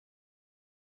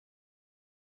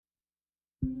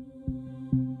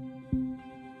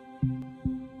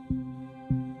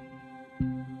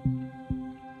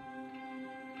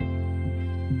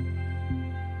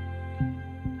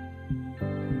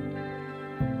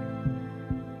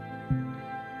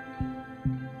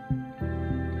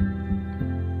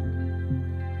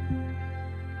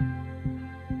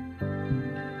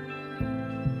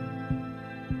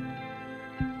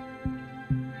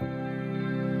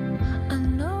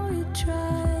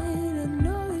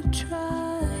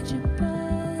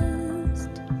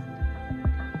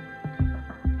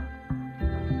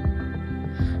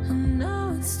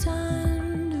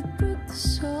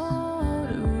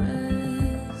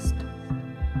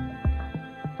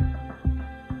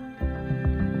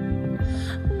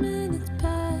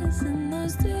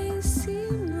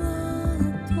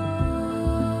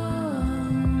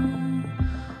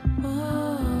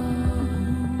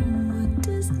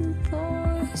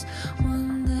was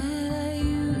one that I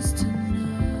used to know.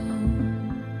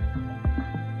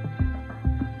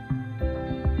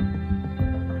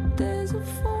 There's a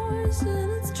force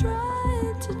and it's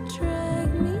trying to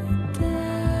drag me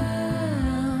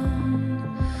down,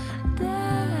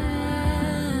 down.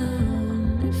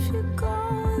 If you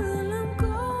go, then I'm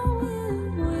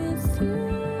going with you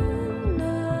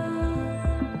now.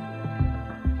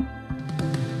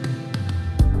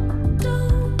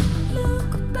 Don't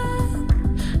look back,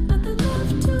 nothing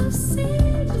left to see.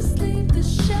 Just leave the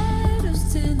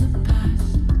shadows in the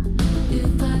past.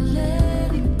 If I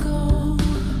let it go,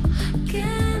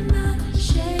 can I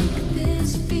shake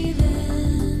this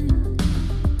feeling?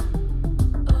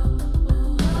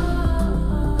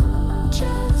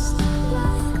 Just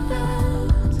like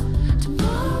that.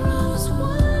 Tomorrow's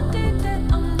one day that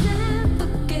I'm never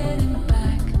getting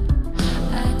back.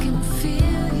 I can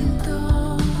feel you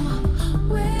though.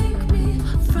 Wake me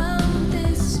from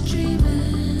this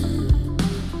dreaming.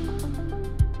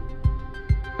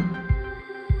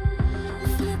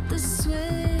 Flip the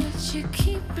switch, you're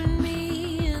keeping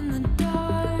me in the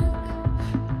dark.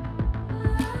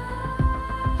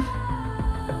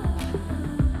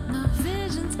 My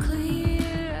vision's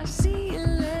clear, I see you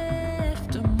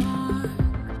left a mark.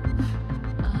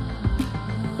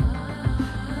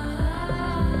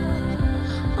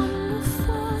 I'm a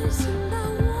force and I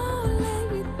won't let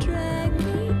you drag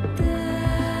me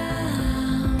down,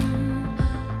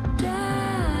 down.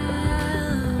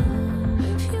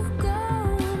 If you go,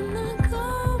 I'm not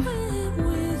going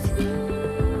with you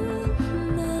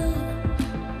now.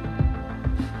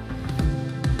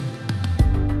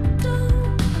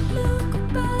 Don't look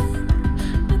back,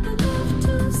 nothing left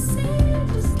to see.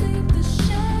 Just leave the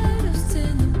shadows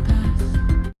in the past.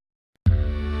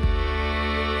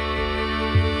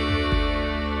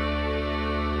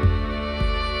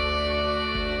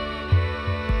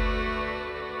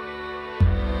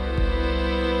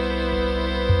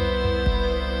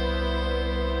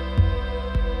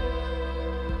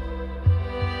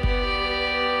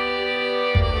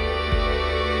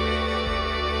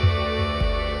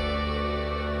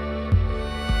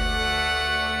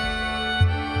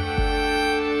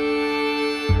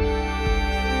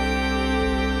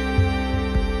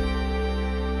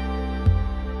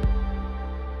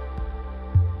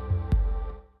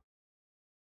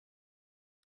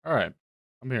 All right,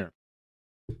 I'm here.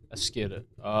 Let's get it.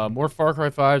 More Far Cry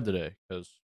 5 today,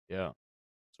 because, yeah,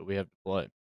 that's what we have to play.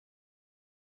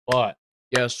 But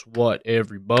guess what,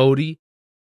 everybody?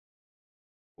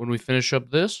 When we finish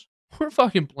up this, we're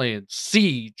fucking playing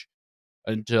Siege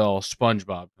until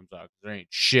SpongeBob comes out, because there ain't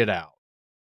shit out.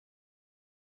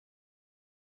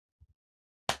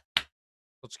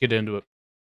 Let's get into it.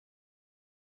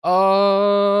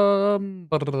 Let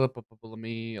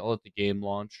me. I'll let the game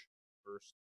launch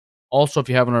first. Also, if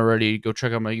you haven't already, go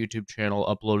check out my YouTube channel.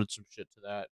 Uploaded some shit to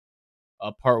that.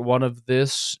 Part 1 of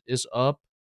this is up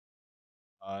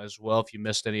as well. If you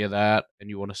missed any of that and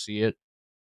you want to see it,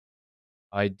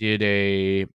 I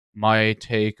did my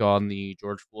take on the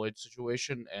George Floyd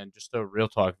situation and just a real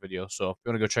talk video. So if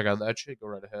you want to go check out that shit, go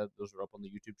right ahead. Those are up on the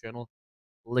YouTube channel.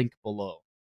 Link below.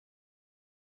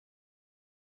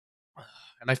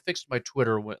 And I fixed my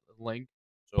Twitter link,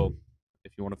 so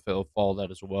if you want to follow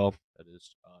that as well, that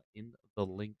is in the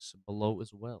links below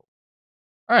as well.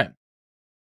 All right,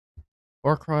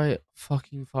 Far Cry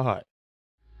fucking 5.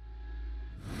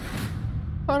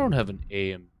 I don't have an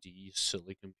AMD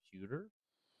silly computer.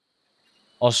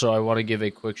 Also, I want to give a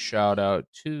quick shout out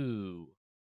to.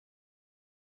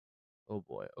 Oh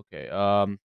boy. Okay.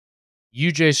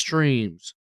 UJ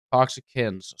Streams, Toxic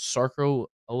Kens, Sarko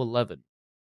 011,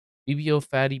 BBO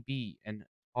Fatty B, and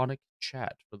Tonic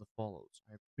Chat for the follows.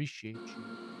 I appreciate you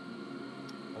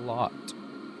a lot.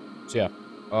 So yeah,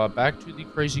 back to the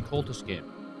Crazy Cultist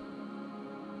game.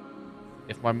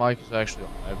 If my mic is actually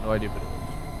on, I have no idea if it is.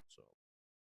 So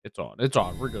it's on. It's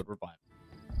on. We're good. We're fine.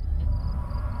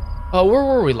 Where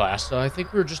were we last? I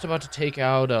think we were just about to take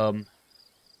out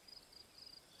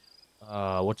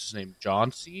what's his name?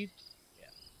 John Seed? Yeah.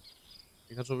 I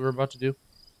think that's what we were about to do.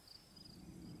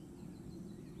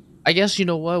 I guess you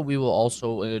know what? We will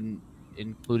also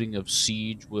including of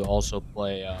Siege, we'll also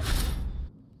play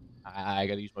I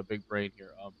gotta use my big brain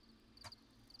here.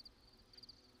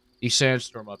 The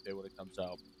Sandstorm update when it comes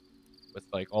out. With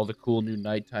like all the cool new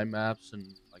nighttime maps and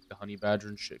like the honey badger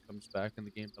and shit comes back in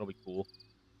the game. That'll be cool.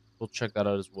 We'll check that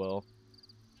out as well.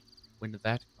 When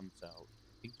that comes out,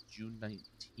 I think June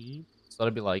 19th. So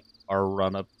that'll be like our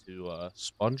run up to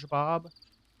SpongeBob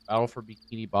Battle for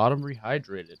Bikini Bottom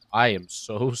Rehydrated. I am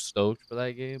so stoked for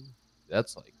that game.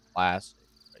 That's like classic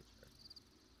right there.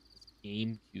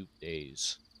 GameCube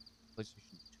days.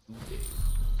 PlayStation 2 game.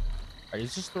 Alright,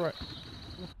 is this the right...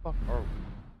 Where the fuck are we?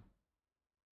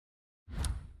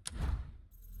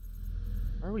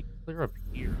 Why are we clear up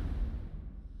here?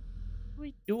 What are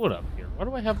we doing up here? Why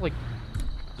do I have, like...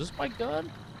 Is this my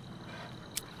gun?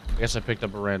 I guess I picked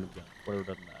up a random gun. Whatever,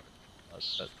 doesn't matter.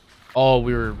 Oh,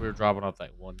 we were dropping off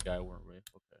that one guy, weren't we? Okay.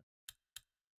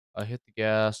 Hit the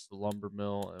gas, the lumber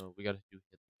mill, and we gotta do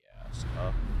hit the gas.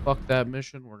 Fuck that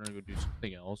mission. We're gonna go do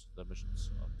something else. That mission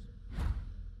sucks.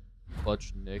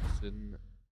 Clutch Nixon.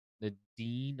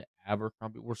 Nadine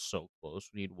Abercrombie. We're so close.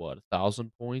 We need what?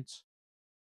 1,000 points?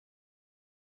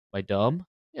 Am I dumb?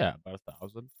 Yeah, about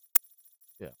 1,000.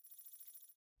 Yeah.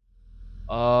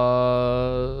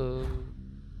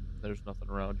 There's nothing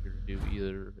around here to do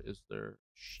either, is there?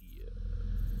 Shit.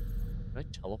 Can I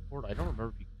teleport? I don't remember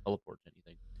if you can teleport to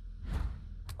anything.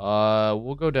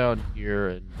 We'll go down here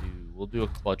and we'll do a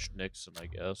Clutch Nixon, I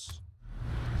guess.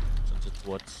 Since it's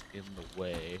what's in the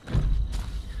way.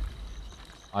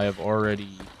 I have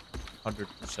already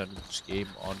 100% of this game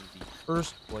on the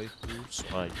first playthrough, so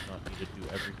I do not need to do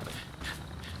everything.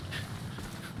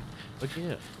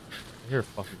 Again, I hear a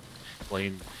fucking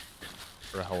plane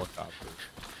or a helicopter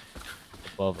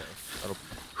above us. That'll be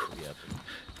pretty epic.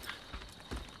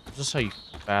 Is this how you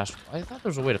fast? I thought there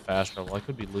was a way to fast travel. I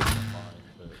could be losing my mind,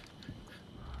 but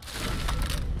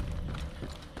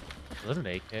is that an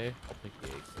AK? I'll take the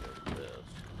AK over this.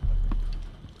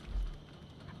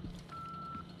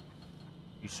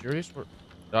 You serious?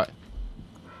 Am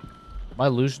I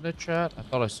losing it, chat? I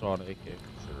thought I saw an AK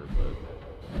for sure, but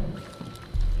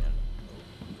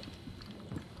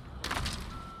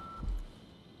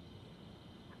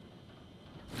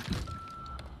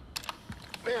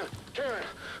man, Karen,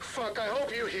 fuck, I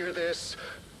hope you hear this.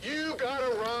 You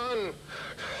gotta run.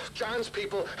 John's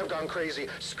people have gone crazy,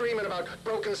 screaming about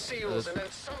broken seals and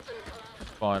then something...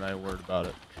 Fine, I ain't worried about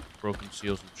it. Broken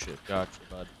seals and shit. Gotcha,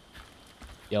 bud.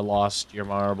 You lost your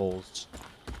marbles.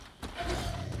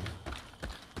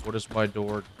 What is my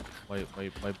door? My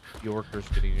Bjorker's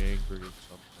getting angry or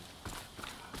something.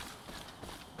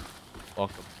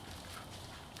 Fuck him.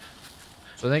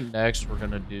 So I think next we're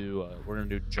gonna do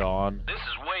John. This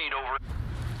is Wade over.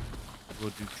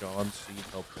 We'll do John's scene,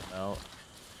 help him out.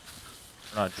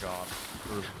 Or not John.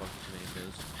 Whatever the fuck his name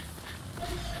is.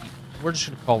 We're just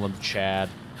gonna call him Chad.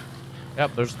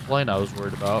 Yep, there's the plane I was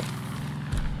worried about.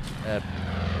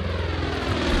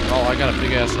 Oh, I got a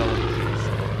big ass LMG,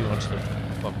 so if he wants to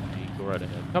fuck with me, go right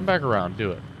ahead. Come back around,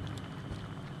 do it.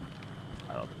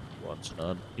 I don't think he wants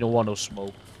none. You don't want no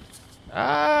smoke.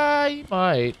 Ah, you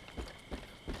might.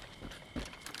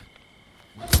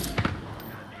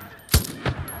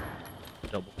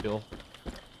 Double kill.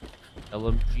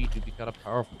 LMG do be kind of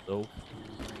powerful though.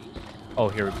 Oh,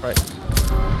 here we right.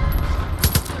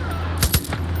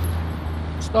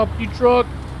 Stop the truck!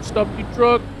 Stop the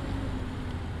truck!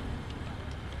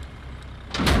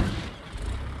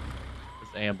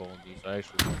 There's ammo in these. I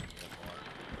actually want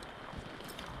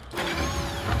the ammo.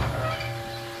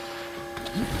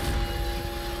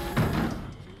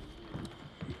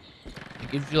 It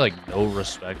gives you like no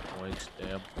respect points,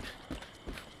 damn.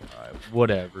 Alright,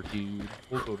 whatever, dude.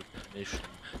 We'll go to the mission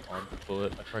on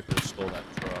foot. I probably could have stole that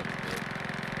truck, but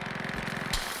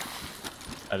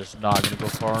that is not gonna go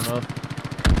far enough.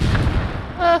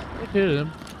 Ah, it hit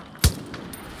him.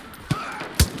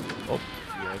 Oh,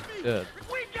 yeah, dead.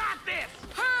 We got this!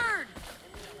 Heard!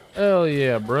 Hell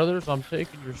yeah, brothers, I'm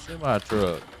taking your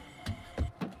semi-truck.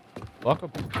 Fuck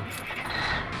 'em.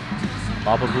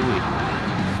 Baba Booey.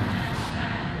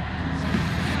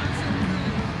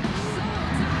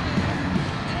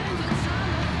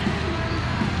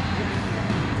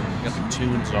 Got the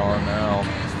tunes on now.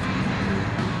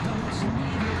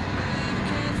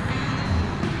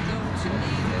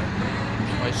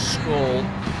 My skull.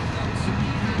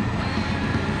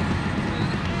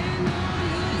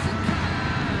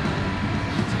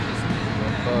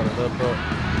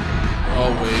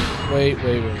 Oh, wait.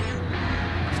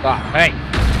 Stop. Hey!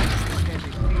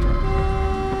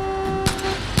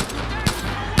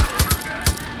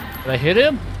 Did I hit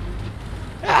him?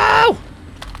 Ow!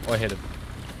 Oh, I hit him.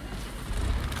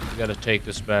 We gotta take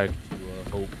this back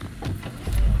to Hope.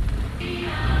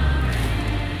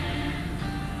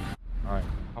 Alright,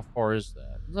 how far is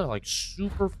that? Is that like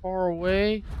super far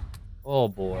away? Oh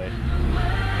boy.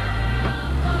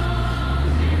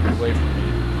 Away from me.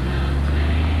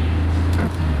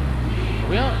 Are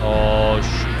we on? Oh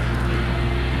shit.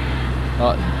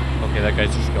 Okay, that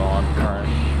guy's just gone. Alright.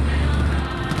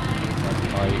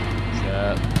 Fight,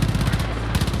 chat.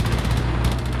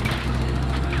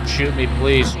 Shoot me,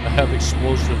 please. I have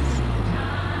explosives.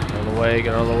 Get out of the way,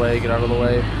 get out of the way, get out of the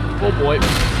way. Oh boy.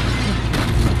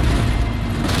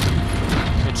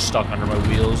 stuck under my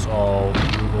wheels. Oh,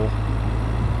 brutal.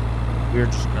 We're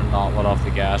just gonna not let off the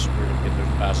gas. We're gonna get there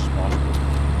as fast as possible.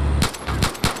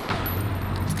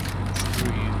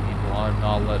 Screw you, people. I'm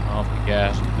not letting off the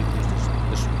gas. We lose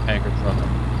this tanker truck.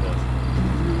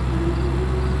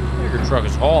 Tanker truck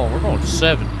is hauling. We're going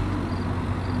 70.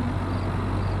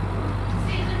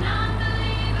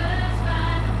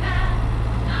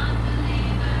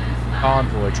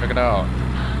 Convoy, check it out.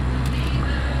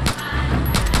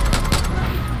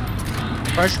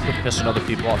 Probably should quit pissing other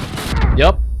people off.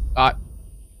 Yep.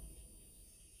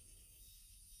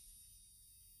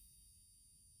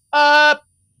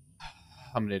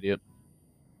 I'm an idiot.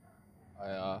 I'm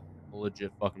a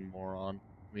legit fucking moron.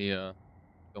 Let me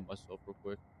kill myself real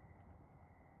quick.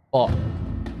 Fuck.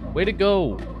 Way to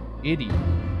go, idiot.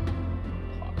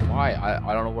 Why?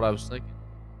 I don't know what I was thinking.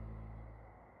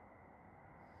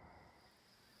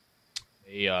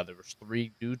 There was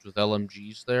 3 dudes with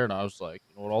LMGs there, and I was like,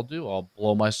 you know what I'll do? I'll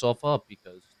blow myself up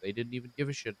because they didn't even give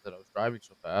a shit that I was driving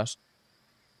so fast.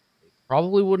 They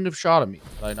probably wouldn't have shot at me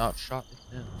had I not shot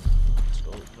at them.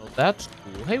 So, you know, that's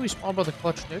cool. Hey, we spawned by the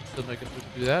Clutch Nicks, and I guess we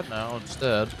can do that now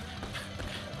instead.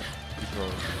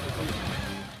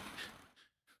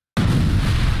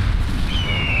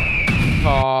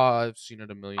 I've seen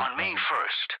it a million On May times.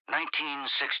 1st,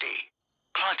 1960,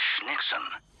 Clutch Nixon,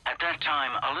 at that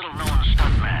time a little-known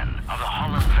stuntman of the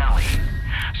Holland Valley,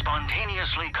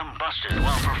 spontaneously combusted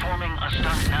while performing a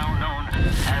stunt now known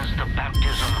as the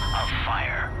Baptism of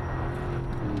Fire.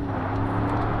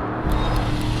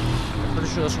 I'm pretty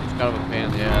sure this one's kind of a pain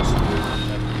in the ass.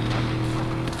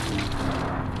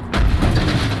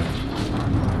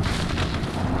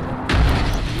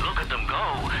 Look at them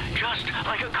go, just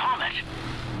like a comet.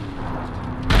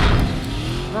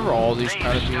 Remember all these They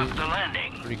kind of stuck dudes? the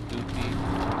landing. Pretty goofy.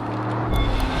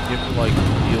 You have to like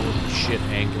deal with the shit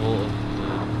angle of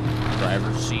the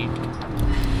driver's seat.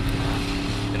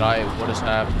 What has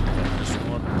happened in this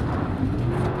one?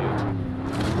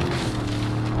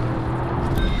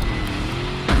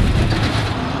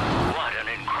 What an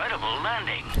incredible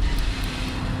landing.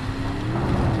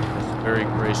 It's a very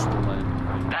graceful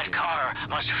landing. That car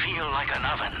must feel like an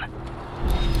oven.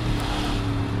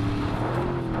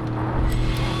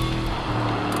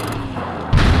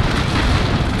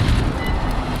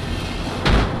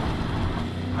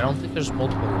 I don't think there's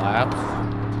multiple laps.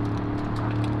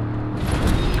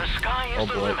 The sky is Oh,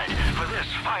 the boy. limit for this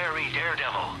fiery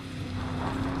daredevil.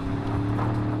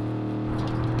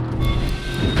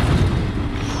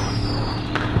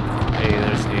 Hey,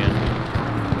 there's the end.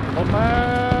 Oh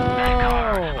That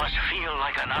car no! must feel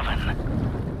like an oven.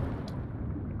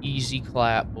 Easy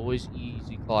clap, boys.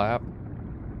 Easy clap.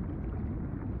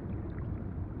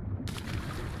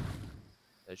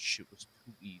 That shit was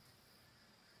too easy.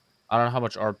 I don't know how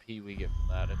much RP we get from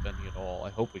that, if any at all. I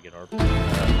hope we get RP from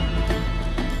that.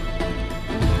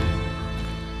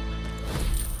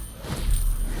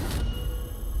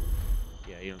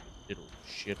 Yeah, you don't get diddle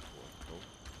shit for it,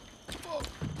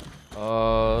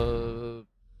 though.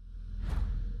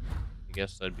 I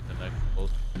guess that'd be the next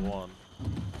closest one.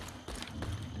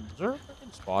 Is there a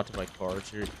freaking spot to my cars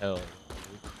here? Hell. Dude.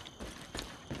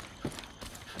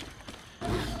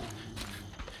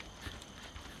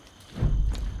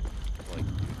 Like,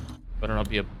 better not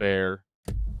be a bear.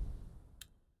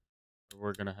 Or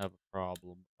we're gonna have a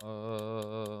problem.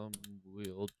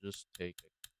 We'll just take a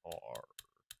car.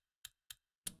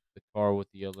 The car with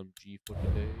the LMG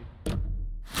footage.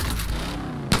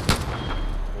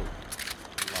 Oh,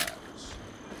 relax.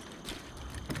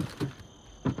 Do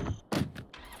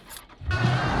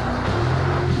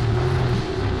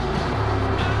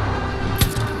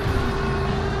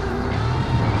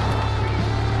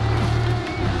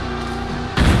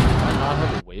I not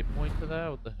have a waypoint to that?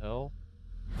 What the hell?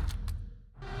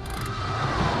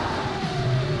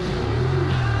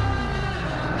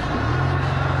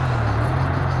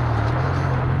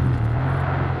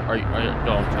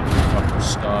 Don't tell me you're fucking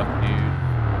stuck, dude.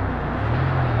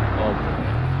 Oh boy.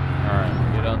 Alright,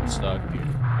 get unstuck,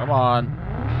 dude. Come on.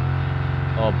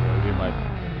 Oh boy, we might be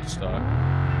really stuck.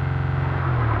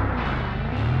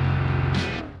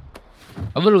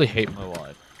 I literally hate my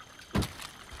life.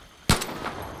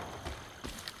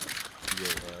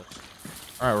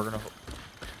 Alright, we're gonna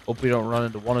hope we don't run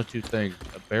into one of two things.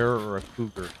 A bear or a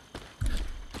cougar.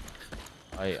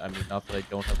 I mean, not that I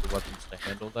don't have the weapons to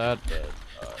handle that, but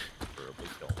preferably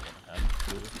don't want to have to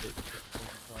deal with it at this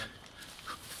point in time.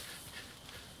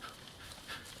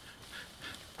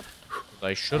 'Cause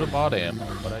I should have bought ammo,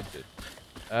 but I didn't.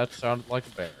 That sounded like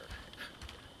a bear.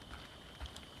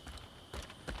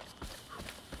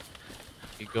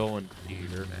 Keep going,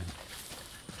 deer.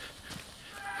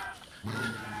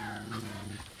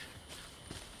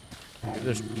 Maybe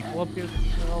there's people up here that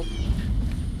need help.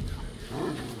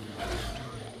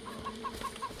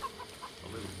 A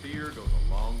little fear goes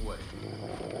a long way.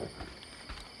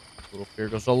 Little fear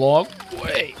goes a long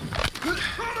way.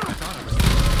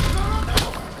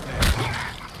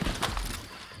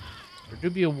 There do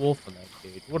be a wolf in that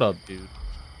cage. What up, dude?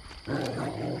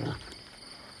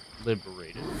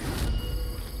 Liberated.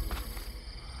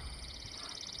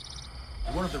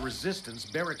 One of the resistance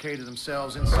barricaded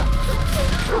themselves inside.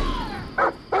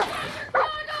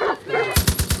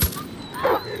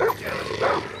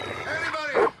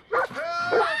 Anybody?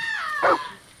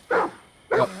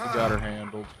 Yep, we got her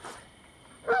handled.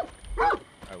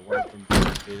 Alright, one of them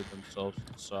barricaded themselves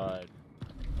inside.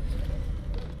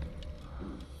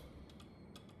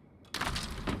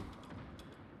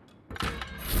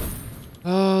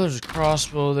 Oh, there's a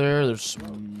crossbow there. There's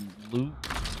some loot.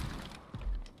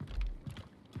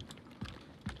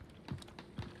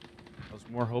 I was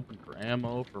more hoping for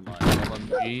ammo for my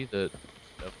LMG. That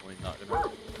definitely not gonna.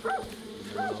 But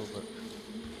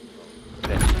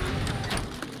okay.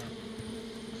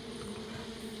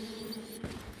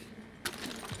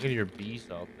 Look at your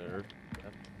bees out there.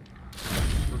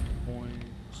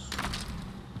 Points.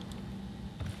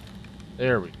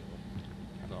 There we go.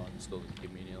 No, it still doesn't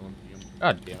give me an LMG.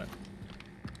 God damn it.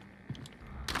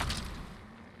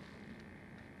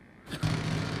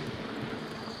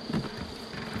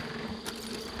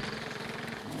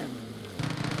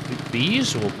 The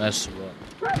bees will mess you up.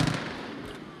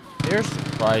 They're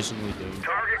surprisingly dangerous.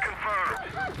 Target confirmed.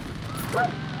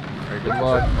 Alright, good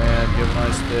luck, man. You have a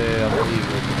nice day. I'm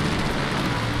leaving.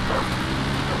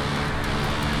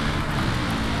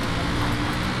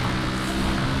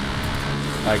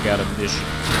 I got a mission.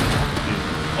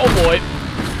 Oh boy!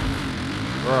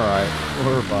 Alright,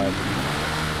 we're vibing.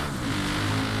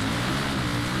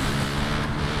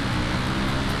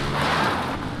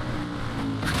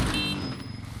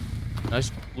 Nice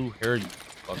blue hair, you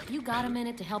fucking. You got a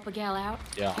minute to help a gal out?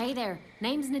 Yeah. Hey there,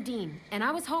 name's Nadine, and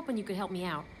I was hoping you could help me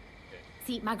out. Okay.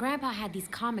 See, my grandpa had these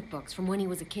comic books from when he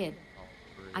was a kid. Oh,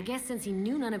 great. I guess since he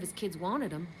knew none of his kids wanted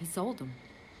them, he sold them.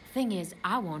 Thing is,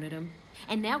 I wanted them,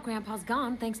 and now Grandpa's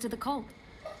gone thanks to the cult.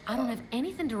 I don't have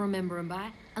anything to remember him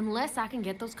by unless I can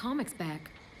get those comics back.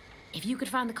 If you could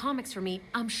find the comics for me,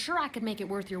 I'm sure I could make it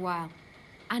worth your while.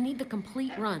 I need the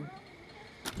complete run.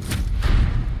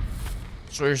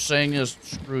 So what you're saying is,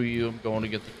 screw you, I'm going to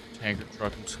get the tanker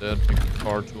truck instead. Take the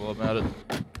car while I'm at it.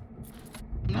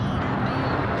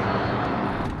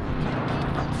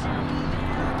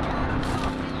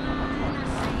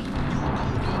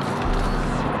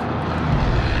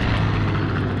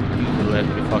 You literally have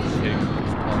to be fucking kidding me.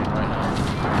 This plane right now.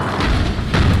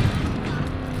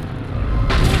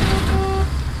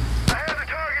 I have the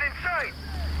target in sight.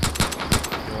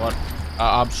 You know what?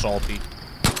 I'm salty.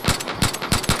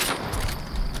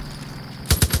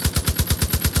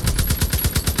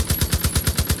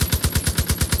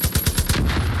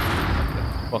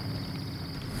 Fuck.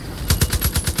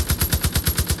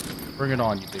 Bring it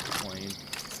on, you big plane.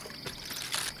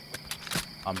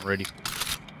 I'm ready.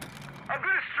 I'm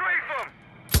gonna strafe him.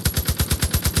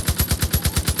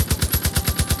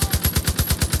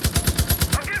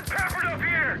 I'm getting peppered up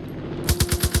here.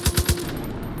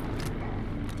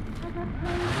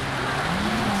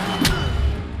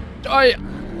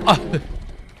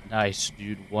 Nice,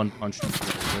 dude. One punch through the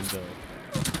window.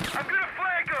 I'm gonna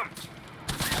flank him.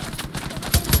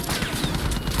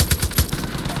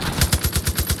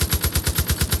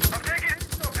 I'm taking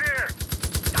hits up here.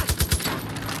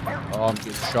 Oh, I'm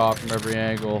getting shot from every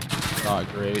angle. Not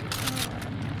great.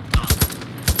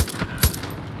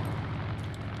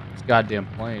 This goddamn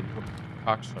plane. What a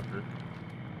cocksucker.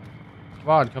 Come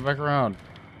on, come back around.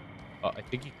 I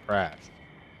think he crashed.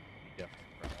 He definitely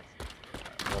crashed.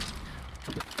 Alright,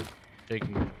 well,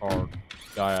 taking the car.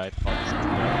 Guy I punched.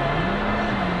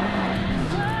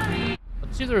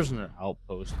 Let's see if there's an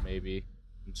outpost, maybe.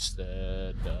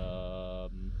 Instead, I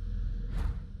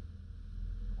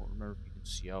don't remember if you can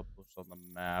see outposts on the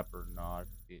map or not.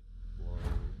 If it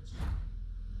loads.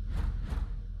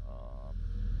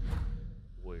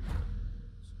 Wait.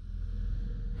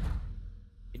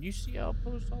 Can you see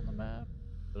outposts on the map?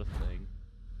 Is that a thing?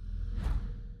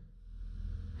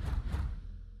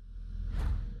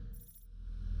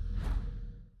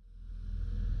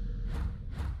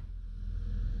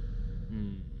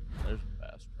 There's a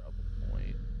fast travel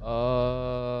point.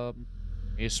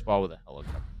 Need a spot with a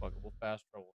helicopter. Fuck it, we'll fast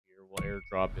travel here. We'll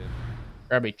airdrop in.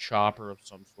 Grab a chopper of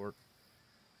some sort.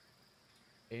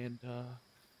 And,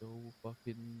 go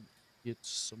fucking get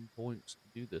some points to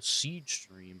do the siege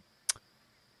stream.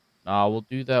 Nah, we'll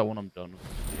do that when I'm done with the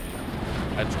game.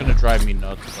 It's gonna drive me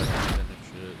nuts if I don't finish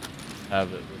it.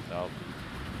 Have it without being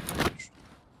finished.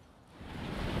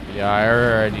 Yeah, I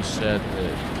already said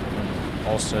that when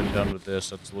all said and done with this,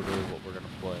 that's literally what we're gonna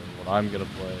play. What I'm gonna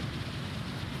play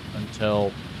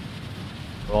until,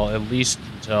 well, at least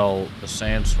until the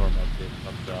Sandstorm update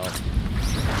comes out.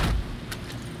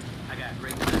 I got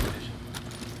great definition.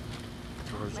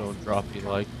 Warzone drop you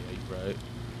like, yeah, you're right.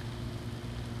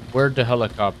 Where'd the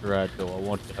helicopter at though? I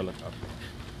want the helicopter.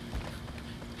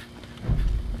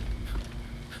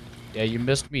 Yeah, you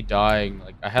missed me dying.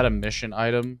 Like, I had a mission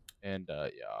item, and yeah,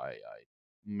 I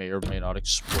may or may not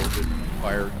exploded in a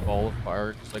fire ball of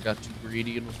fire because I got too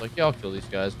greedy and was like, yeah, I'll kill these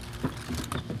guys. As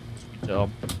you tell,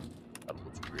 got a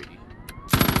little too greedy.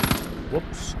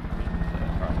 Whoops.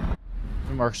 Alright.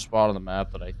 Mark a spot on the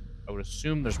map that I would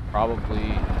assume there's probably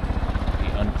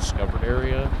the undiscovered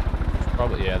area. There's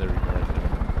probably, yeah, there we go right there.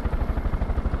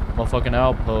 Motherfucking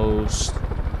outpost.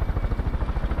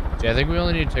 See, I think we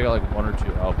only need to take out like 1 or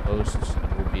 2 outposts,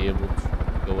 and we'll be able to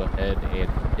go ahead and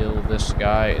kill this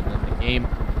guy, and then the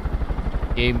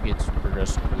game gets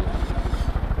progressively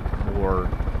more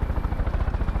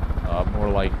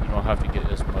like you don't have to get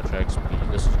as much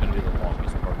XP. This is going to be the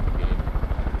longest part of the game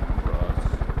for us.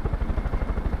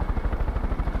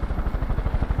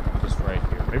 This right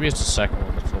here. Maybe it's the second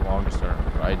one that's the longest there,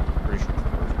 but I'm pretty sure it's the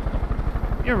first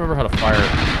one. You remember how to fire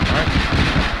it, right?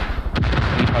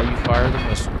 See how you fire the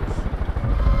missiles.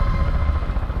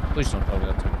 Please don't tell me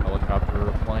that's a helicopter or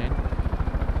a plane.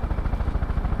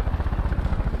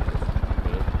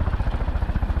 Good.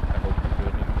 I hope you're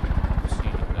good and you don't see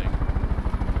anything.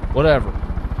 Whatever.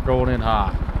 Going in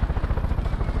hot.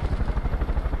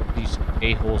 These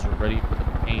a-holes are ready for the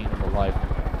pain of a life.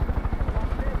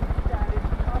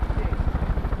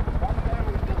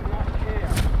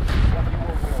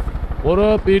 What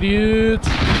up, idiots?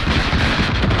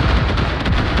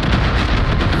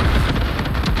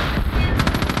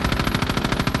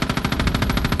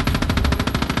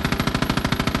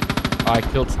 I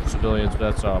killed some civilians,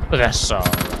 but that's alright.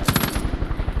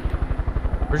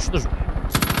 Pretty sure there's.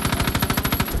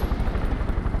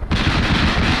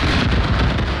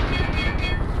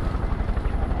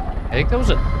 I think that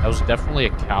was definitely a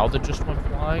cow that just went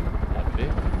flying. That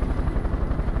big.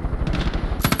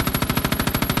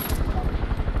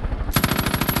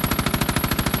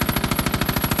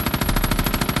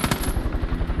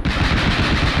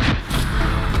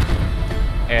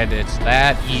 And it's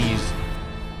that easy.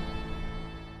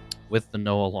 With the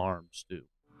no alarms, too.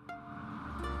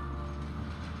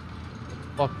 What the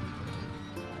fuck?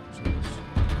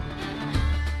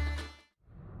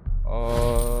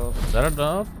 Is that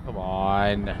enough? Come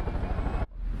on.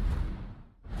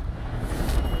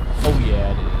 Oh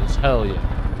yeah, it is. Hell yeah.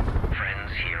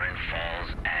 Friends here in Falls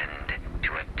End to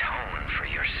atone for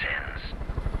your sins.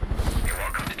 You're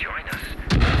welcome to join us.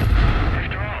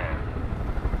 After all,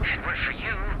 if it weren't for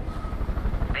you,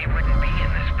 they wouldn't be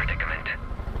in this predicament.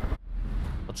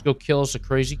 Let's go kill us a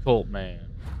crazy cult man.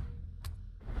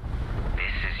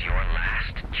 This is your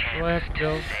last chance Do I have to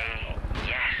go? say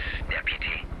yes,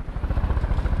 Deputy.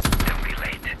 Don't be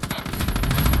late.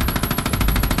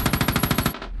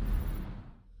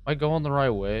 Am I going the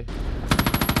right way?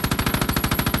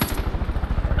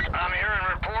 I'm hearing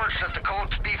reports that the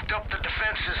Colts beefed up the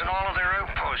defenses in all of their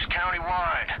outposts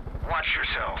countywide. Watch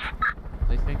yourself.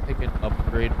 They think they can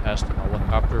upgrade past the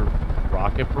helicopter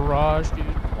rocket barrage, dude?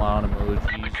 Clown emojis.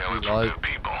 The Kellets are good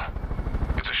people.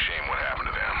 It's a shame what happened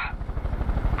to them.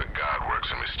 But God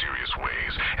works in mysterious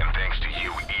ways, and thanks to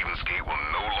you, Edensgate will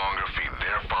no longer feed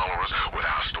their followers with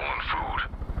our stolen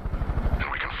food. And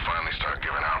we can finally start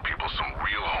giving our people some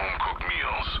real home-cooked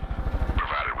meals,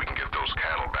 provided we can get those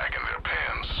cattle back in their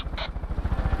pens.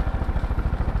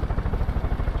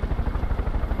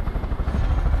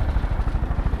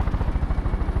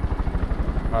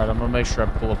 Alright, I'm gonna make sure I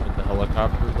pull up with the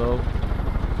helicopter, though.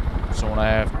 So when I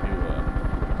have to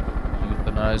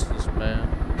euthanize this man,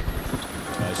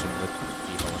 euthanize him with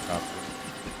the helicopter.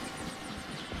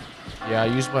 Yeah, I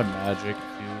use my magic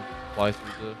to fly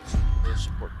through the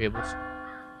support cables.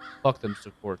 Fuck them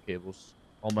support cables.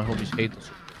 All my homies hate the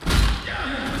support.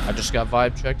 I just got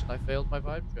vibe checked and I failed my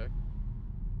vibe check.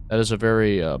 That is a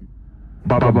very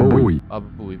Baba Booey. Baba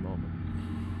Booey moment.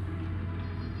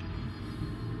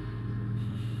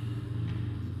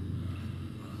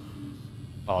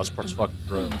 Oh, this part's fucking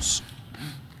gross.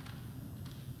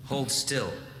 Hold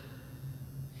still.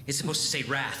 It's supposed to say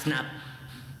wrath, not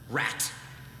rat.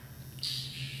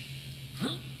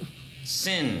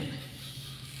 Sin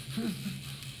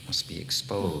must be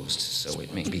exposed so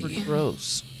it may Super be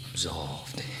gross.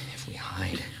 absolved. If we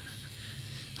hide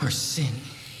our sin,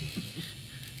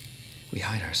 we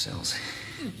hide ourselves.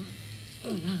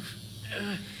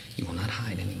 You will not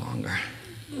hide any longer.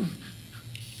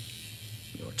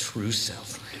 Your true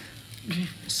self will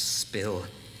spill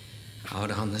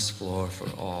out on this floor for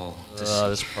all to see.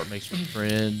 This part makes me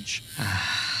cringe.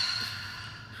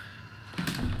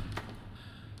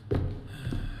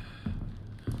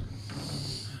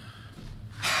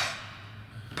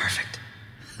 Perfect.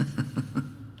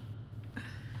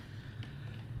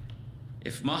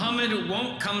 If Muhammad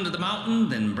won't come to the mountain,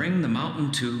 then bring the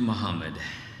mountain to Muhammad.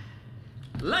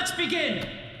 Let's begin!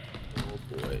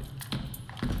 Oh boy.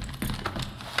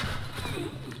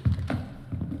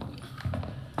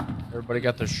 Everybody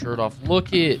got their shirt off.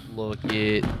 Look it. Look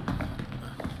it.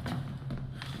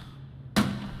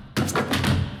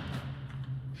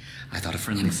 I thought a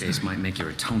friendly face might make your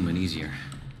atonement easier.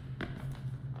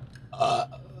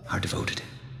 Are devoted.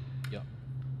 Yep.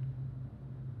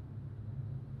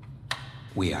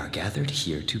 We are gathered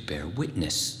here to bear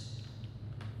witness.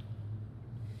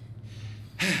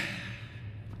 You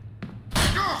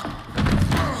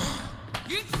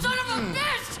son of a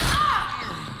bitch!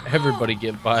 Ah! Everybody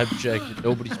get vibe checked.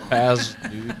 Nobody's passed,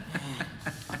 dude.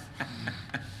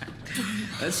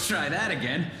 Let's try that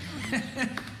again.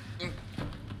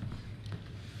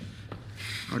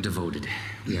 Are devoted.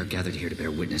 We are gathered here to bear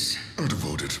witness. Are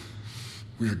devoted.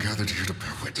 We are gathered here to bear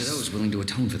To witness. those willing to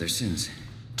atone for their sins.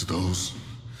 To those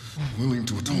willing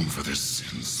to atone for their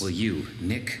sins. Will you,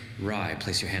 Nick Rye,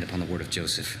 place your hand upon the word of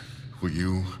Joseph? Will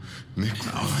you, Nick?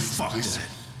 Fuck that.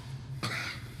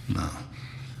 No.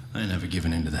 I ain't never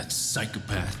given in to that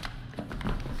psychopath.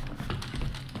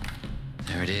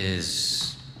 There it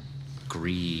is.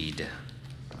 Greed.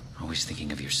 Always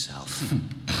thinking of yourself.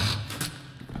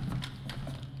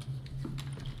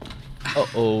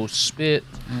 Uh-oh, spit.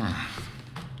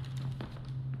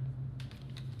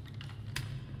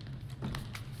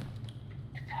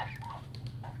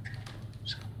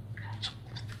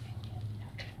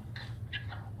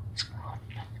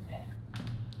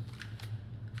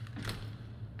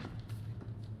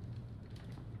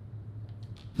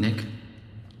 Nick?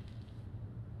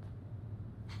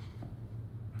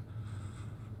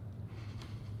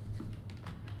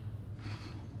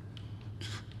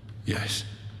 Yes.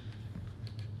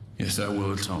 Yes, I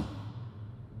will atone.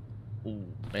 Oh,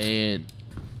 man.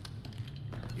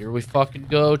 Here we fucking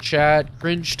go, chat.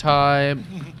 Cringe time.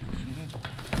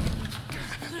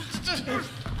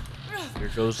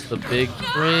 Here goes the big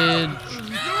cringe.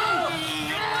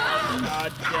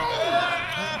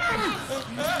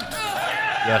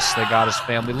 Yes, they got his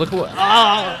family. Look at what.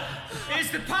 Ah!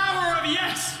 It's the power of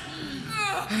yes!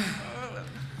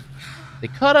 They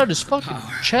cut out his fucking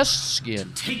chest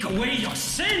skin. Take away your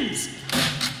sins!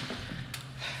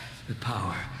 The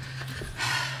power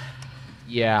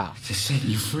Yeah. to set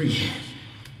you free.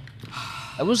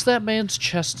 That was that man's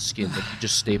chest skin that he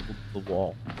just stapled to the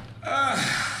wall.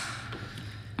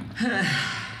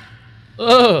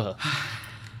 Ugh.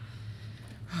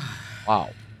 Wow.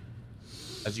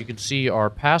 As you can see, our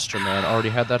pastor man already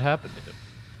had that happen to him.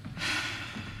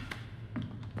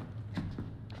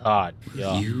 God,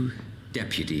 yeah. You,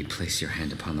 deputy, place your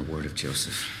hand upon the word of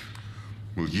Joseph.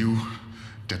 Will you,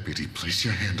 deputy, place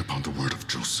your hand upon the word of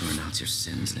Joseph? Renounce your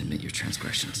sins and admit your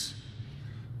transgressions.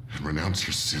 And renounce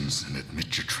your sins and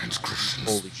admit your transgressions.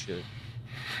 Holy shit.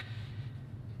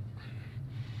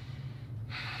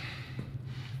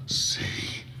 Say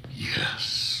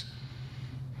yes.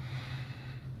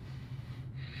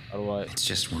 How do I... It's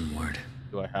just one word.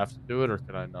 Do I have to do it or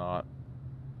can I not?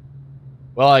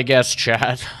 Well, I guess,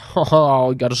 chat.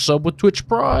 Oh, got a sub with Twitch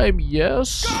Prime,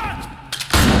 yes?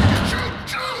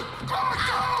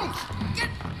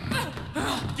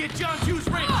 Get John Hughes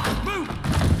ready. Move.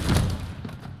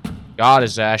 Got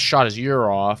his ass, shot his ear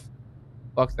off.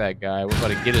 Fuck that guy, we're about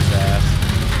to get his ass.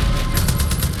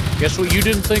 Guess what you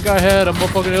didn't think I had? A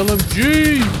motherfucking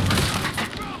LMG!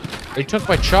 They took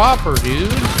my chopper,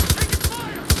 dude.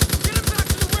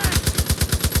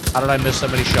 How did I miss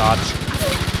that many shots?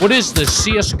 What is this,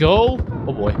 CSGO?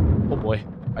 Oh boy, oh boy.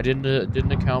 I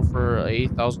didn't account for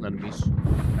 8,000 enemies.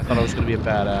 I thought I was gonna be a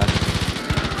badass.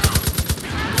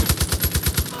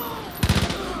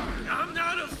 I'm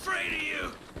not afraid of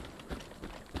you.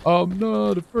 I'm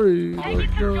not afraid. I'm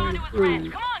not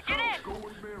afraid.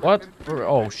 What?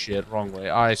 Oh shit, wrong way.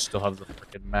 I still have the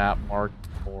freaking map marked,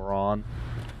 moron.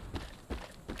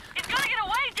 It's gonna get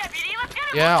away, deputy. Let's get him.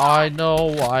 Yeah, I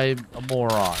know. I'm a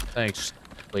moron. Thanks,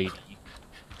 lady.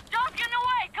 John's getting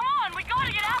away. Come on, we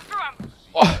gotta get after him.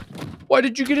 Oh, why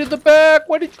did you get in the back?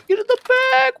 Why did you get in the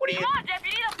back? What are you Come on,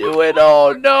 deputy. doing?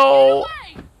 Oh no!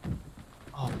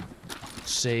 Oh, for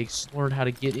fuck's sakes! Learn how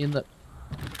to get in the.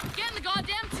 Get in the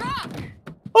goddamn truck.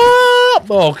 Oh!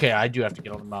 Okay, I do have to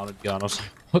get on the mounted gun. I was like,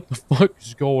 what the fuck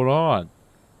is going on?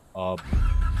 But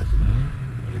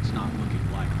it's not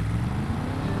looking like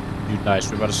it. Dude, nice.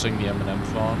 We're about to sing the Eminem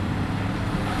song.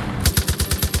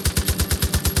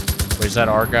 Wait, is that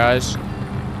our guys?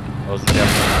 Those are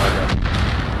definitely our guys.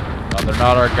 No, they're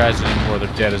not our guys anymore.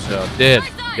 They're dead as hell. Dead.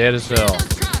 Dead as hell.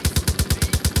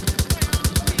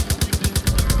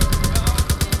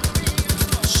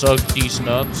 Sug these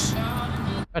nuts.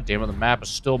 God damn it, the map is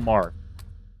still marked.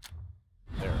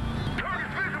 There.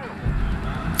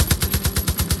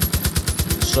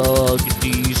 Sug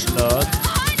these nuts.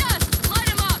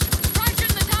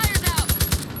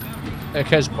 That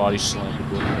guy's body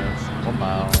slammed with this. Come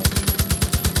on.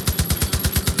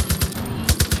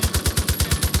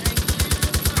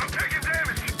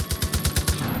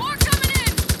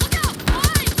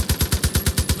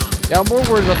 Yeah, I'm more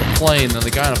worried about the plane than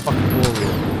the guy in a fucking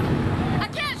four-wheel. I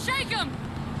can't shake him!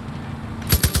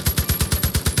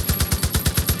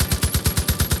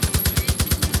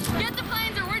 Get the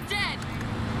planes or we're dead!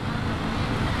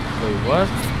 Wait, what?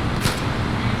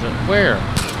 Where?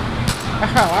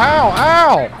 Ow, ow,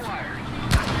 ow!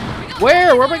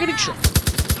 Where? Where am I getting shot?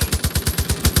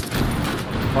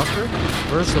 Fucker?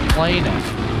 Where's the plane at?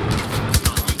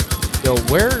 Yo,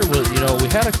 where was, you know, we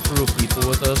had a crew of people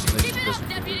with us, and they just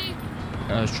disappeared.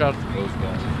 Shout out to those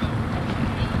guys.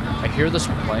 I hear this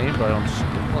plane, but I don't see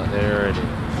the plane. There it is.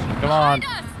 Come on.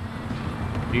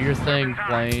 Do your thing,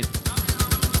 plane.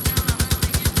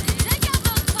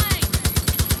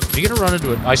 Are you gonna run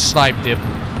into it? I sniped him.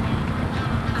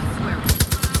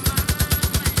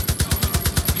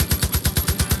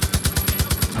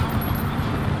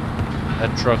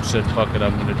 That truck said, fuck it,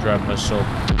 I'm gonna drive myself.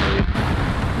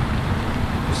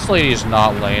 This lady is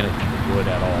not laying it in the wood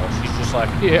at all. She's just like,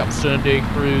 yeah, Sunday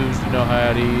cruise, you know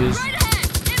how it is. Think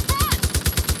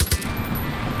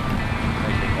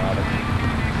about it.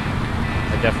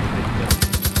 I definitely did get it.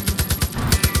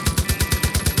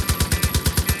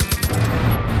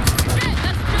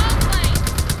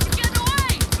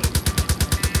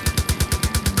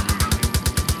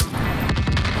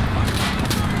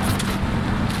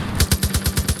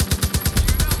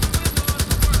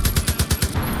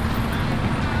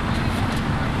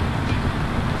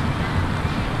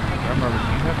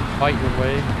 Fight your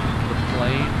way to the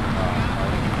plane.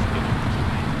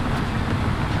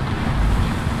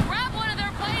 Grab one of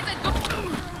their planes and go.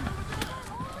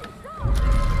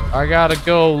 I gotta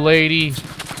go, lady.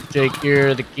 Take care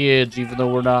of the kids, even though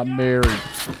we're not married.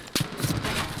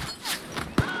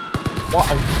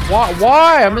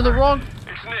 Why? I'm in the wrong.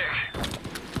 It's Nick.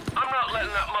 I'm not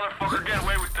letting that motherfucker get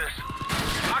away with this.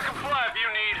 I can fly if you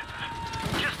need.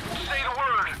 Just say the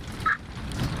word.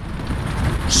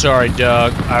 Sorry,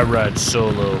 Doug. I ride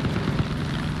solo.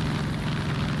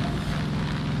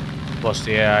 Plus,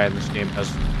 the AI in this game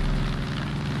has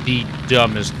the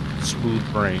dumbest smooth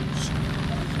brains.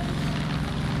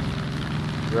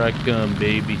 Here I come,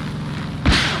 baby.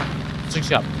 This thing's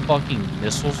got fucking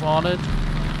missiles on it.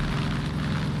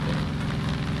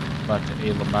 About to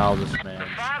Lamau this man. The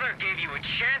Father gave you a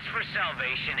chance for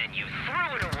salvation and you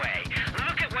threw it away.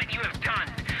 Look at what you have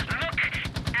done. Look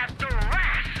at the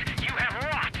wrath you have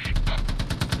wrought.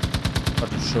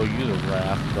 About to show you the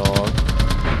wrath, dog.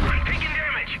 I'm taking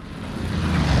damage.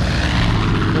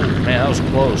 Oh, man, that was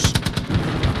close.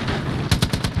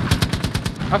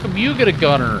 How come you get a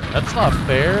gunner? That's not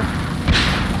fair.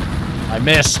 I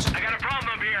missed. I got a problem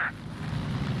up here.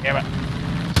 Damn it.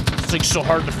 This thing's so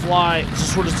hard to fly. Is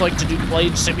this what it's like to do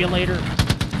Blade Simulator?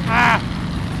 Ah!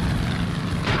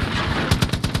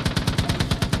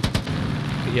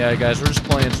 But yeah, guys, we're just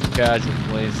playing some casual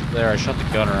plays. There, I shot the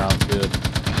gunner out good.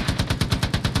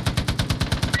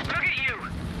 Look at you.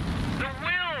 The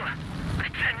will. The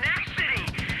tenacity.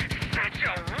 Such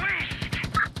a waste.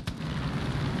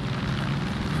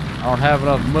 I don't have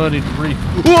enough money to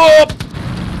Whoop!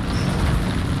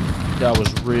 That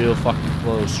was real fucking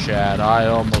close, Chad. I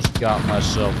almost got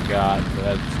myself got,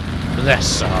 but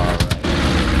that's alright.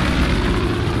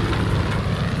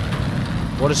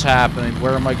 What is happening?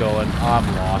 Where am I going? I'm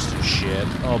lost as shit.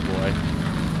 Oh boy.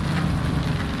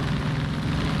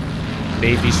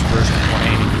 Baby's first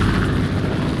plane.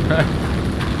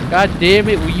 God damn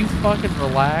it, will you fucking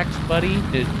relax, buddy?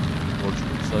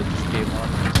 Portugal Sun just came on.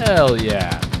 Hell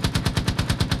yeah.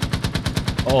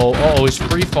 Oh, he's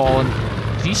free falling.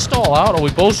 Did he stall out? Oh, we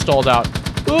both stalled out.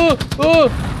 We're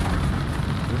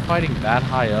fighting that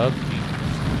high up.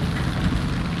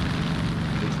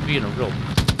 He's being a real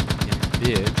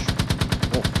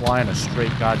bitch. Won't fly in a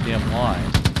straight goddamn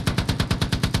line.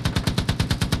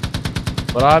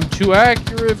 But I'm too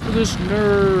accurate for this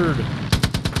nerd.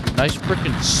 Nice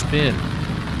frickin' spin.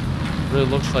 Really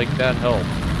looks like that helped.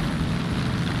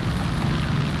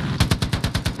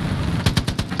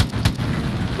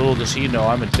 Little does he know,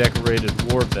 I'm a decorated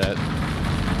war vet.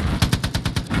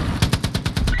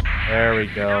 There we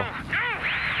go.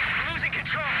 Losing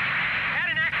control.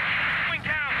 Had an accident. Going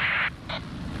down.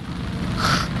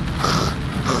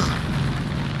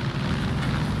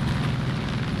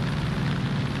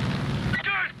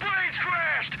 John's plane's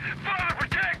crashed. Father,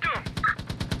 protect him.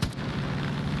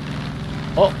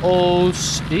 Uh-oh,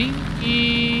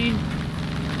 stinky.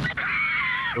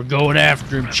 We're going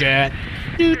after him, chat.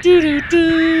 Do do do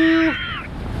do. Do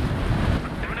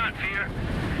not fear.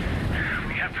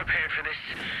 We have prepared for this.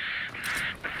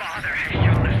 The Father has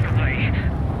shown us the way.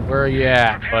 Where are you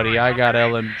at, buddy? I got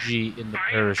LMG in the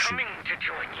parachute. Coming to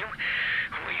join you.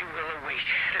 We will await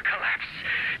the collapse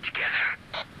together.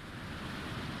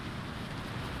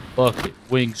 Bucket,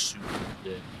 wingsuit,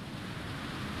 dick.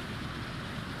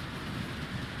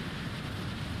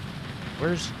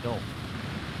 Where's he going?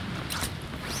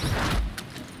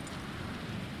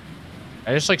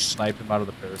 I just like snipe him out of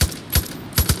the parachute.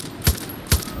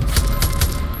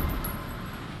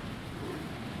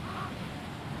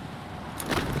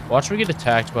 Watch me get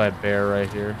attacked by a bear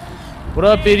right here. What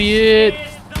up, idiot?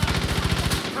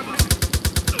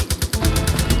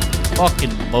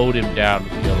 Fucking mowed him down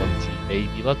with the LMG,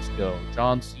 baby. Let's go.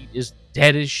 John Seed is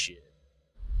dead as shit.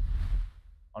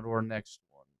 On to our next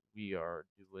one. We are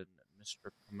doing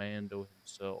Mr. Commando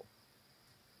himself.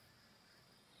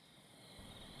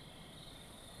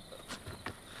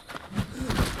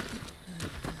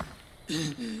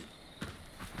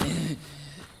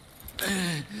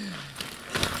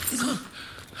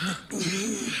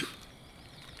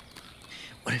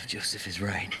 What if Joseph is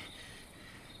right?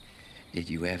 Did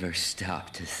you ever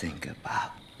stop to think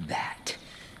about that?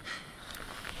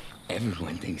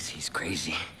 Everyone thinks he's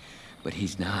crazy, but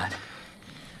he's not.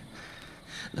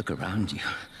 Look around you.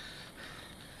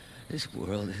 This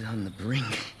world is on the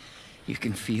brink. You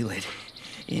can feel it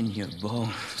in your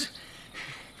bones.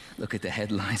 Look at the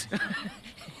headlines.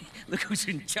 Look who's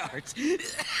in charge.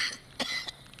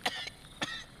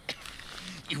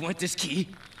 You want this key?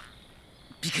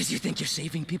 Because you think you're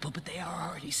saving people, but they are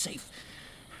already safe.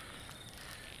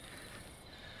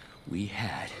 We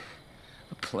had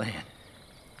a plan.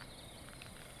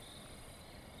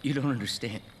 You don't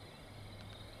understand.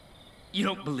 You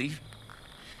don't believe.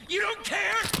 You don't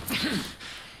care!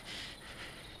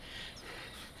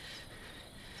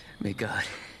 May God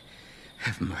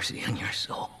have mercy on your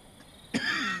soul.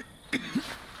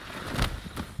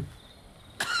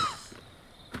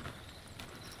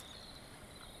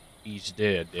 He's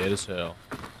dead as hell.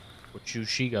 What shoe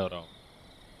she got on?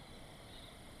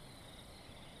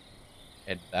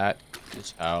 And that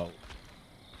is how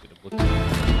it's gonna look.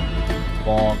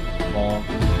 Bonk, bonk,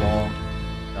 bonk.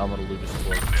 Now I'm gonna lose this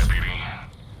boy. Deputy,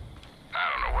 I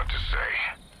don't know what to say.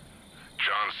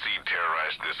 John Seed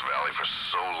terrorized this valley for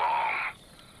so long.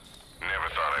 Never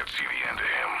thought I'd see the end of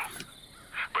him.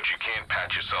 But you can't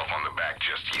pat yourself on the back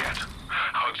just yet.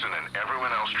 Hudson and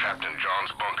everyone else trapped in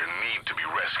John's bunker need to be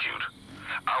rescued.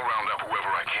 I'll round up whoever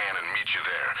I can and meet you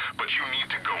there, but you need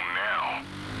to go now.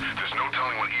 There's no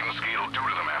telling what Eden Skate will do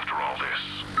to them after all this.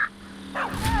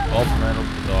 Oh, man, the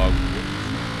dog.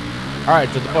 Alright,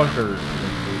 to the bunker.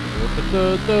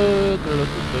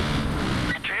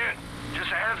 Kid,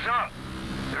 just a heads up.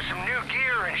 There's some new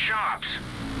gear in shops.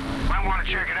 Might want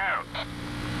to check it out.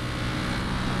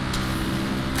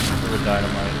 For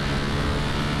dynamite.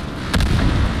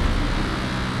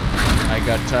 I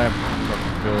got time to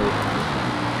go.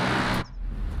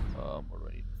 Where do I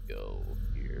need to go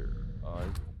here?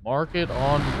 Mark it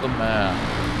on the map.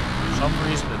 For some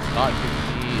reason, it's not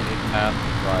giving me a path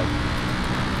to drive.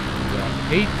 I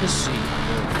hate to see it.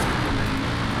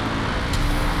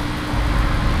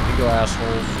 Here you go,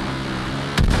 assholes.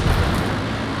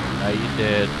 Now you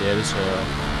dead as hell.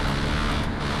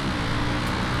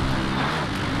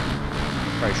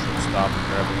 Probably should stop and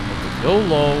grab him with the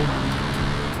YOLO.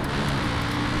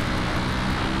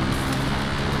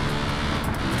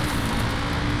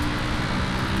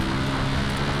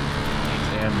 Needs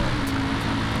ammo.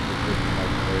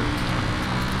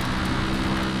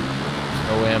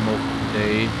 No ammo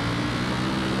today.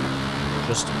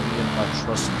 Just me and my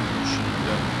trusty machine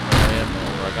gun. No ammo.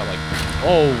 I got like,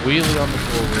 oh, wheelie on the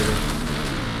floor with it.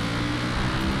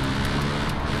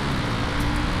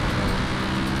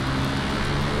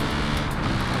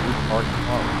 Parking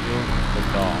lot wheel, the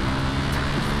dog.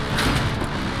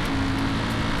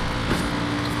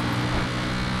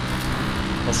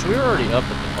 Oh, so we were already up at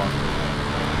the bunker.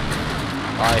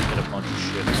 I hit a bunch of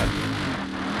shit. I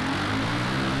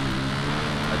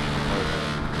didn't know that.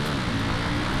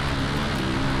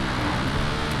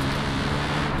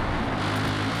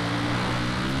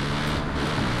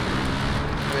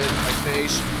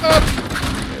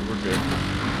 Okay, we're good.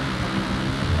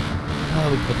 Oh,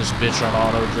 we put this bitch on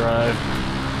auto drive.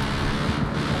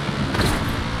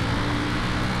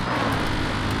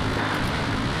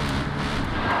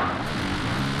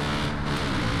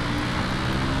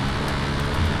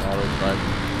 Auto drive.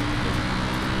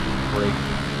 Brake.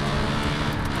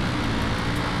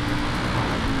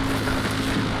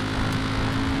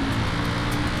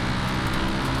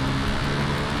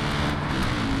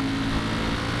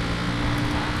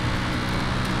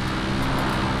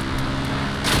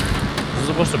 This is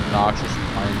the most obnoxious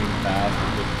climbing path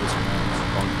with this man's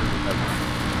bunker ever.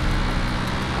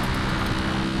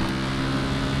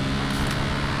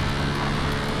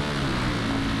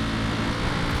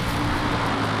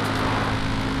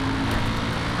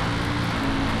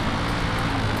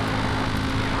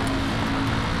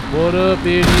 What up,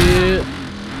 idiot?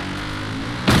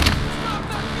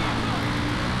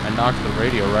 I knocked the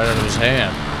radio right out of his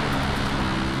hand.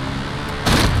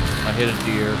 I hit a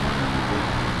deer.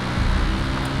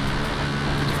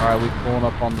 Alright, we pulling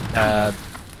up on the pad.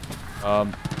 Oh,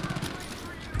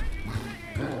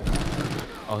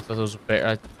 I thought there was a bear.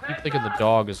 I keep thinking the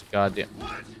dog is a goddamn...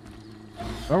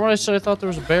 Remember when I said I thought there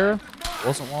was a bear? I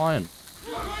wasn't lying.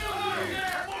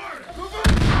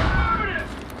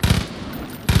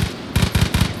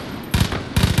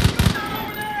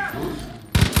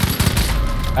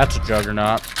 That's a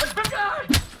juggernaut.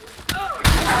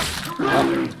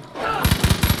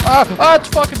 Ah, it's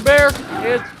fucking bear!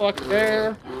 It's fucking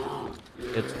bear!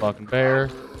 It's fucking bear.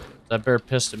 That bear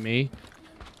pissed at me.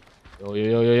 Yo,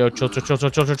 chill. Oh,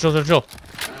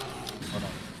 no.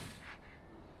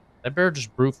 That bear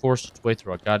just brute forced its way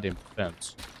through a goddamn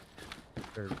fence.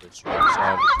 Bear is savage.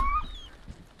 I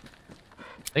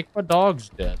think my dog's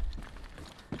dead.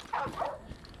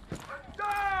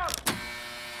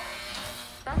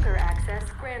 Bunker access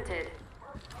granted.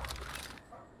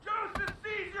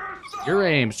 Your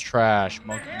aim's trash,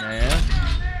 monkey man.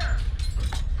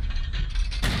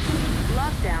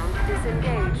 Lockdown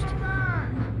disengaged.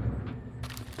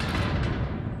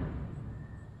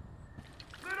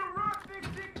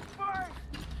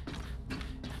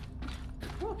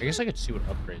 I guess I could see what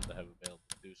upgrades I have available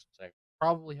to do since I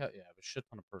probably have, yeah, I have a shit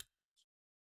ton of perks.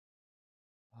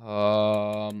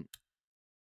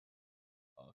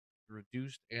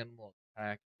 Reduced animal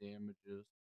attack damages.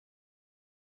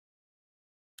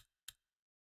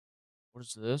 What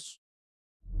is this?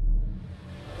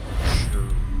 Sure.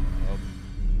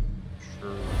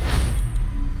 Sure.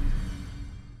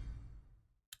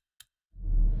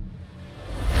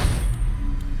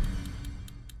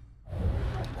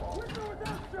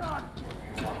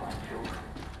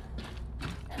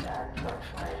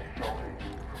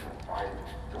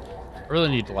 I really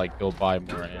need to like go buy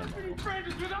more ammo.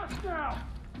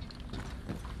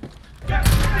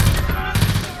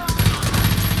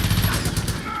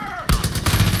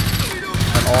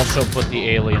 And also put the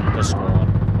alien pistol on.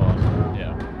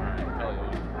 Yeah. Alright, hell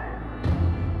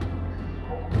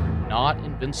yeah. Not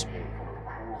invincible.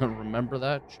 Remember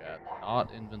that, chat?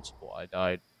 Not invincible. I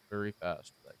died very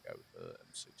fast with that guy with the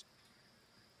M60.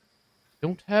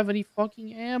 Don't have any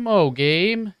fucking ammo,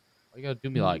 game. Why you gotta do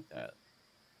me like that?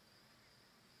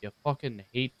 You fucking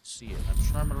hate to see it. I'm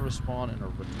sure I'm gonna respawn in a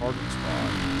retarded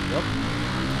spot. Yep.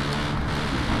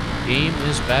 Game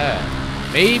is bad.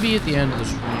 Maybe at the end of the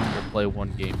stream we'll play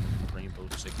one game with Rainbow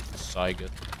Six Siga.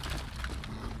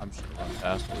 I'm just gonna run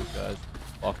past those guys.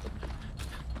 Fuck them.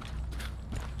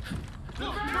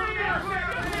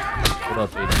 What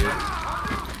up, idiot?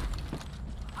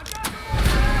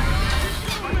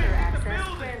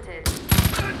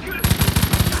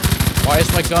 Why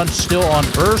is my gun still on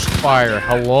burst fire?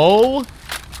 Hello?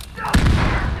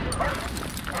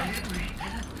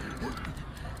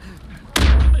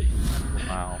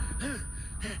 Wow.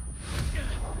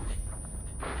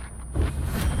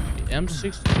 The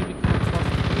M60 became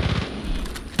fucking good.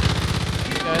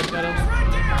 You guys got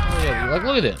M60? Like,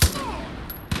 look at this.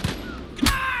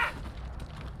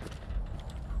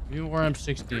 You were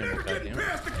M60 in the goddamn.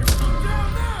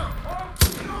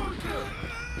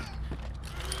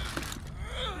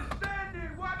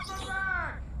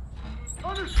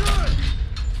 Understood.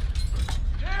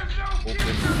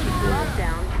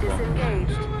 Lockdown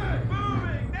disengaged.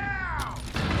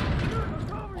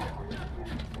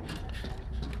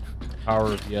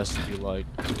 Power of yes if you like.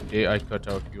 I cut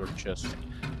out your chest.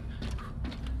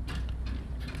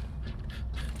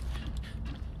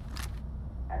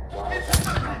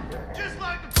 Just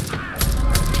like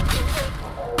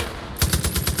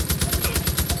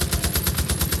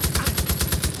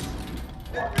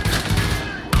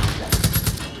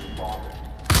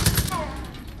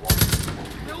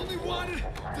they only wanted to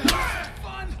have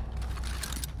fun.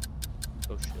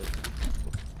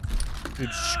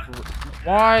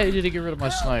 Why did he get rid of my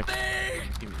sniper?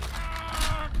 Give me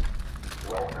that.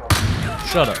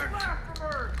 Shut up.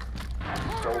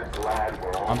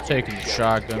 I'm taking the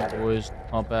shotgun, boys.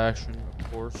 Pump action,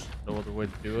 of course. No other way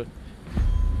to do it.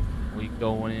 We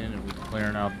going in and we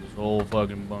clearing out this whole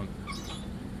fucking bunker.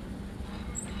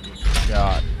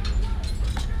 Shot.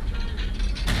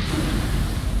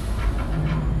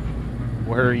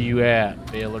 Where are you at,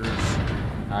 failers?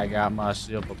 I got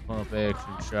myself a pump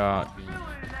action shotgun.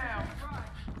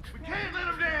 We can't let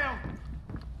him down.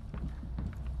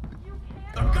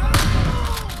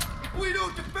 We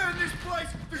don't defend this place.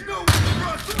 There's no way for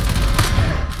us.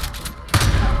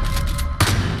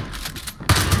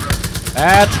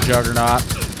 That's Juggernaut.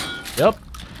 Yep.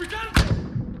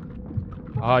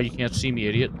 Ah, you can't see me,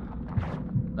 idiot.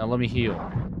 Now let me heal.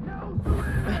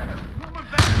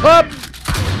 Up!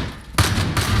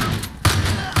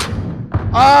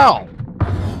 Ow!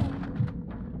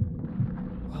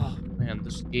 Oh, man,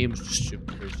 this game is just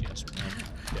super crazy, yes, man.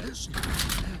 Yes.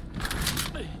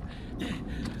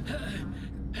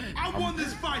 I won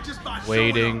this fight just by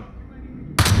Waiting.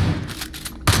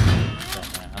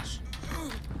 Dumbass.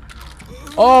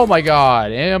 Oh my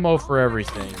god, ammo for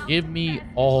everything. Give me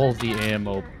all the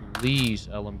ammo, please.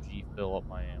 LMG, fill up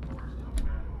my ammo.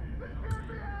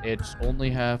 It's only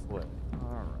halfway.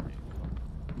 Alright.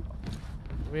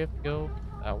 Do we have to go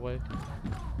that way?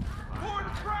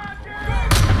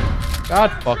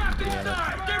 God fucking damn it.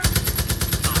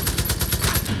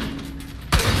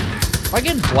 If I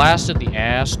get blasted the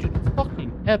ass, dude, it's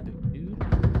fucking epic, dude.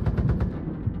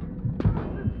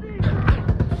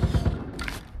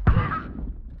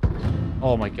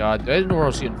 Oh my god, I didn't know where I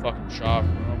was getting fucking shot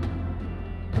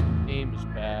from. Game is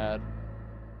bad.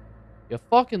 You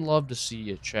fucking love to see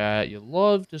it, chat. You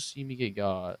love to see me get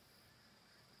got.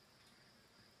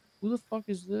 Who the fuck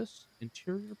is this?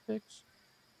 Interior pics?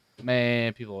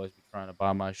 Man, people always be trying to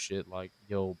buy my shit like,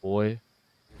 yo, boy.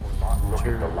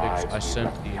 Interior pics. I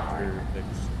sent the interior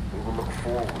pics.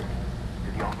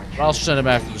 But I'll send them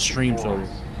after the stream's over.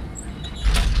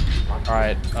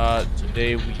 Alright,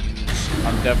 today we use...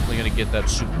 I'm definitely gonna get that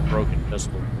super broken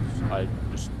pistol. The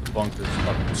bunkers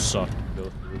fucking suck to go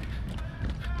through.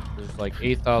 There's like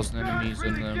 8,000 enemies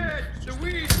in them.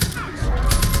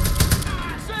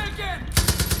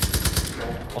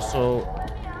 Also,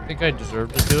 I think I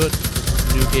deserve to do it. This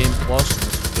is New Game Plus, and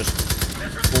this is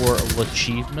just for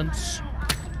achievements.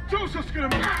 Shut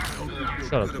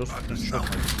up, Joseph's gonna shove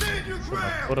my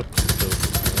foot up to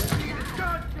Joseph.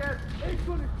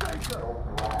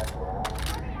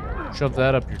 Shove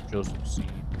that up your Joseph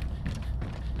seed.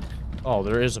 Oh,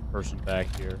 there is a person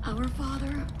back here. Our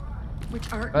Father,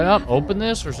 which art Can I not open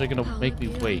this, or is it gonna make me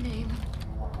wait?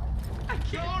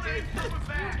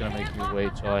 It's gonna make me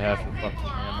wait till I have the fucking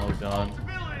ammo done.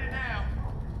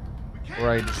 Or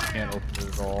I just can't open it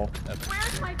at all.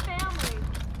 Where's my family?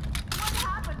 What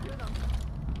happened to them?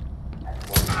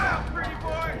 Pretty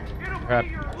boy, it'll Crap. be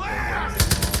your last.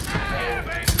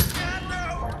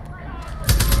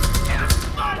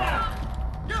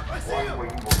 Yep, I see him.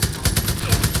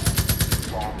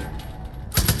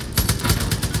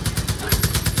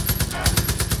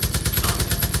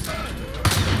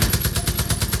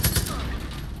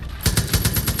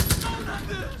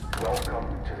 Welcome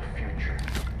to the future.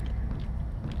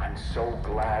 I'm so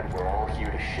glad we're all here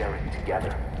to share it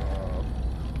together.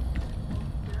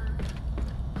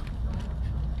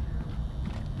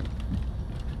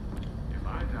 If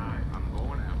I die, I'm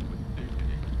going out with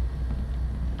dignity.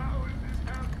 How is this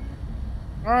happening?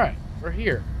 Alright, we're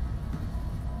here.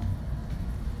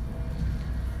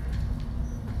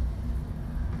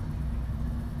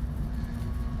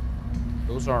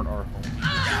 Those aren't our homes.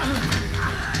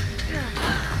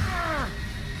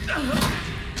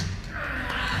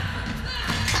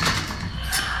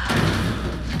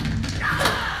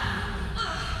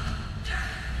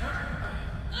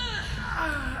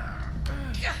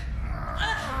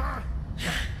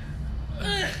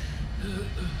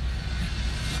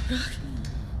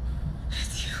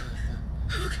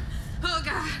 Oh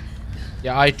God!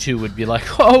 Yeah, I too would be like,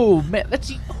 oh man, that's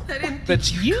you.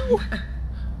 That's you?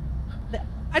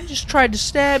 I just tried to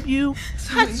stab you.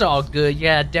 That's all good.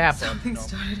 Yeah, dap up. Something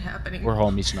started happening. We're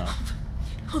homies now.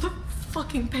 All the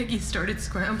fucking Peggies started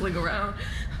scrambling around.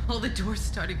 All the doors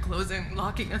started closing,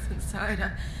 locking us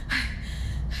inside.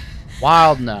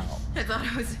 Wild now. I thought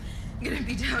I was gonna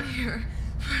be down here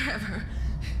forever.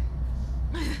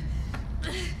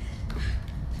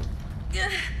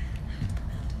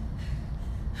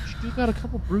 You got a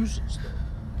couple bruises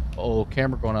though. Oh,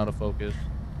 camera going out of focus.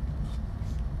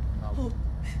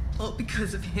 All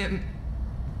because of him.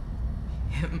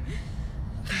 Him.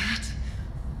 That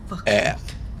fucking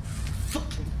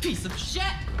Piece of shit!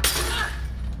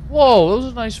 Whoa, that was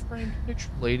a nice framed picture,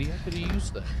 lady. I could have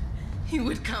used that. He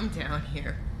would come down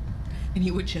here, and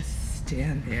he would just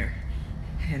stand there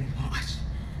and watch.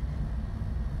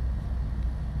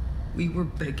 We were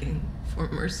begging for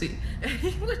mercy, and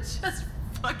he would just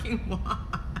fucking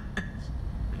watch.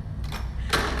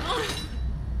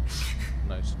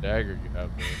 Nice dagger you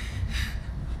have there.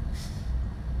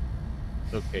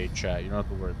 It's okay, chat. You don't have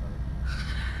to worry about it.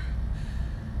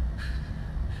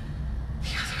 The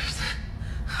others.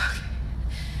 Okay.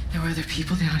 There were other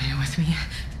people down here with me.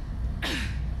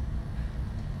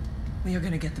 We are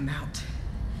gonna get them out.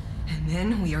 And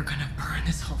then we are gonna burn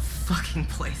this whole fucking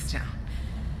place down.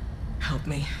 Help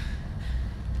me.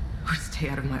 Or stay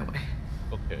out of my way.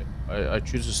 Okay. I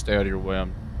choose to stay out of your way.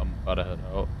 I'm about to head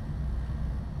out.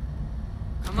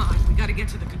 Come on, we gotta get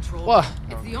to the control What? room.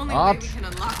 It's the only way we can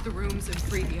unlock the rooms and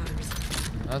free the others.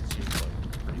 That seems like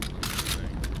a pretty easy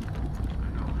thing.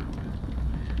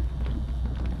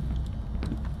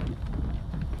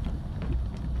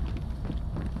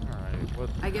 Alright, what?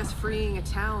 I guess freeing a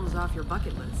town's off your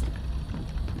bucket list.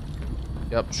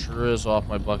 Yep, sure is off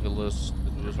my bucket list.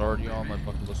 It was already on my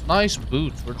bucket list. Nice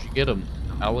boots. Where'd you get them?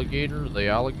 Alligator? The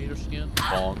alligator skin?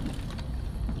 Bonk.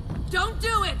 Don't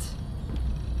do it!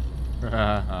 Oh,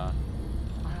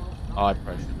 I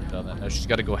probably shouldn't have done that. Now she's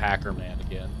got to go hacker man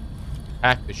again.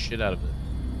 Hack the shit out of it.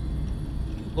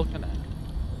 Looking at it.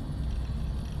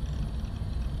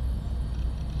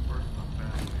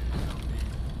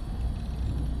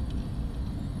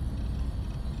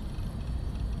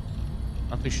 I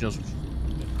don't think she knows what she's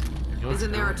doing.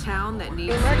 Isn't there a town that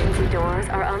needs... Emergency doors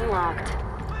are unlocked.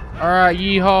 Alright,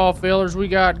 yeehaw, fellers. We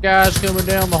got guys coming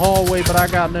down the hallway, but I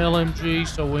got an LMG,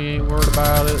 so we ain't worried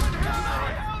about it.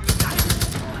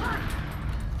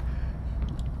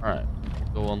 Alright,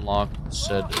 go unlock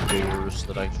said doors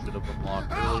that I should have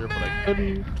unlocked earlier, but I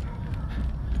couldn't.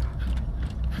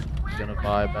 I'm gonna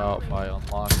vibe out by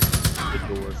unlocking the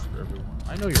doors for everyone.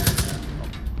 I know you're the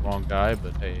wrong guy,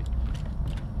 but hey.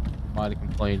 Might have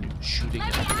complained shooting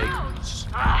at piggies.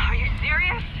 Are you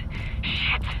serious?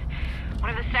 Shit. One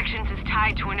of the sections is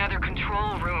tied to another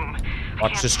control room.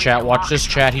 Watch this chat, watch this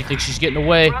chat. He thinks he's getting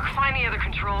away. Rook, find the other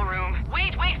control room. Wait.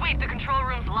 The control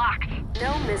room's locked.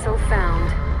 No missile found.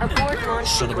 Abort launch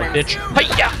Son of a sequence. bitch.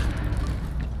 Hi-ya!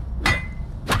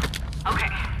 Okay,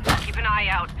 keep an eye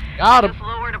out. Got him. Just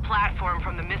lowered a platform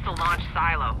from the missile launch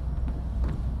silo.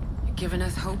 You're giving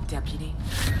us hope, Deputy.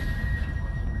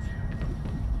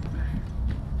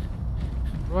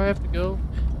 Do I have to go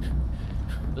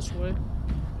this way?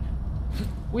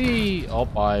 Wee! Oh,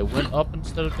 I went up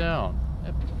instead of down.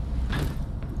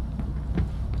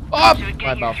 Up!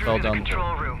 My mouth fell down.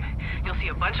 Control room. You'll see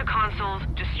a bunch of consoles.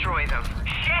 Destroy them.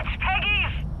 Shit,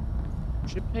 Peggy's!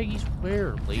 Shit, Peggy's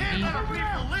where, lady?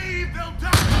 Leave, they'll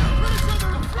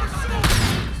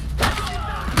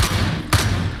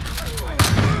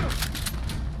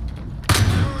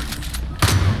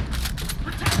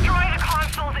Destroy the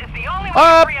consoles. It's the only way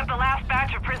to free up the last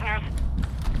batch of prisoners.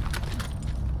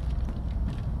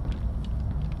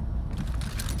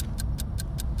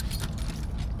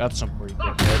 Got some for you,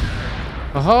 dickhead.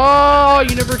 Oh,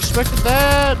 you never expected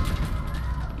that?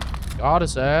 Got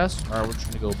his ass. Alright, we're just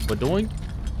gonna go badoink.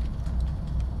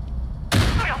 We'll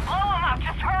blow him up.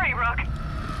 Just hurry, Rook.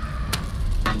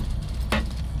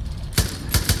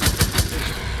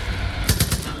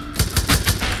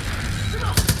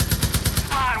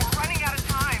 Come on, we're running out of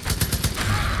time.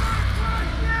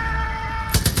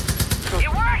 It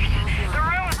worked! The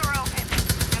rooms are open.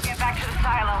 You'll get back to the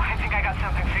silo. I think I got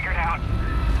something figured out.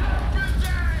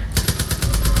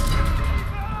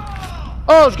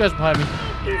 Oh, there's guys behind me.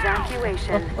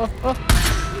 Evacuation.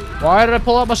 Why did I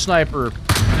pull out my sniper?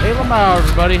 Hey, Lamau,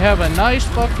 everybody. Have a nice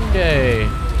fucking day.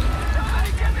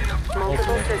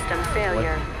 Multiple system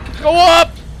failure. Go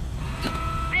up!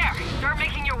 There, start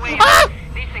making your way up.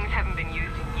 These things haven't been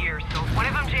used in years, so if one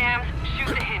of them jams, shoot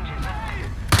the hinges.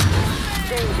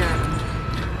 Danger.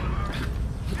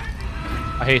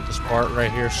 I hate this part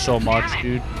right here so much,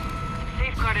 dude.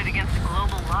 Safeguarded against a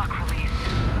global lock release.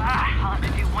 I'll have to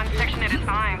do one section at a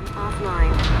time.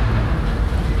 Offline.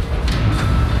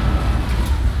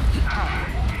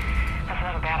 That's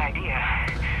not a bad idea.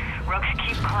 Rooks,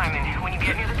 keep climbing. When you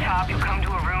get near the top, you'll come to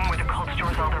a room where the cult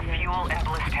stores all their fuel and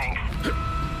bliss tanks.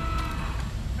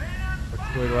 Which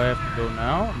way do I have to go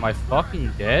now? Am I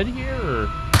fucking dead here? Or?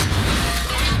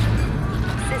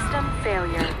 System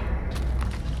failure.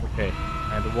 Okay,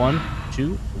 and 1,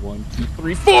 2, 1, 2,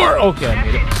 3, 4. Okay, I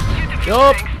made it.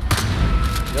 Yup.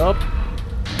 Yup.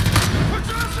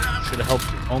 Should have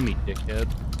helped your homie, dickhead.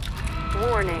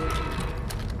 Warning.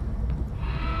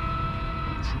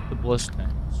 Shoot the bliss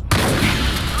tanks.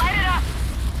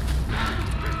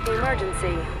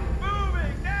 Emergency.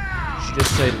 Should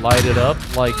just say light it up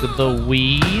like the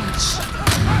weeds.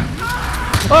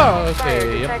 Oh,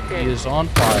 okay. Yep, he is on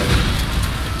fire.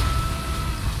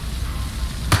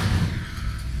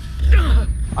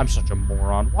 I'm such a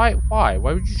moron. Why? Why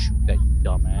would you shoot that, you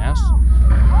dumbass?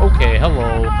 Okay,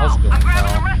 hello. How's it going, I'm grabbing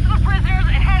the pal? rest of the prisoners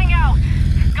and heading out.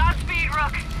 Godspeed,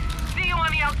 Rook. See you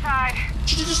on the outside.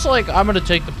 She's just like, I'm gonna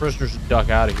take the prisoners and duck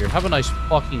out of here. Have a nice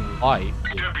fucking life.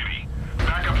 Deputy,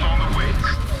 backup's on the way.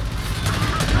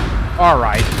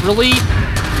 Alright, really?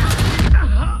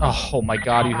 Oh my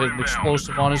god, you hit an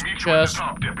explosive on his chest.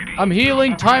 I'm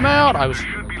healing, timeout!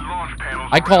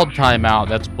 I called timeout,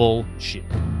 that's bullshit.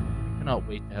 I cannot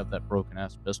wait to have that broken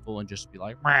ass pistol and just be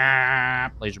like, "Rah,"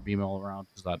 laser beam all around.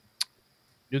 Because that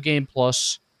new game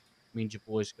plus means your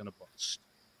boy's gonna bust.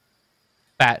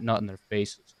 Fat nut in their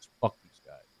faces. Fuck these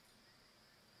guys.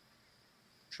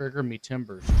 Trigger me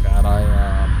timbers, chat. I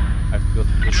have to go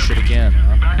through this shit again,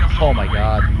 huh? Oh my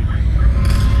god.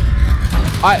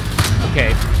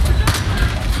 Okay.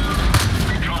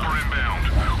 Chopper inbound.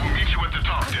 We'll meet you at the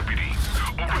top, Deputy.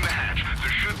 Open the hatch. There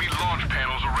should be launch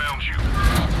panels around you.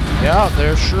 Yeah,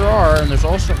 there sure are, and there's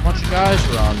also a bunch of guys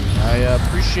around me. I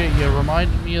appreciate you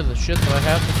reminding me of the shit that I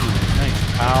have to do. Thanks,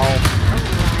 pal.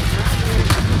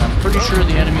 I'm pretty sure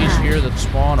the enemies here that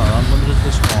spawn are unlimited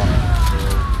to spawning, so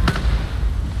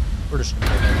we're just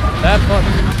gonna hit that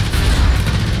button.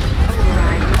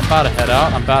 I'm about to head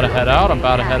out, I'm about to head out, I'm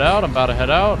about to head out, I'm about to head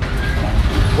out.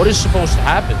 What is supposed to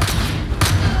happen?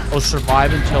 Oh,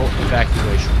 survive until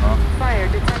evacuation, huh? Fire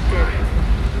detected.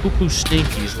 Poo-poo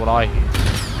stinky is what I hear.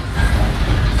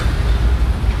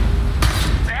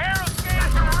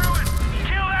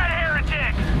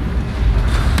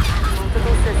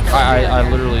 I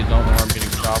literally don't know where I'm getting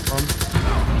shot from.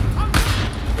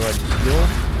 Go ahead and heal.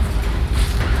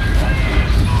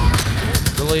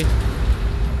 Really?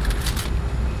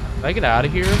 Can I get out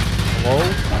of here? Hello?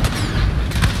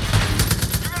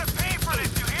 You're gonna pay for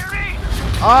this, you hear me?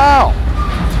 Ow!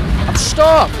 I'm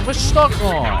stuck! What am I stuck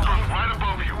on? Right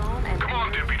above you. Come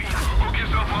on, Deputy. Hook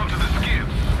yourself onto the skids.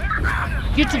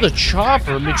 Get to the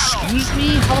chopper? Excuse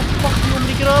me? How the fuck do you want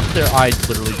me to get up there? I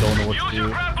literally don't know what to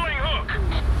do.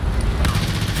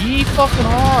 Ye fucking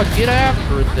hard. Get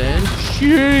after it then.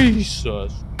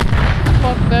 Jesus.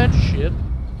 Fuck that shit.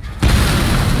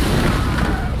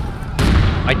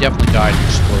 I definitely died in an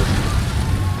explosion.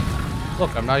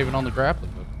 Look, I'm not even on the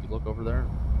grappling hook. You look over there.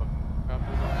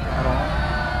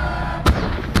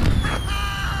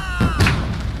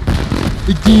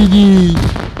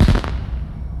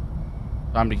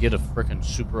 Time to get a frickin'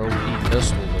 super OP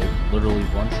pistol that literally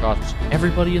one-shots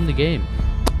everybody in the game.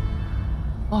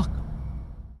 Fuck.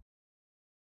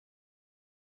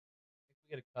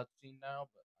 We get a cutscene now,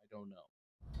 but I don't know.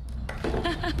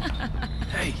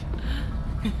 Hey,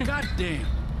 goddamn!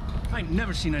 I ain't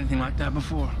never seen anything like that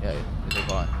before. Yeah, they're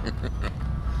fine.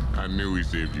 I knew we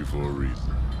saved you for a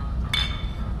reason.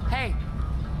 Hey.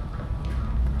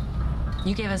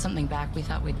 You gave us something back we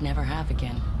thought we'd never have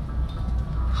again.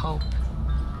 Hope.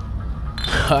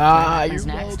 Ah, you're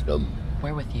next? welcome.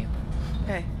 We're with you.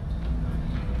 Hey.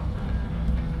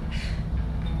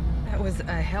 That was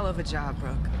a hell of a job,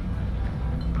 Brooke.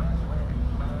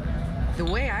 The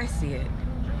way I see it,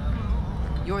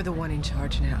 you're the one in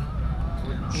charge now.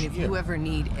 And if you ever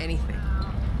need anything,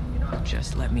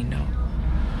 just let me know.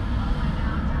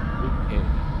 Okay.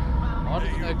 On to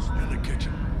the next in the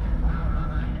kitchen.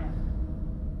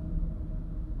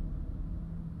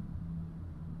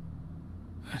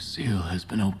 A seal has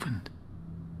been opened.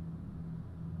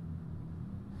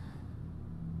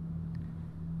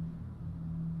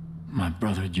 My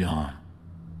brother John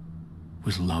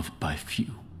was loved by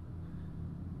few,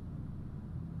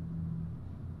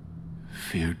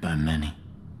 feared by many,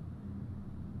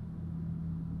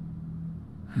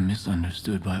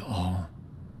 misunderstood by all,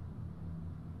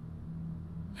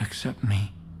 except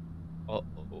me.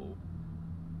 Uh-oh.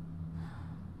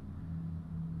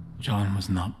 John was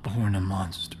not born a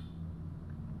monster.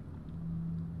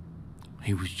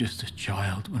 He was just a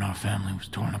child when our family was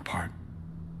torn apart.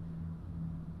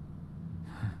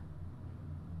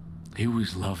 He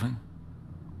was loving,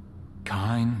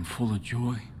 kind, and full of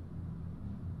joy.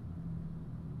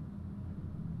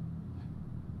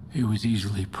 He was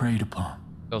easily preyed upon.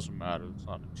 Doesn't matter, it's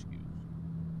not an excuse.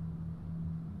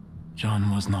 John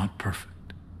was not perfect.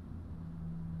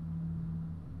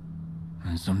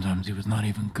 And sometimes he was not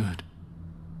even good.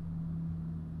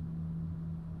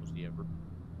 Was he ever?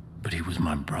 But he was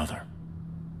my brother.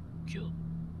 Killed.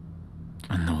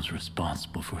 And those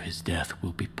responsible for his death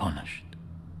will be punished.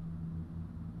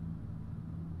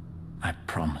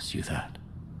 promise you that.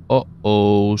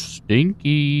 Uh-oh,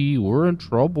 Stinky. We're in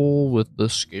trouble with the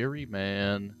scary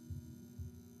man.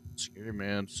 Scary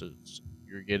man says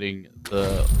you're getting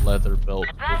the leather belt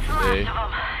for today.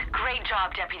 Great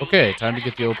job, Deputy. Okay, time to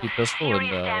get the OP pistol and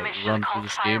run through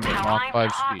this game at Mach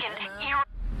 5 speed.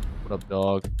 What up,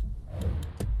 dog?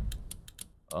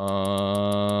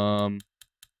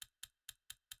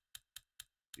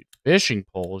 Dude, fishing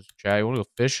poles. Chad, you want to go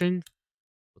fishing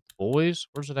with the boys?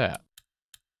 Where's it at?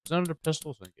 Is it under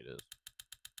pistols? I think it is.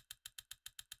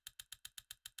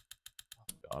 Oh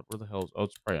God, where the hell is? Oh,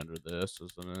 it's probably under this,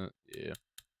 isn't it? Yeah.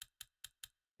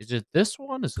 Is it this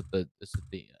one? Is it the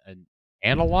an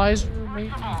analyzer?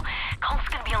 Maybe. Colt's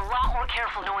gonna be a lot more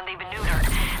careful knowing they've been neutered.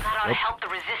 That ought to help the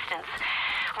resistance.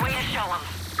 Way to show them.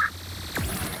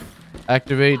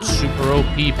 Activate Super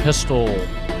OP Pistol.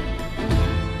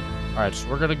 Alright, so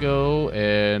we're gonna go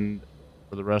and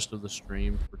for the rest of the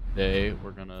stream for today,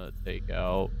 we're gonna take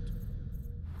out,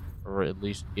 or at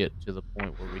least get to the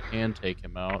point where we can take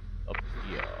him out up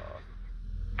the,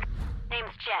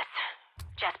 Name's Jess.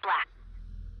 Jess Black.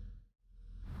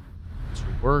 So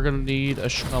we're gonna need a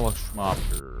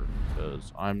Schmopter,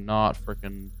 because I'm not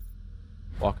freaking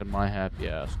walking my happy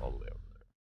ass all the way over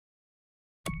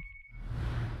there.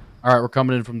 Alright, we're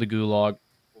coming in from the gulag.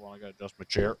 Hold on, I gotta adjust my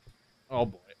chair. Oh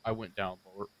boy, I went down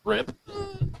lower. Rip.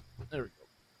 There we go.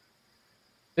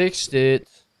 Fixed it.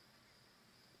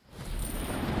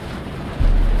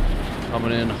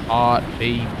 Coming in hot,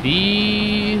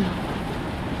 baby.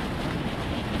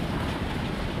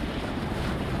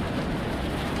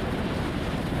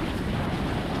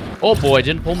 Oh boy, I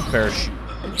didn't pull my parachute.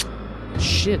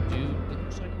 Shit, dude. It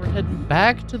looks like we're heading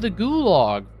back to the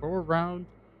gulag for round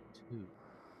 2.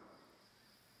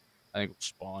 I think we'll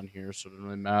spawn here, so it doesn't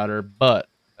really matter, but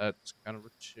that's kind of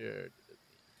retarded.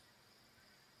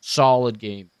 Solid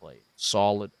gameplay.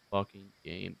 Solid fucking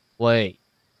gameplay.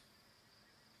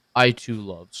 I too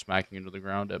love smacking into the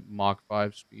ground at Mach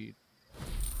 5 speed.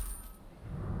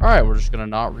 Alright, we're just gonna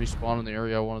not respawn in the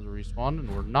area I wanted to respawn,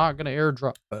 and we're not gonna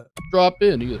airdrop drop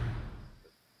in either.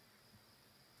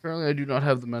 Apparently I do not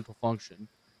have the mental function.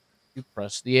 You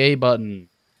press the A button.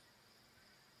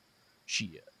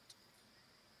 Shit.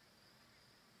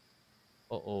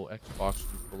 Uh-oh, Xbox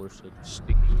controller said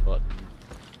sticky button.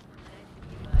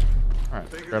 Alright,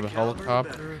 let's grab a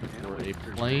helicopter or a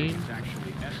plane. I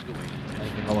think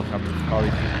a helicopter would probably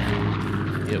be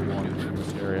get one in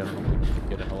this area. I don't know if you can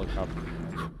get a helicopter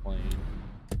or a plane.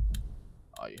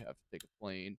 Oh, you have to take a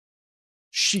plane.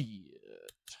 Shit.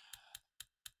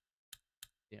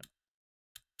 Damn.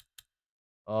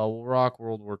 We'll rock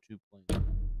World War II plane.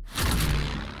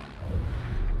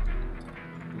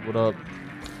 What up?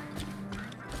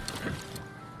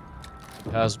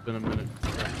 It has been a minute.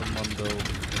 Mundo.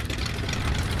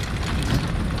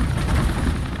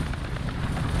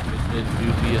 It do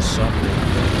be a Sunday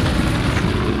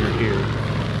when you're here,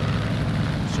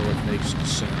 so it makes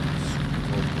sense.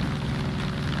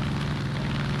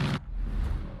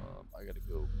 I gotta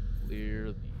go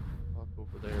clear the fuck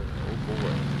over there. Oh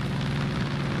boy,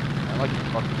 I like the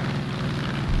fucking.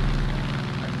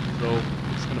 So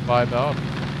we're just gonna vibe out,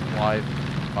 fly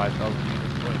 5,000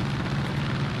 meters away.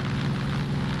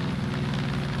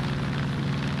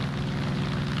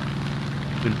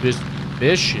 Been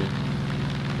fishing.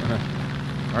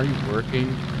 Are you working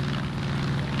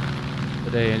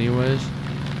today anyways?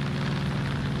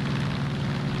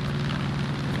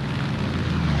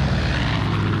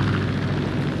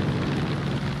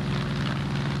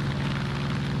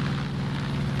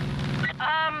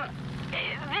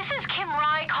 This is Kim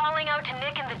Rye calling out to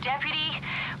Nick and the deputy.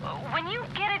 When you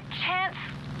get a chance,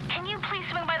 can you please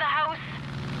swing by the house?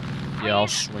 Please? Yeah, I'll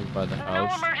swing by the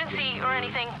house. No emergency or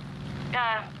anything.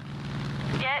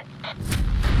 Yet?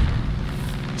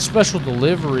 Special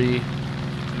delivery.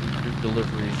 Your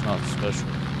delivery is not special.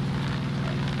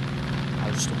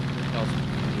 I just don't think that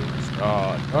was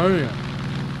God. Oh yeah.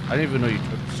 I didn't even know you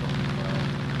took so long.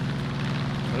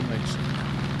 That makes sense.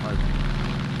 Alright.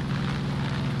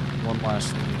 One last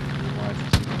thing. I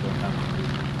just think we don't have to do.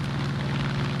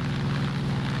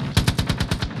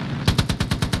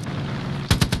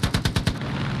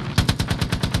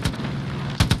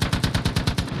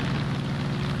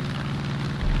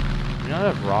 Do we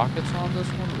not have rockets on this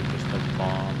one, or we just have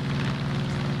bombs?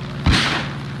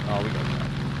 Oh, we got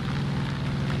rockets.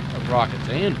 Have rockets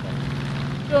and bombs.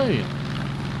 Damn.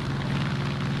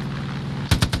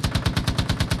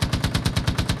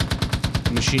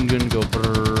 The machine gun go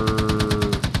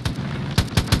brrrr.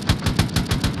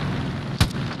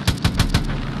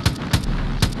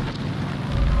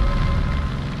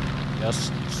 Yes,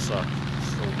 it sucks.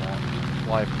 So long.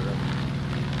 Fly forever.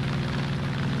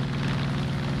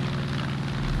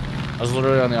 I was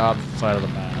literally on the opposite side of the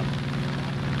map.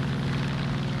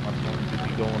 Nothing could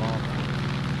be going on.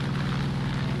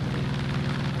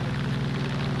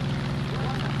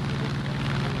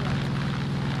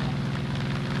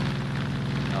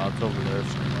 No, it's over there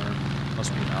somewhere.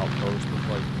 Must be an outpost with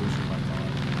like losing my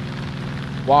mind.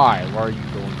 Why? Why are you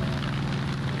going on?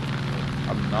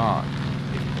 I'm not.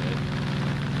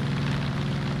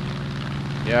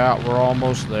 Yeah, we're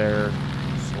almost there.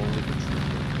 Slowly but surely.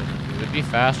 It'd be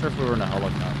faster if we were in a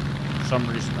helicopter. For some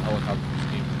reason, the helicopter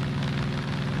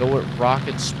escaped. Go at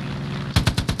rocket speed.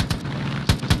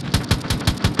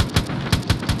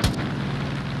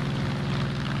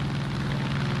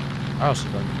 I also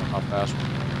don't know how fast we're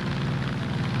going.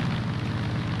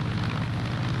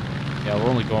 Yeah,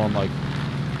 we're only going like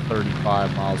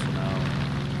 35 miles an hour.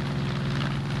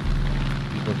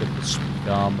 You look at the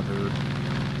speedometer.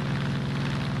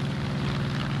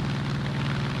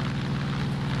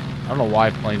 I don't know why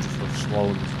planes are so slow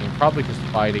in this game. Probably because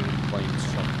fighting in planes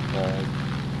suck balls.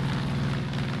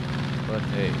 But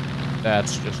hey,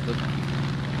 that's just the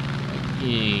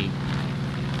game.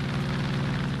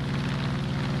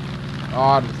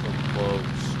 God, we're so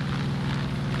close.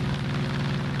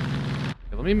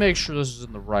 Okay, let me make sure this is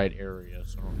in the right area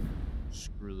so I don't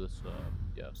screw this up.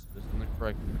 Yes, this is in the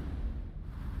correct area.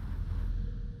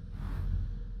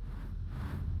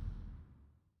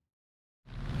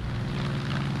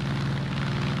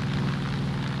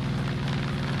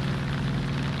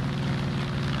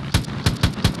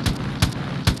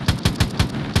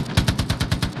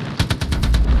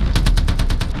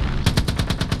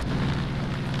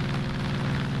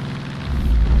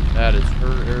 That is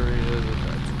her area.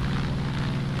 That's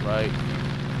right.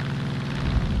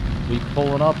 We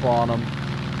pulling up on them.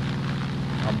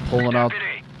 I'm pulling out.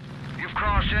 Deputy, you've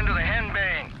crossed into the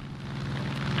henbane.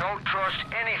 Don't trust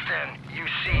anything you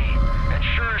see. And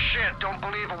sure as shit, don't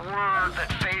believe a word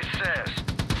that Faith says.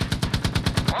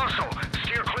 Also,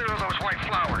 steer clear of those white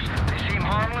flowers. They seem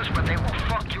harmless, but they will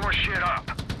fuck your shit up.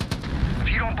 If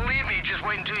you don't believe me, just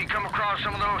wait until you come across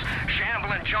some of those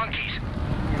shambling junkies.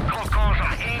 Cult calls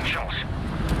them angels,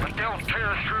 but they'll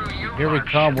tear through you. Here we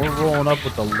come. We're rolling up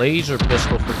with the laser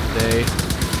pistol for today.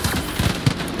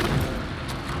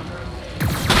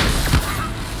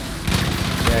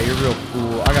 Yeah, you're real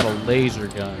cool. I got a laser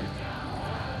gun.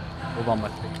 Hold on my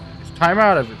fingers. Time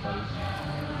out, everybody.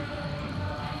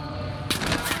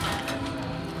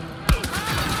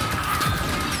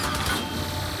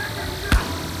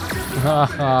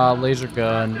 Haha, laser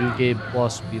gun. New game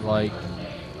plus be like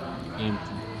game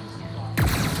 2.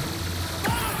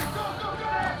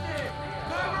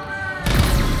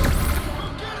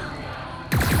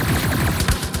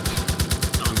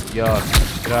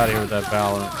 Yuck. Get out of here with that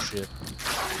Valorant shit.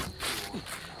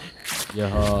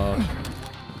 Yeah.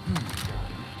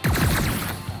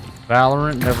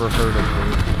 Valorant, never heard of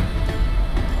it.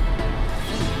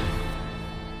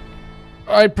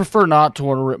 I'd prefer not to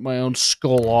want to rip my own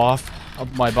skull off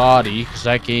of my body, because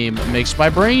that game makes my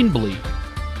brain bleed.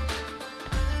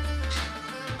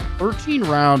 13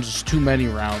 rounds is too many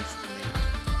rounds for me.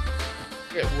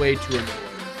 I get way too annoyed.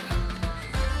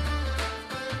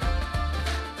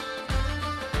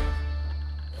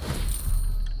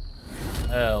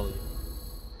 Hell yeah.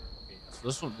 Okay, so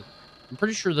this one, I'm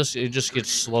pretty sure this, it just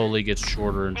slowly gets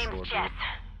shorter and shorter.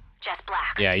 Jess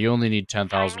Black. Yeah, you only need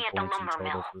 10,000 Find me at the points in lumber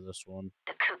total mill. for this one.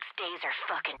 The cook's days are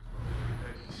fucking.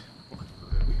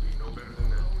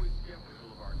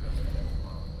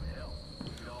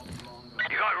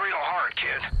 You got real hard,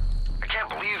 kid. I can't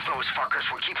believe those fuckers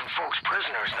were keeping folks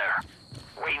prisoners there,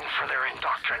 waiting for their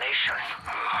indoctrination.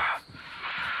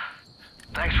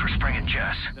 Thanks for springing,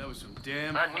 Jess. That was some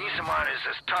damn. That niece of mine is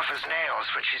as tough as nails,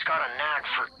 but she's got a knack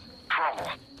for trouble.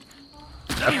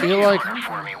 I feel like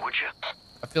For me, would you?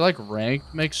 I feel like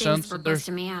ranked makes Thanks sense for that there's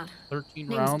busting me out. 13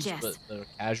 Name's rounds, Jess. but the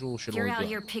casual should If you're only out be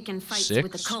here like picking fights 6,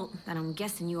 with the cult, then I'm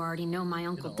guessing you already know my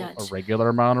Uncle Dutch. a regular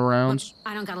amount of rounds.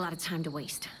 I don't got a lot of time to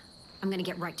waste. I'm gonna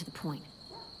get right to the point.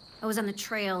 I was on the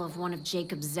trail of one of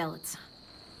Jacob's zealots.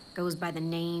 Goes by the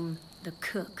name The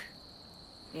Cook.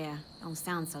 Yeah, don't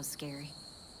sound so scary.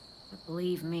 But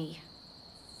believe me,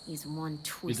 he's one Dude,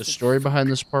 twisted the story behind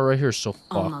this part right here is so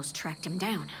fucked. Almost tracked him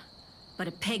down. But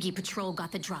a Peggy patrol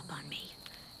got the drop on me.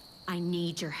 I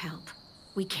need your help.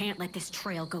 We can't let this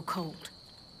trail go cold.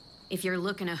 If you're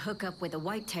looking to hook up with the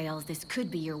Whitetails, this could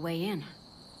be your way in.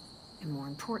 And more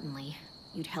importantly,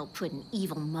 you'd help put an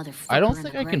evil motherfucker I don't in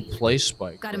think the I can grave. play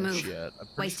Spike Gotta Rush move. yet. I'm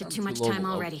pretty Wasted sure too I'm much low time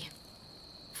level. already.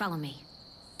 Follow me.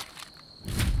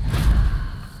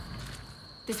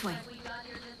 This way.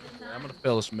 I'm gonna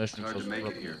fail this mission. Hard So to make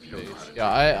it's it here if you don't base. mind.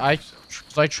 Yeah,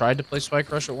 because I tried to play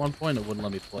Spike Rush at one point, it wouldn't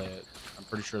let me play it. I'm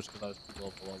pretty sure it's because I was too low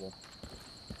for level.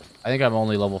 I think I'm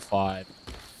only level 5,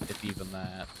 if even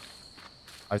that.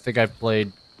 I think I've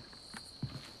played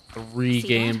 3 See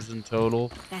games that? in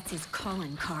total. That's his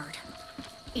calling card.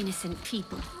 Innocent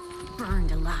people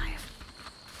burned alive.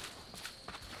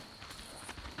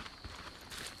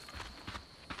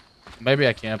 Maybe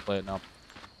I can't play it now.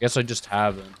 Guess I just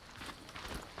haven't.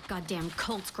 Goddamn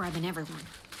cults grabbing everyone.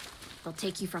 They'll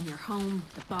take you from your home,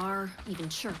 the bar, even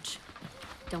church.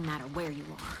 Don't matter where you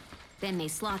are. Then they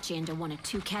slot you into one of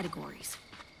 2 categories.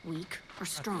 Weak or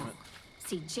strong.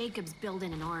 See, Jacob's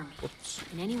building an army.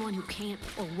 And anyone who can't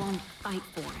or won't fight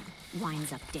for him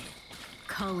winds up dead.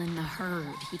 Culling the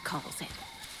herd, he calls it.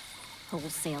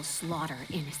 Wholesale slaughter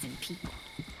innocent people.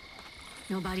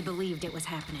 Nobody believed it was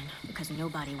happening because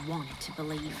nobody wanted to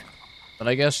believe. But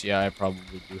I guess, yeah, I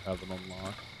probably do have it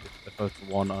unlocked. If it's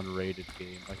one unrated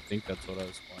game, I think that's what I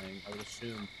was playing. I would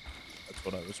assume that's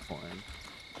what I was playing.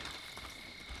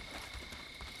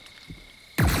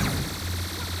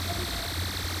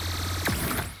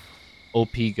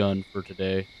 OP gun for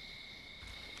today.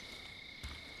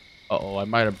 Uh-oh, I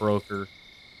might have broke her.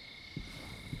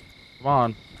 Come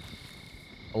on.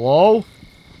 Hello?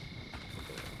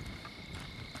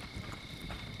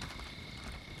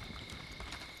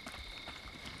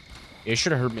 Yeah, he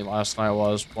should have heard me last night while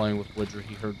I was playing with Widger.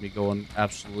 He heard me going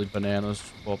absolutely bananas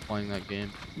while playing that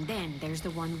game. Then there's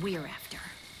the one we're after.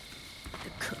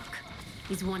 The cook.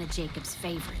 He's one of Jacob's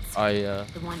favorites.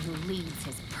 The one who leads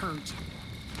his purging.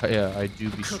 Yeah, I do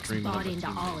be Cook's streaming. bought into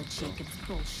all of Jacob's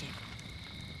bullshit.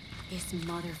 This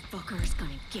motherfucker's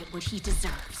gonna get what he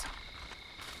deserves.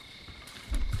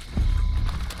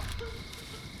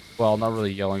 Well, not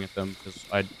really yelling at them because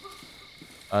I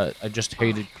just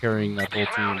hated carrying that whole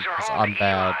team because I'm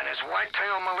bad. And his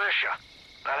whitetail militia.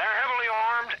 Now they're heavily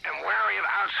armed and wary of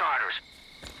outsiders.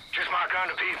 Just my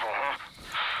kind of people, huh?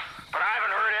 But I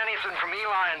haven't heard anything from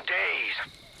Eli in days.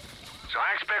 So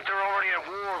I expect they're already at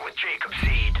war with Jacob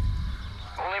Seed.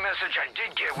 Only message I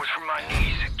did get was from my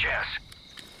niece, Jess.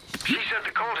 She said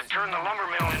the cult had turned the lumber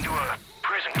mill into a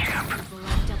prison camp.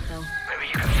 Locked up, though.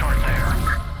 Maybe you can start there.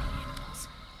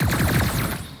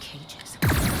 Cages.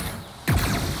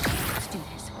 Let's do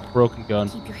this. Broken gun.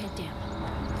 Keep your head down.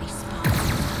 They spot us.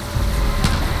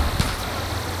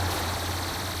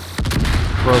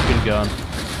 Broken gun.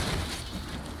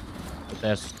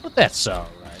 But that's all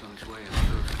right.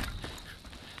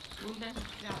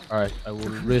 All right, I will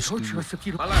risk you.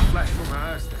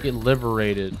 Get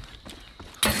liberated.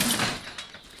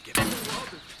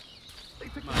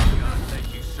 My God, thank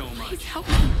you so much. Please help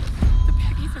me. The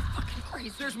baggies are fucking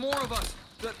crazy. There's more of us.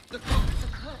 The cook.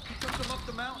 He took them up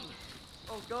the mountain.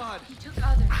 Oh God. He took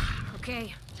others.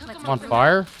 Okay. I'm on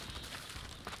fire?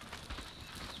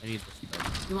 I need this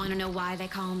stuff. You want to know why they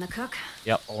call him the cook?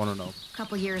 Yep, I want to know. A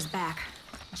couple years back,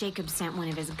 Jacob sent one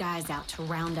of his guys out to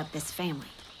round up this family.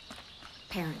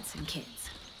 Parents and kids.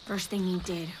 First thing he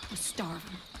did was starve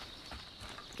them.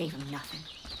 Gave them nothing.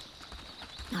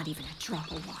 Not even a drop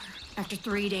of water. After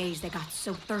 3 days, they got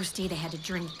so thirsty they had to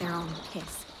drink their own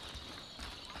piss.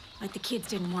 Like the kids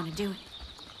didn't want to do it.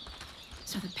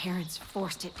 So the parents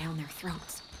forced it down their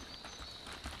throats.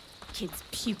 Kids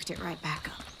puked it right back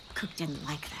up. Cook didn't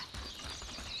like that.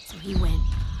 So he went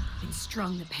and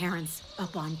strung the parents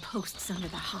up on posts under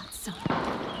the hot sun.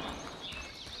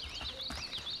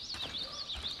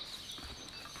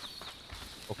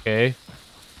 Okay.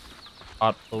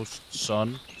 Hot post,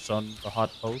 sun, the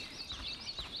hot post.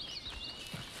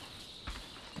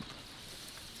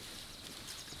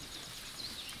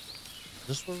 Is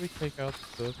this where we take out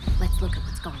the cook? Let's look at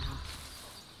what's going on.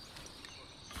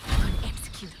 I'm gonna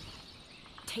execute him.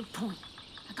 Take point.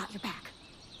 I got your back.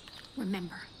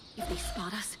 Remember, if they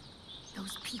spot us,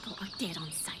 those people are dead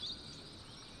on sight.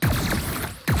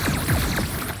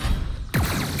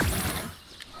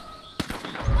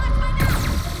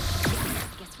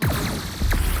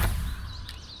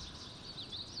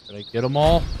 Did I get them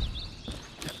all?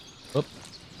 Oop.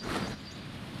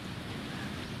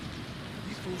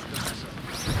 These fools got us.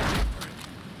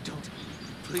 Don't.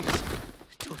 Please.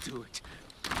 Don't do it.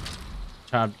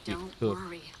 Time to get Don't cooked.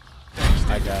 worry.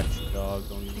 I got you, dog.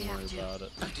 Don't even worry about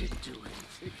it. I didn't do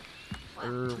anything.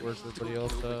 Where's everybody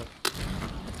else at?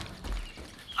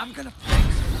 I'm gonna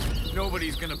fix.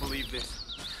 Nobody's gonna believe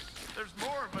this. There's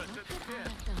more of us at the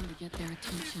pit. Them to get their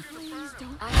attention. Please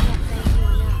don't. I can't thank you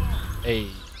enough. Hey,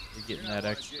 you're getting that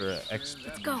extra XP.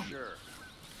 Let's go.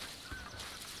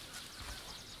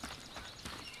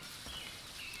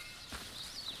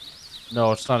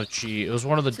 No, it's not a cheat. It was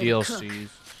one of the So the cook. DLCs.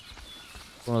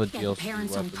 one of the Get the DLC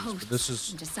parents on weapons. post But this is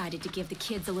and decided to give the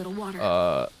kids a little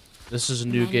water. this is a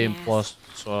And new then game asked plus,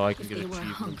 so I can if get they were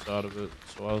achievements hungry. out of it.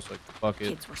 So I was like, fuck it.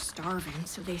 Kids were starving,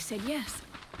 so they said yes.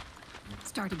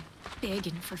 Started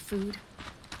begging for food.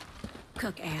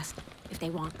 Cook asked if they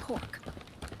want pork.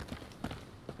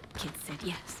 Kids said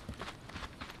yes.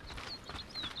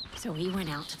 So he went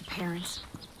out to the parents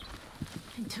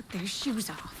and took their shoes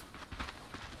off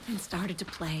and started to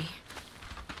play.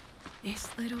 This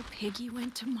little piggy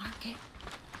went to market.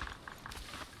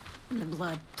 And the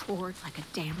blood poured like a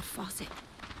damn faucet.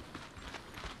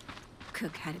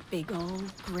 Cook had a big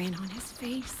old grin on his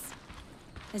face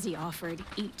as he offered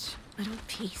each little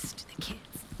piece to the kids.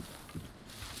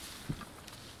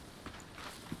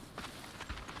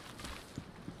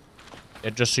 Yeah,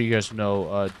 just so you guys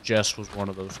know, Jess was one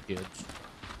of those kids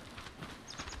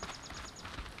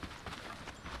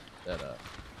that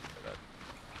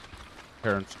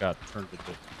parents got turned into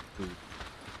food.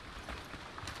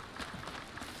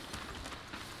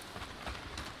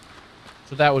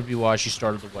 So that would be why she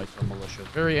started the White Tail Militia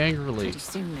very angrily. Pretty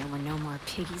soon there were no more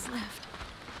piggies left.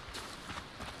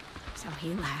 So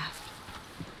he laughed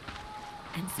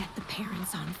and set the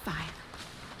parents on fire.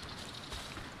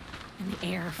 And the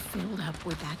air filled up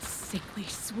with that sickly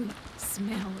sweet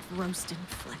smell of roasting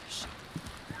flesh.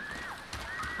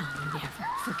 I'll never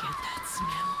forget that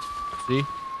smell. See?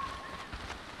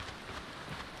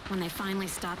 When they finally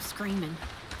stopped screaming,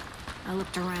 I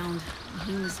looked around and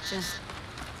he was just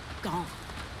gone.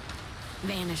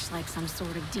 Vanished like some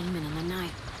sort of demon in the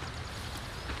night.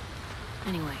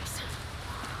 Anyways,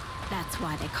 that's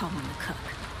why they call him the Cook.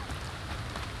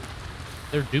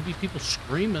 There do be people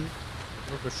screaming.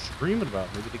 What they're screaming about?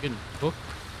 Maybe they're getting cooked.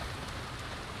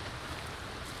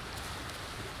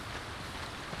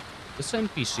 This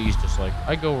NPC is just like,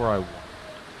 I go where I want.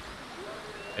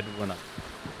 And when I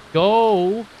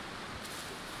go,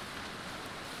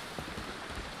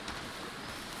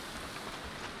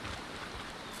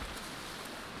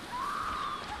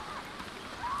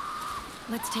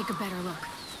 Let's take a better look.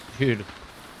 dude,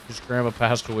 his grandma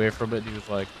passed away from it, and he was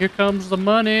like, here comes the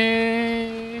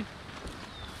money.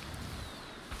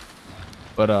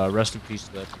 But rest in peace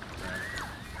to that.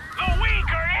 The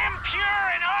weak are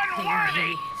impure and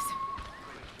unworthy.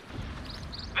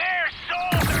 Their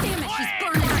souls are Damn it, she's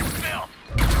plagued burning. with filth.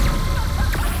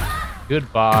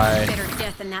 Goodbye. Better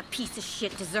death than that piece of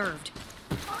shit deserved.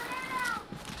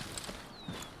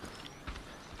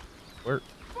 Where?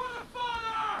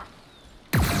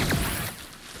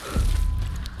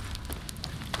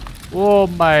 Oh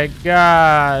my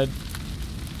god.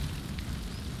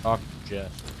 Talk to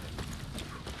Jess.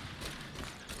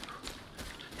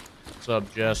 What's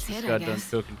up, Jess? That's Just it, got I done guess.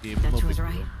 cooking to you. Dutch No was big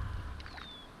right. deal.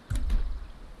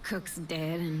 Cook's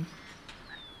dead and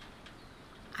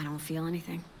I don't feel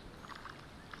anything.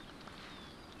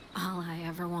 All I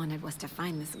ever wanted was to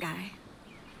find this guy.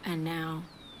 And now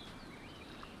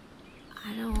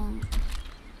I don't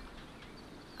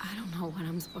know what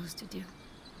I'm supposed to do.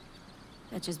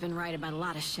 Dutch has been right about a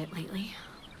lot of shit lately.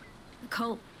 The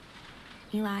cult,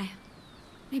 Eli,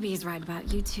 maybe he's right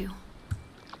about you too.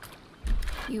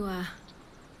 You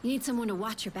need someone to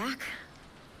watch your back?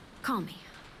 Call me.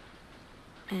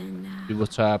 And, See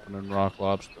what's happening, Rock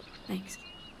Lobster. thanks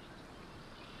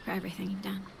for everything you've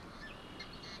done.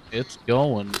 It's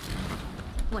going.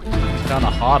 What? It's kind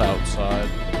of hot outside.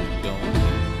 It's going.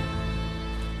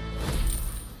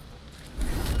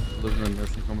 Living in a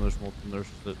nursing home, there's multiple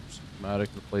nurses that were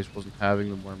symptomatic. The place wasn't having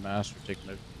them wear masks or taking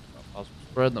everything about possible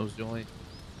spread. And that was the only.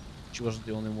 She wasn't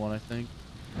the only one, I think.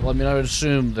 Well, I mean, I would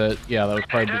assume that, yeah, that would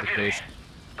probably be the case.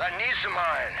 That niece of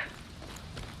mine.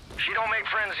 She don't make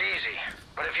friends easy.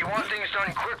 But if you want things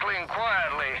done quickly and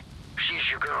quietly, she's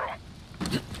your girl.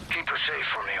 Keep her safe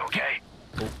for me, okay?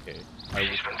 Okay.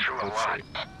 She's been through a lot.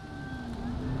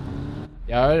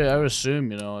 Yeah, I would assume,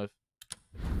 you know, if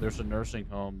there's a nursing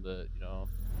home that, you know,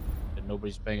 and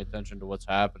nobody's paying attention to what's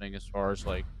happening as far as,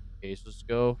 like, cases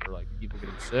go, or, like, people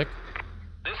getting sick,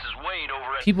 This is Wade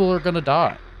over at... people are gonna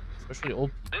die. Especially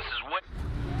old people. This is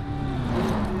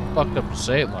Wade... Fucked up to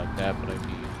say it like that, but I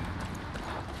mean,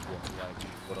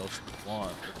 what else do you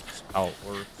want? That's how it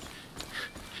works.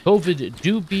 COVID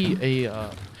do be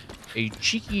a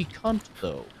cheeky cunt,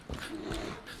 though.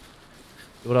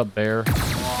 What up, bear?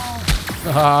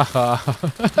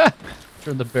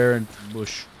 Turn the bear into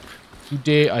mush.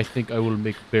 Today, I think I will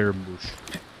make bear mush.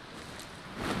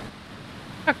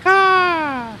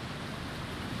 Caca!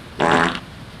 That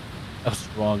was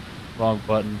wrong. Wrong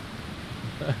button.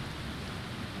 The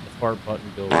fart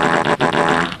button goes.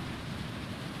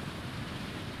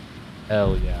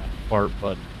 Hell yeah. Fart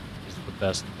button is the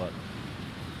best button.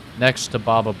 next to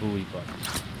Baba Booey, buddy.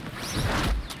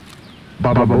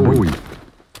 Baba Booey.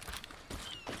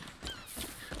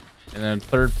 And then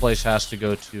third place has to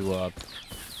go to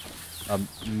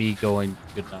me going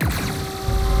good night.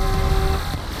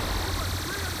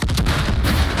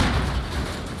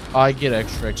 I get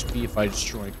extra XP if I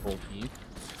destroy Cold Heat.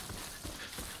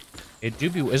 It do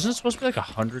be, isn't it supposed to be like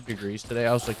 100 degrees today?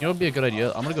 I was like, you know, it'd be a good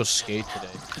idea. I'm gonna go skate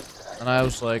today. And I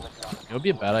was like, you know, it'd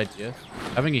be a bad idea.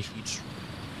 Having a heat stroke.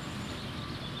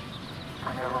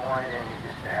 I never wanted any of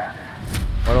this to happen.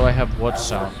 Why do I have what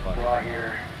sound bite? Brought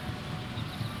here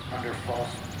under false.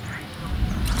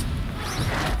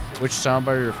 Which soundbite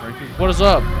are you referring to? What is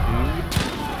up, dude?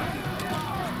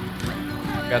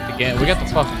 We got the gang. We got the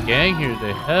fucking gang here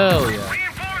today. Hell yeah.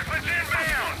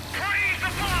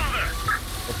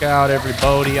 Look out,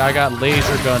 everybody. I got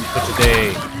laser gun for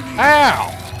today. Ow!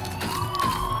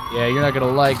 Yeah, you're not gonna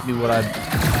like me what I'm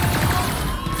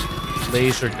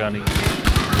laser gunning.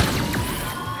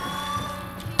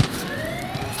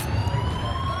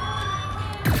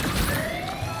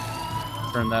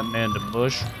 Turn that man to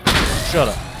mush. Shut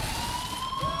up.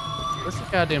 Where's the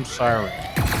goddamn siren?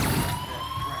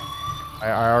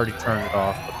 I already turned it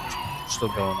off, but it's still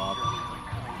going on.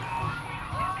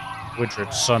 Witcher,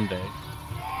 it's Sunday.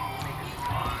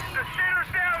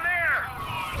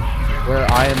 Where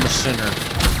I am the sinner.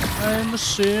 I am the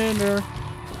sinner.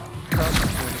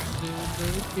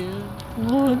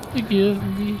 Lord, forgive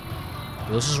me.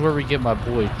 This is where we get my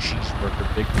boy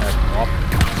Cheeseburger Big Mac Whopper.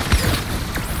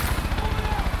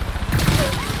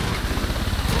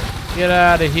 Get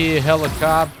out of here,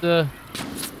 helicopter.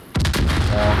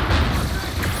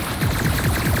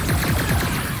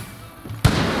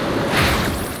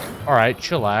 Alright,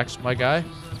 chillax, my guy.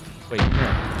 Wait, come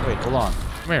here. Wait, hold on.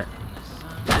 Come here.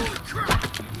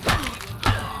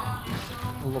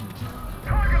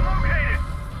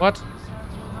 What?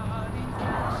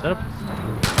 Set up.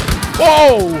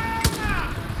 Whoa!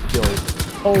 Yo,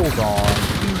 hold on.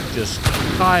 You just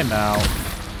time out.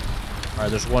 Alright,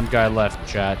 there's one guy left,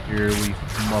 chat. Here we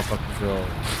motherfucking go.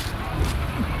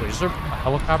 Wait, is there a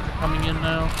helicopter coming in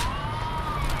now?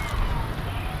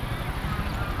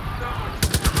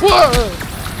 Whoa!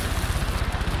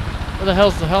 Where the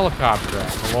hell's the helicopter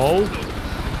at? Hello?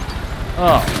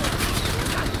 Oh.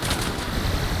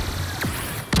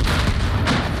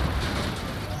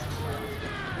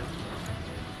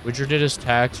 Witcher did his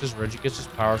taxes. Reggie gets his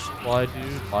power supply,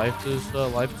 dude. Life is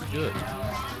good.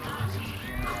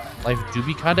 Life do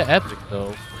be kind of epic,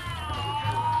 though.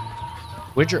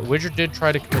 Witcher did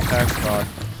try to commit tax fraud.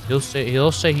 He'll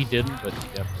say he didn't, but he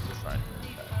definitely was trying to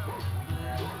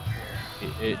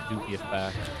commit that. It do be a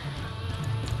fact.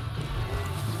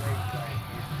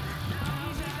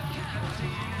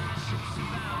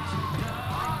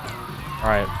 All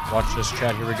right, watch this,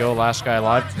 chat. Here we go. Last guy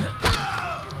alive.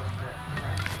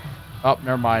 Oh,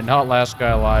 never mind. Not last guy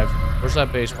alive. Where's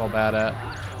that baseball bat at?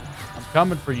 I'm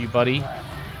coming for you, buddy.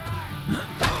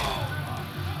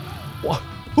 What?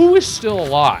 Who is still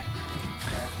alive?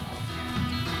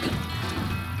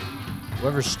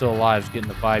 Whoever's still alive is getting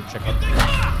the vibe check.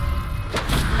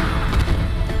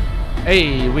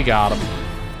 Hey, we got him.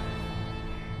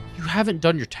 You haven't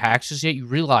done your taxes yet? You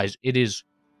realize it is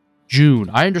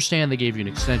June. I understand they gave you an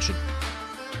extension.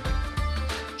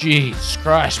 Jesus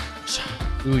Christ.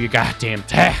 Do your goddamn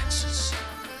taxes.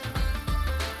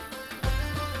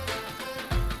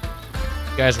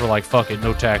 You guys were like, fuck it,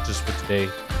 no taxes for today.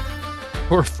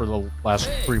 Or for the last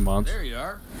 3 months. There you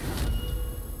are.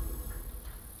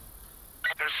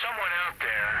 There's someone out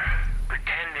there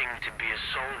pretending to be a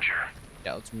soldier.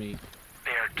 Yeah, that's me.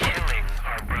 They are killing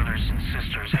our brothers and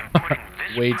sisters and putting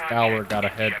this Wade project Fowler got a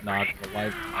in head jeopardy. nod for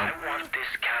life. I want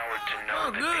this coward to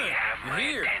know that they have my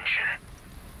attention.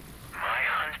 My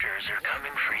hunters are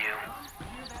coming for you.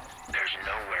 There's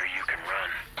nowhere you can run.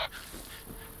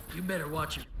 You better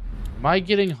watch it. Am I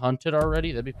getting hunted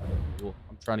already? That'd be cool.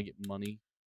 I'm trying to get money.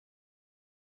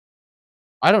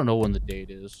 I don't know when the date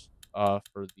is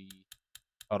for the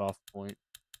cutoff point.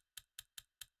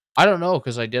 I don't know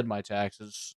because I did my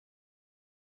taxes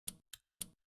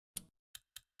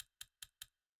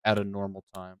at a normal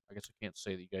time. I guess I can't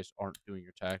say that you guys aren't doing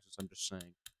your taxes. I'm just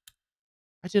saying.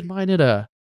 I did mine at a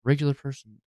regular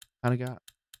person kind of got.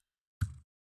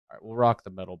 Alright, we'll rock the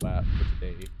metal bat for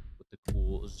today with the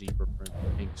cool zebra print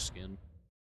pink skin.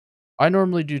 I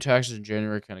normally do taxes in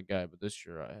January kind of guy, but this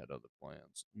year I had other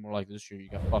plans. More like this year you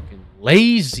got fucking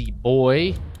lazy,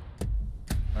 boy.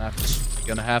 You're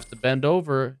gonna have to bend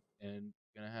over and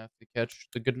you're gonna have to catch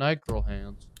the goodnight girl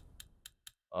hands.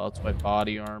 Oh, it's my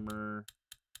body armor.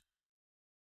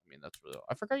 I mean, that's really...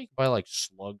 I forgot you can buy like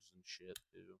slugs and shit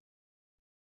too.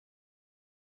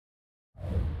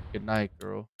 Good night,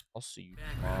 girl. I'll see you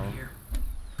tomorrow.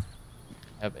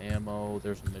 Have ammo.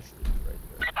 There's a mission right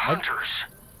there. Hunters.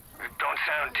 Don't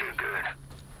sound too good.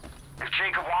 If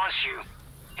Jacob wants you,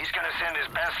 he's gonna send his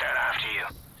best out after you.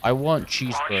 I want Watch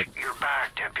cheeseburger. your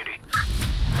back, deputy.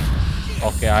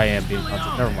 Okay, I am being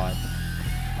hunted. Never mind.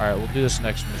 Alright, we'll do this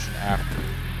next mission after.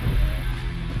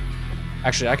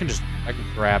 Actually, I can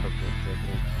grab it real quick.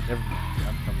 Never mind.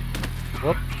 I'm coming.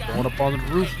 Whoop, going up on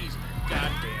the roof.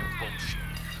 Goddamn bullshit.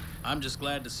 I'm just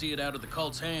glad to see it out of the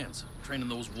cult's hands, training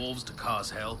those wolves to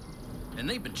cause hell. And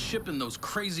they've been shipping those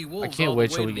crazy wolves I can't all wait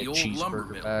the till way we to get the old lumber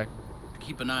cheeseburger mill back. to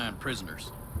keep an eye on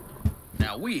prisoners.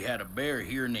 Now, we had a bear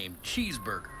here named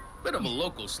Cheeseburger, bit of a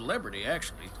local celebrity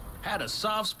actually, had a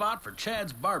soft spot for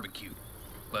Chad's barbecue,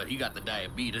 but he got the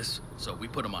diabetes, so we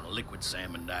put him on a liquid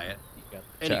salmon diet.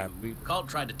 Anyway, Colt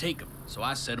tried to take him, so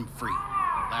I set him free.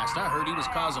 Last I heard, he was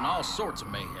causing all sorts of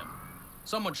mayhem.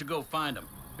 Someone should go find him,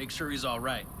 make sure he's all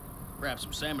right. Grab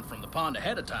some salmon from the pond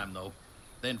ahead of time, though.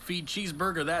 Then feed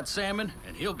Cheeseburger that salmon,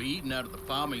 and he'll be eating out of the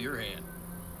palm of your hand.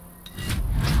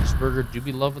 Cheeseburger do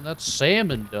be loving that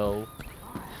salmon dough.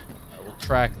 We'll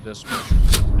track this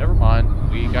mission. Never mind,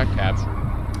 we got captured.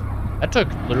 That took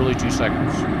literally 2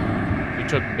 seconds. We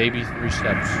took maybe 3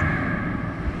 steps.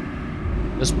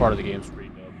 This part of the game's pretty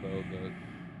dope, though.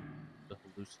 The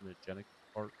hallucinogenic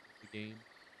part of the game,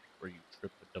 where you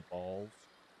trip with the balls.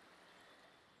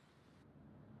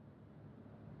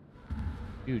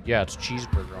 Dude, yeah, it's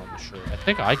cheeseburger on the shirt. I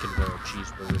think I can wear a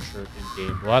cheeseburger shirt in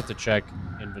game. We'll have to check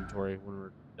inventory when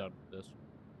we're done with this.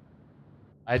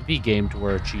 I'd be game to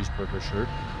wear a cheeseburger shirt.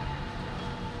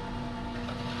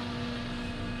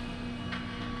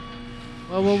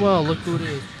 Well, look who it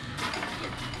is.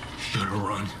 Should've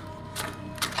run.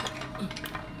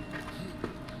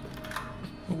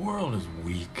 The world is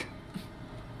weak.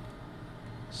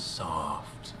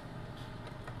 Soft.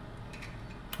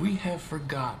 We have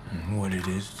forgotten what it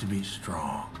is to be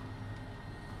strong.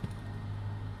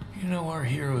 You know, our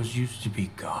heroes used to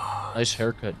be gods. Nice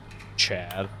haircut,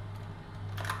 Chad.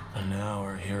 And now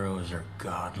our heroes are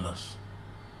godless.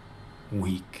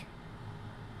 Weak.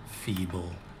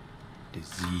 Feeble.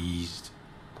 Diseased.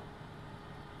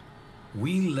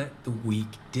 We let the weak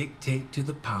dictate to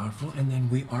the powerful, and then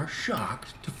we are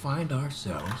shocked to find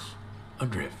ourselves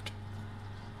adrift.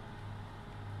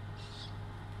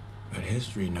 But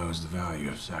history knows the value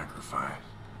of sacrifice.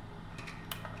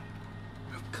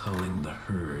 Of culling the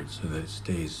herd so that it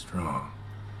stays strong.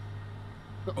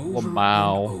 Over and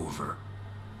over,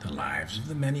 the lives of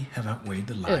the many have outweighed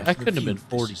the lives of the few. That couldn't have been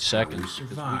 40 This is how we seconds. Because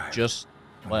we survived. just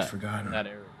We've left forgotten. that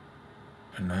area.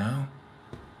 And now,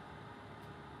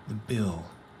 the bill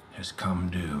has come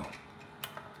due.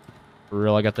 For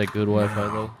real, I got that good Wi-Fi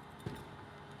though.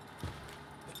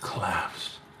 The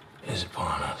collapse is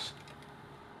upon us.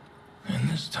 And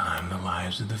this time, the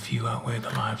lives of the few outweigh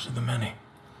the lives of the many.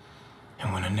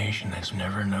 And when a nation that's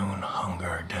never known hunger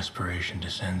or desperation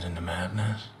descends into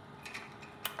madness,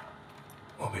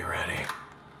 we'll be ready.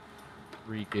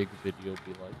 3 gig video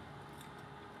be like.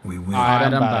 We will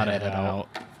I'm about to head out.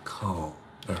 cull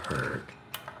the herd.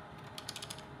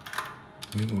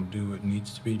 We will do what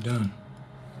needs to be done.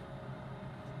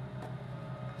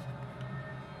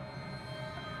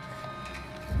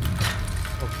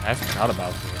 Oh, I forgot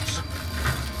about this.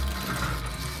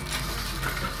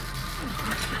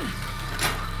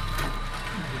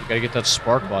 You gotta get that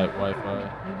Sparklight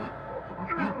Wi-Fi.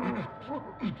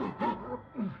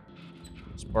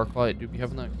 Sparklight, do be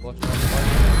having that collection on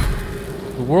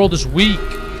Wi-Fi? The world is weak.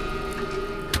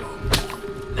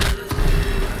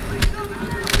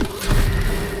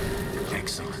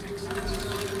 Excellent.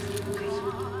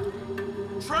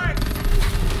 Frank!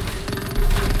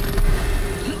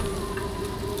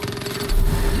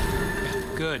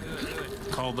 Good.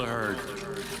 Call the herd.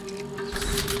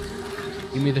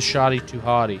 Give me the shoddy too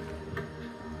hottie.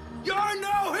 You're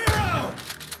no hero!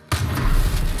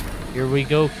 Here we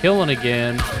go, killing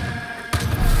again.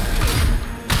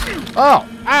 Oh,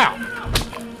 ow!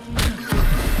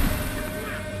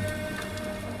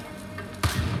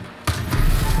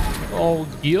 Oh,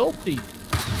 guilty.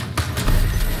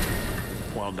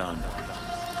 Well done.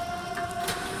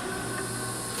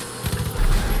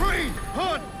 Train,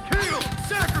 hunt, kill,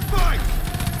 sacrifice!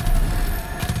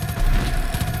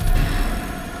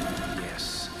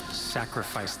 Yes,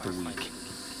 sacrifice the weak.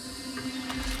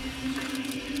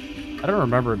 I don't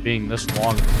remember it being this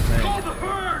long of a thing. Call the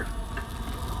herd!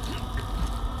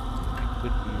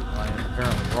 I am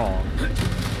apparently wrong.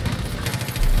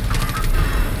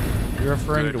 You're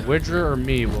referring to Widger or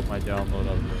me with my download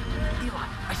update? Eli,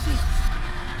 I see.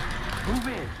 Move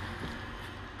in.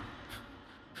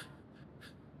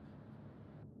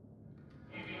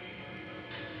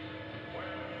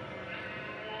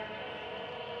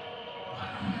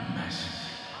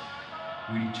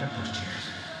 Weedy, check those chairs.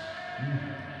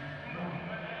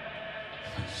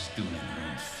 Stewing in their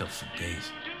own filth for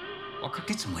days. Walker,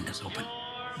 get some windows open.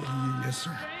 Yes,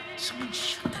 sir. Someone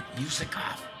shut that music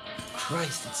off.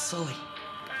 Christ, it's Sully.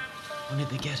 When did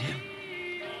they get him?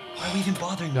 Why are we even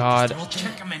bothering God. with this? They're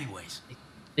all Check them anyways.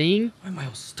 Think Why am I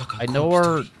all stuck on I know corpse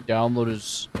our duty? download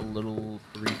is a little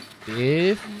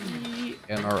 350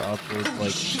 and our upload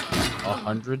like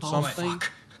 100 something.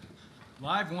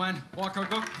 Live one. Walker,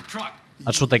 go to the truck.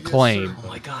 That's what they claim. Oh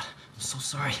my god, I'm so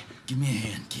sorry. Give me a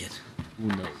hand, kid. Who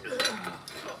knows?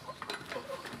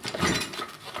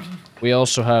 We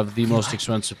also have the most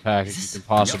expensive package you can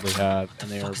possibly have,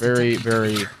 and they are very,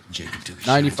 very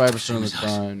 95% of the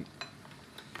time.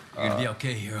 You're gonna be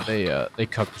okay, hero. They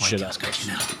cuck the shit out of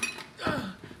us.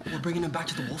 We're bringing him back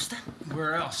to the wolf's den?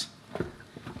 Where else?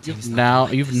 You've 9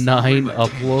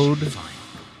 upload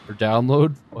or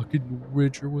download. Fucking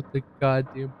Richard with the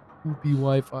goddamn poopy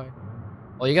Wi-Fi.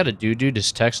 All you gotta do, dude,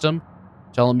 is text them,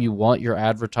 tell them you want your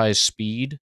advertised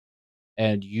speed,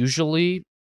 and usually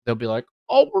they'll be like,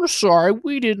 "Oh, we're sorry,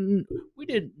 we didn't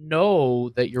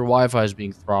know that your Wi-Fi is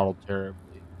being throttled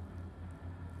terribly."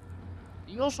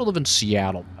 You also live in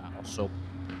Seattle, pal, so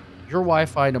your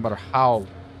Wi-Fi, no matter how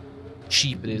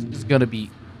cheap it is gonna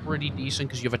be pretty decent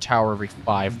because you have a tower every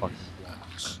 5 fucking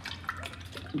blocks.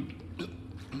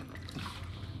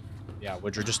 Yeah,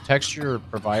 would you just text your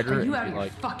provider Are you and out be of your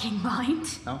like, fucking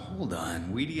mind? Now hold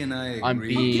on. Weedy and I agree. I'm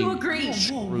being You agree.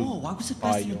 Whoa, I was supposed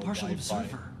by to be your an impartial Wi-Fi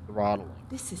observer. throttling.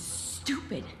 This is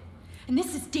stupid. And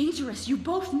this is dangerous. You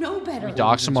both know better. You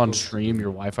dox him on stream,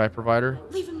 your Wi-Fi provider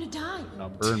Leave him to die.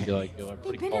 number, and be like, "Yo, They've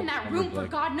everybody been call in this that number," room be for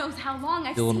like, God knows how long.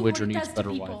 I've Dylan seen Widger what it needs does to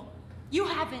better people. Wi-Fi. You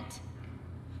haven't.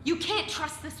 You can't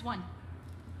trust this one.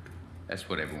 That's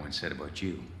what everyone said about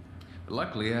you. But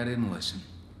luckily, I didn't listen.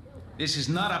 This is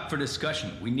not up for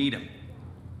discussion. We need him.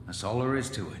 That's all there is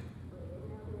to it.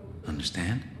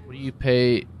 Understand? What do you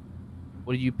pay?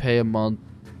 What do you pay a month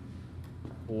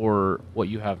for what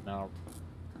you have now?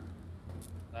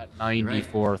 That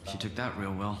 94. She took that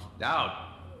real well.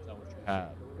 Out. Is that what you have?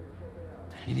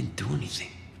 I didn't even do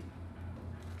anything.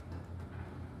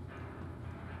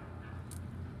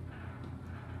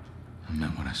 I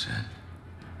meant what I said.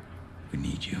 We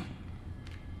need you.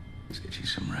 Let's get you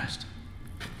some rest.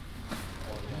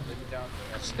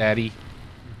 Yes, Daddy.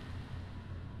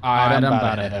 I'm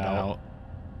about to head out.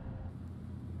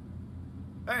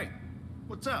 Hey,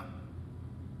 what's up?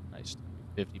 Nice.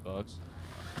 $50.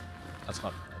 That's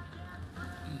not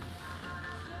bad.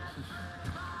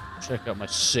 Check out my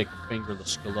sick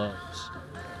fingerless gloves.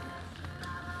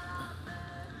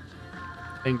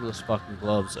 Fingerless fucking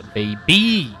gloves,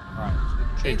 baby! Alright, so we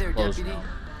can change there, clothes deputy. now.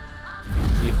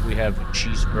 See if we have a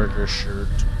cheeseburger shirt.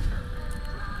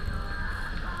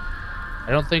 I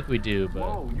don't think we do, but...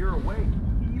 Whoa, you're awake.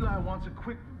 Eli wants a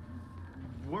quick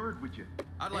word with you.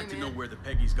 I'd like to know where the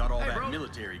Peggy's got all that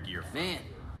military gear from. Man,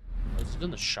 is it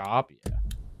in the shop? Yeah.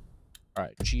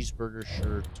 Alright, cheeseburger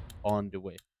shirt on the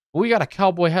way. We got a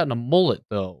cowboy hat and a mullet,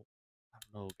 though. I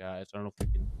don't know, guys. I don't know if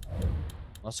we can...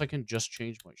 Unless I can just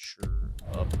change my shirt.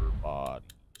 Upper body.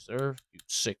 Is there? Dude,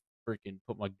 sick freaking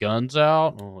put my guns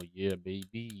out? Oh, yeah,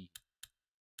 baby.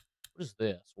 What is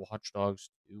this? Watch Dogs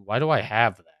 2. Why do I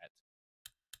have that?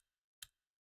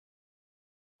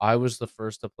 I was the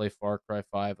first to play Far Cry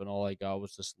 5, and all I got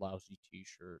was this lousy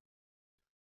t-shirt.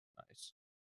 Nice.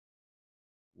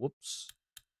 Whoops.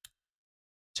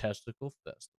 Testicle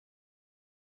Festival.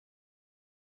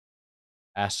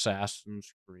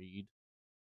 Assassin's Creed.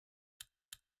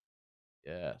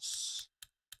 Yes.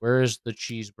 Where is the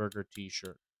cheeseburger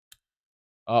t-shirt?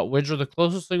 Widger, the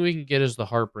closest thing we can get is the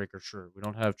Heartbreaker shirt. We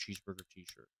don't have cheeseburger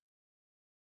t-shirt.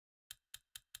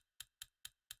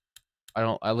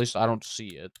 At least I don't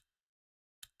see it.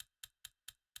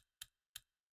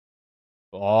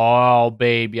 Oh,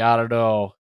 baby, I don't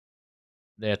know.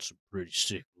 That's some pretty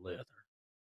sick leather.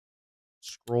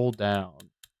 Scroll down.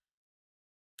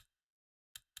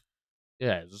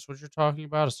 Yeah, is this what you're talking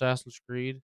about? Assassin's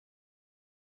Creed?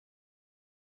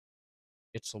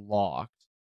 It's locked.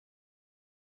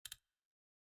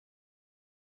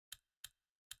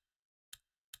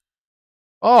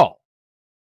 Oh!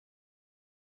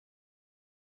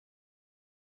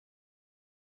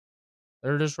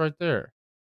 There it is right there.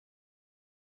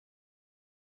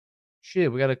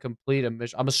 Shit, we gotta complete a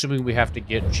mission. I'm assuming we have to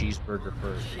get cheeseburger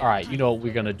first. Alright, you know what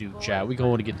we're gonna do, chat. We're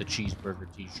going to get the cheeseburger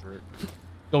t-shirt.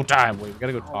 No time, wait. We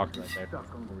gotta go talk right there.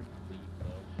 Before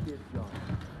we leave, though.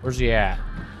 Where's he at?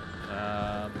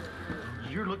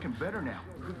 You're looking better now.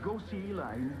 Go see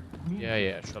Eli.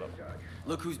 Yeah, shut up.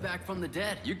 look who's back from the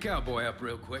dead. You cowboy up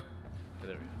real quick.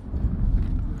 There we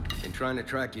go. Been trying to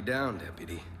track you down,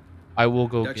 deputy. I will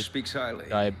go Dutch get speaks highly.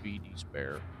 diabetes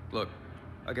bear. Look,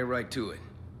 I'll get right to it.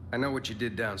 I know what you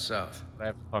did down south. I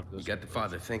have to talk to this. You got the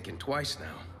father thinking twice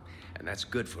now, and that's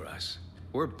good for us.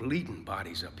 We're bleeding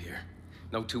bodies up here.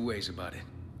 No two ways about it.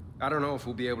 I don't know if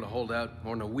we'll be able to hold out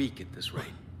more than a week at this rate.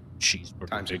 Cheeseburger,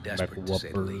 Times are Big Mac desperate, to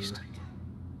say the Whopper. least.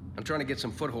 I'm trying to get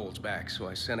some footholds back, so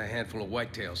I sent a handful of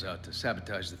whitetails out to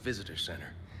sabotage the visitor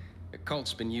center. The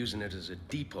cult's been using it as a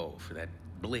depot for that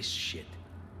bliss shit.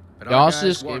 But Yeah, our honestly,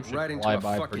 guys this game walked should right into fly a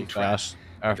by fucking pretty trap. fast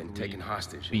after Been we taken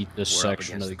hostage. beat this We're up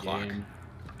section against of the clock. game.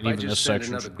 If And I even just this send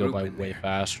section another should go by group in way there,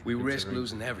 faster. we risk considering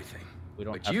losing everything. We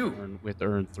don't But have you, to earn, we have to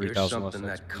earn you're 3,000 less. something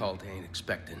that cult ain't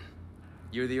expecting.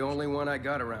 You're the only one I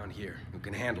got around here who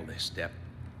can handle this, Step.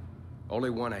 Only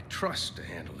one I trust to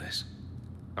handle this.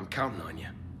 I'm counting on you.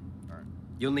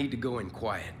 You'll need to go in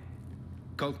quiet.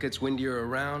 Cult gets wind you're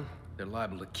around, they're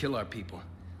liable to kill our people.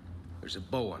 There's a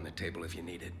bow on the table if you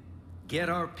need it. Get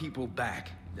our people back,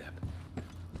 Step.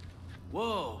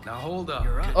 Whoa. Now hold up.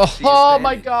 Oh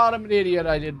my god, I'm an idiot.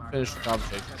 I didn't finish the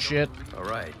conversation. Shit. All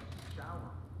right.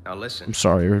 Now listen. I'm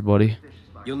sorry, everybody.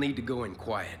 You'll need to go in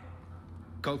quiet.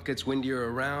 Cult gets wind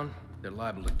you're around, they're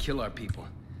liable to kill our people.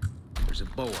 There's a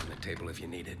bow on the table if you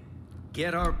need it.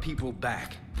 Get our people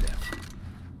back, Step.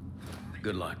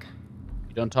 Good luck.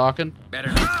 You done talking? Better.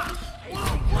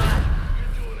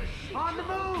 On the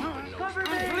move! Cover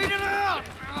me! Bleed it out!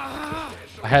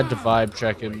 I had to vibe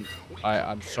check him.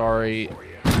 I'm sorry.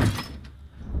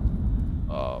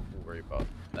 We'll worry about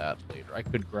that later. I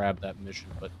could grab that mission,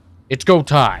 but it's go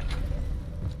time.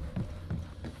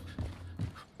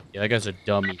 Yeah, that guy's a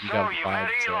dummy. He got vibe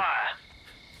check.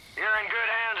 You're in good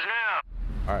hands now.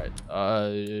 Alright,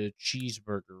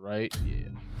 cheeseburger, right? Yeah.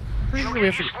 Pretty You'll sure we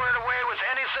get have you to... squared away with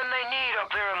anything they need up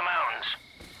there in the mountains.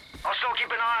 I'll still keep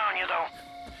an eye on you, though.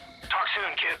 Talk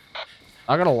soon, kid.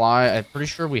 Not gonna lie, I'm pretty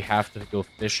sure we have to go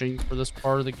fishing for this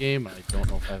part of the game, and I don't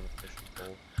know if I have a fishing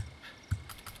pole.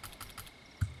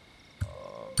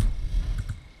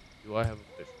 Do I have a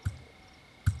fishing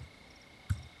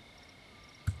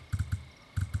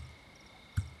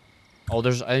pole? Oh,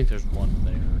 I think there's one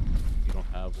there. You don't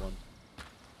have one.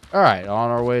 Alright, on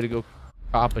our way to go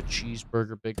cop a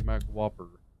cheeseburger Big Mac Whopper.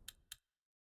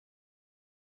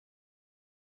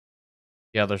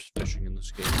 Yeah, there's fishing in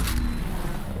this game.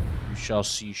 We shall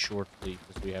see shortly,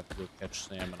 because we have to go catch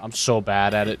salmon. I'm so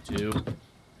bad at it, too.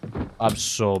 I'm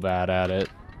so bad at it.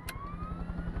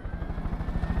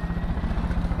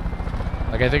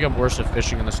 Like, I think I'm worse at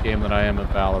fishing in this game than I am at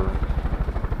Valorant.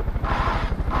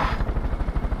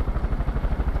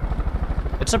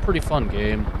 It's a pretty fun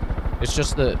game. It's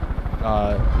just that,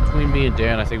 between me and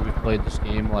Dan, I think we've played this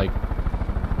game, like,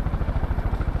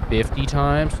 50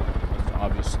 times. It's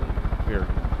obviously we're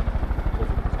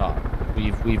over the top.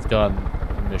 We've done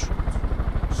the missions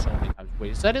so many times.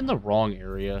 Wait, is that in the wrong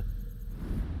area?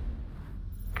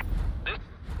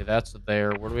 Okay, that's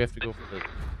there. Where do we have to go for the...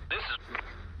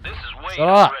 This is Wade. Shut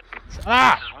up! Shut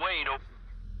up! This is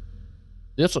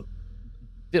Wade.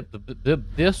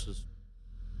 This is...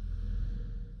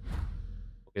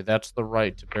 Okay, that's the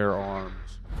right to bear arms.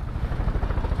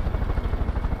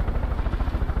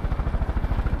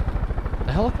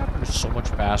 The helicopter is so much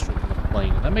faster than the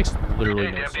plane. That makes literally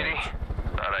Hey, no Deputy. sense.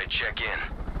 Thought I'd check in.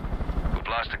 We've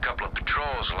lost a couple of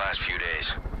patrols the last few days.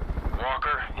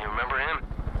 Walker, you remember him?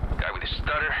 Guy with the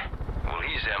stutter? Well,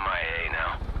 he's MIA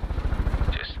now.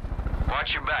 Just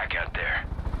watch your back out there.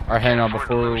 All right, hang on.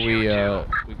 Before we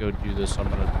go do this, I'm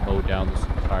gonna mow down this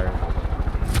entire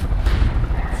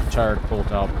Colt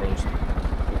outpost.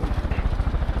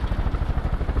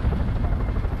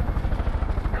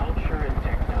 Culture and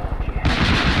technology.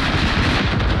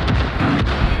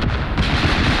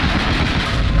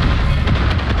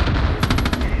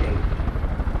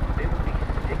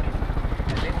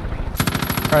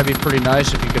 Probably be pretty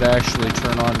nice if you could actually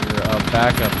turn on your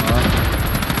backup, huh?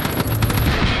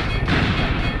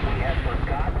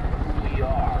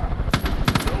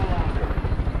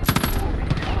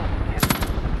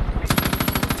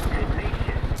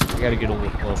 I gotta get a little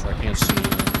closer. I can't see you.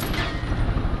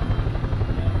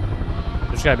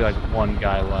 There's gotta be like one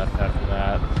guy left after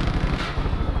that.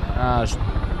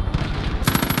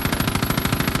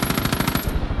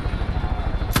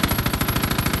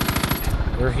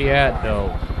 Where he at? No.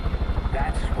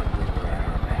 That's when we were at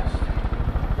our best.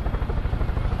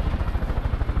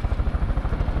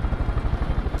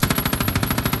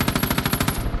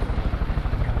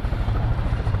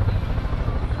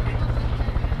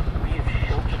 We have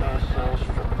sheltered ourselves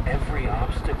from every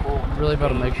obstacle. I'm really about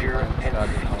to make danger, sure and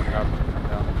goddamn helicopter come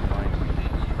down the line.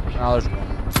 Now there's one.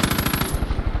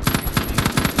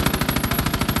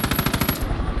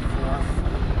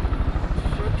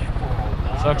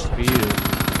 Sucks to be you.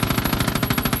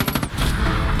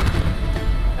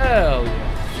 Hell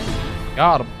yeah.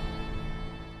 Got him.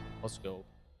 Let's go.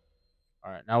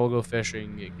 Alright, now we'll go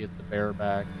fishing, get the bear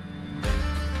back.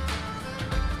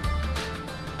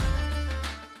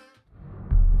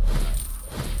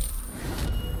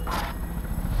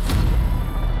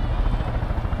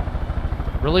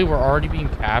 Really, we're already being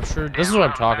captured? This is what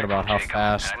I'm talking about, how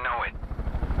fast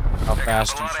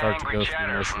you start to go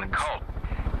through missions.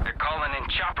 They're calling in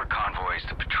chopper convoys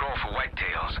to patrol for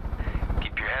whitetails.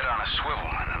 Keep your head on a swivel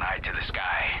and an eye to the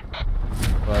sky.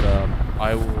 But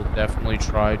I will definitely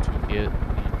try to get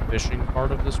the fishing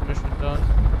part of this mission done.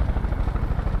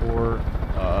 Or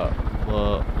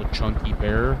the chunky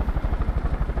bear.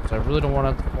 Because I really don't want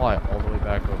to have to fly all the way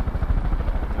back over.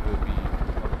 It would be...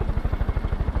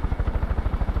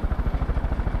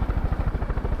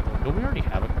 Don't we already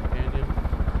have a companion?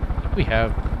 I think we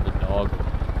have the dog.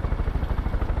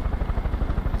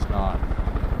 It's not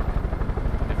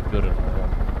if good at all.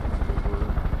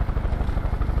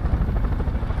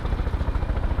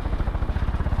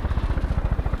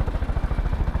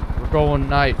 We're going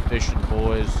night fishing,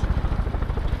 boys.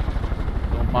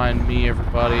 Don't mind me,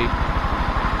 everybody.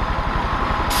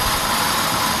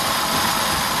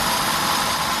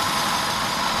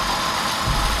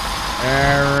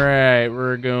 Alright,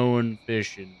 we're going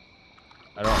fishing.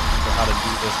 I don't remember how to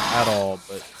do this at all,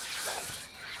 but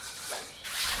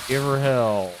give her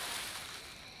hell.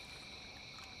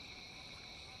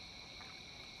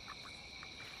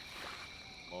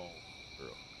 Come on,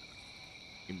 girl.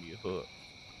 Give me a hook.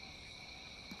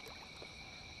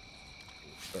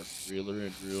 Start to reel her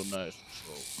in real nice and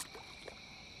slow.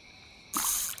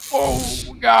 Oh,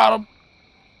 we got him.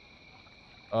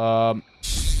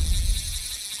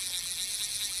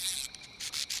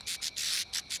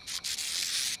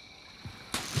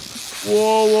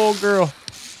 Whoa, whoa, girl.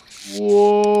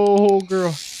 Whoa,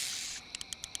 girl.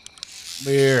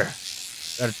 Come here.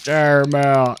 Gotta tire him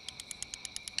out.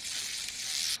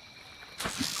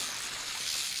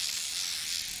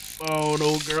 Oh,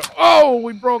 no, girl. Oh,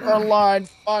 we broke our line.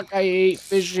 Fuck, I hate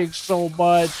fishing so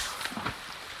much.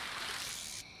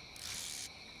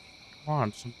 Come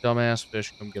on, some dumbass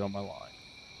fish come get on my line.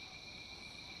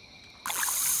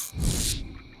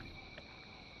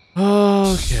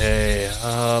 Okay,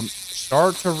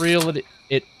 start to reel it.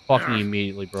 It fucking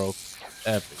immediately broke.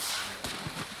 Epic.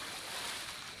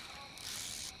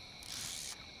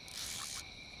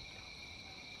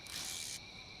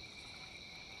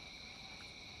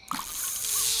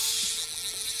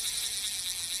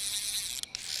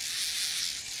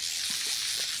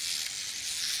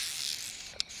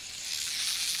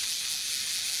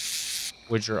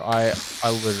 Witcher, I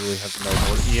literally have no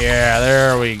more. Yeah,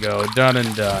 there we go. Done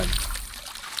and done.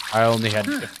 I only had...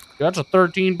 That's a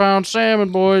 13-pound salmon,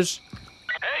 boys.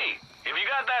 Hey, if you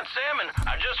got that salmon,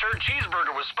 I just heard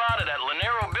Cheeseburger was spotted at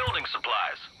Lanero Building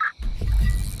Supplies.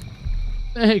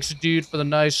 Thanks, dude, for the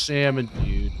nice salmon,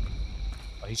 dude.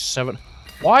 Oh, he's 7...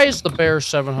 Why is the bear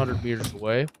 700 meters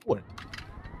away? What?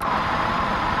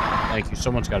 Thank you.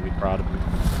 Someone's got to be proud of me.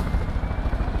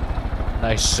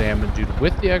 Nice salmon, dude,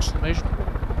 with the exclamation point.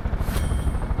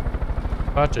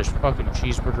 About this fucking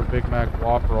cheeseburger, Big Mac,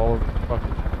 Whopper, all over the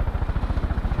fucking...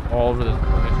 all over this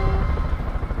place.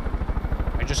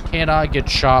 I just cannot get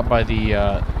shot by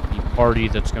the party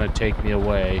that's gonna take me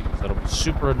away. That'll be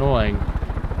super annoying.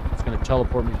 It's gonna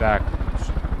teleport me backwards.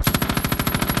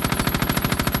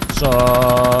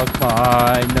 Suck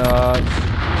my nuts.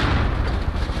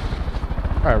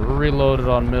 Alright, we're reloaded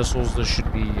on missiles. This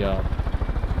should be a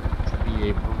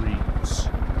breeze.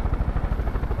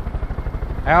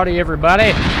 Howdy,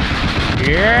 everybody.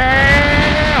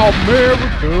 Yeah,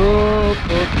 America.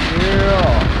 Fuck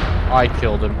yeah. I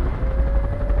killed him.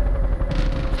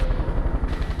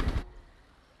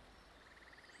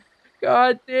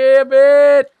 God damn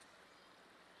it.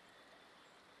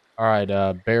 Alright,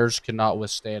 bears cannot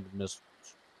withstand missiles.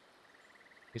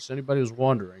 In case anybody was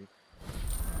wondering.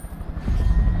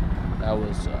 That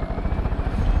was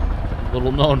a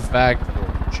little known fact for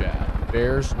the chat.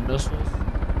 Bears and missiles?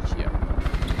 Yeah.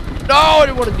 No, I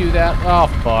didn't want to do that. Oh,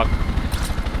 fuck.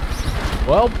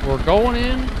 Well, we're going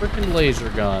in. Freaking laser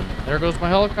gun. There goes my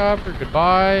helicopter.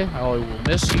 Goodbye. I will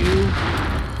miss you.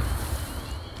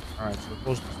 Alright, so we're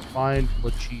supposed to find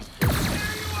the cheeseburger.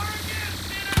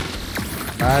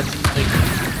 Imagine thinking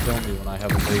you can kill me when I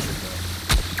have a laser gun.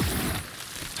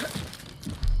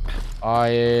 I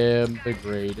am the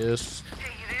greatest.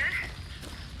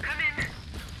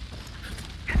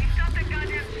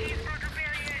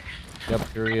 Yep,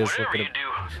 here he is. Whatever you do,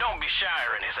 don't be shy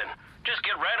or anything. Just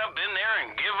get right up in there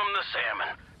and give him the salmon.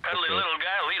 Cuddly little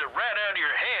guy will eat it right out of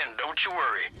your hand, don't you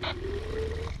worry.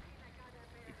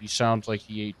 He sounds like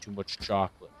he ate too much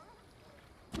chocolate.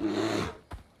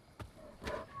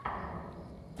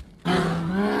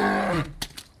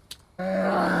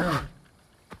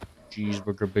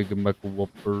 Cheeseburger, Big Mac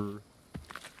Whopper.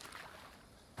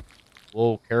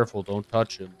 Whoa, careful, don't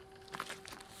touch him.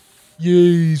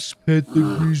 Yes, pet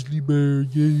the grizzly bear,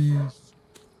 yes.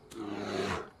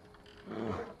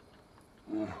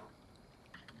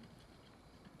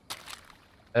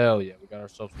 Hell yeah, we got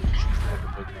ourselves a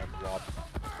cheeseburger, Big Mac Whopper.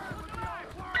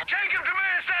 Jacob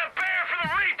demands that bear for the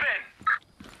reaping!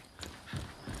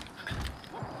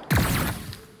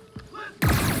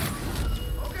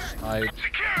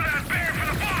 Secure that bear for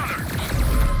the father!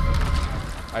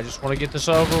 I just want to get this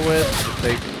over with.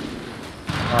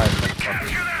 Alright,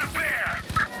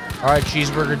 alright,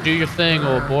 cheeseburger, do your thing,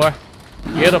 old boy.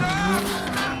 Get him.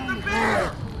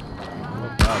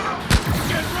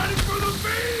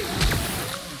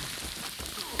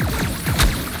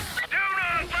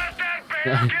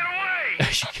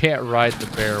 You can't ride the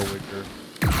bear with her.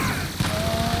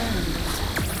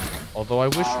 Although I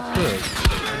wish you could. You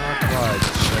cannot ride the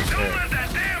bear.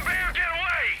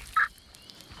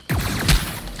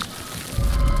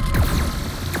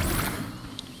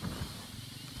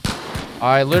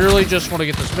 I literally just want to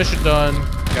get this mission done,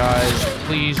 guys.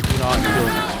 Please do not kill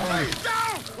me.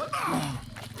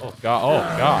 Oh god! Oh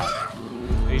god!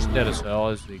 He's dead as hell,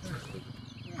 isn't he?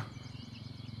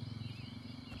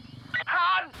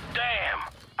 Hot damn!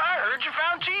 I heard you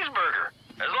found Cheeseburger.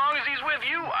 As long as he's with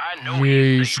you, I know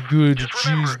yes, good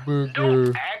cheeseburger.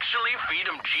 Don't actually feed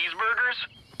him cheeseburgers,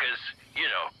 because, you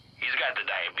know, he's got the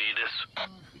diabetes.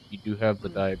 You do have the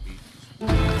diabetes.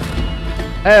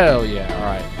 Hell yeah,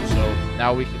 alright. So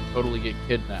now we can totally get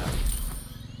kidnapped.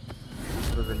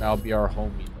 Cheeseburger now be our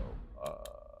homie though.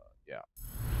 Yeah.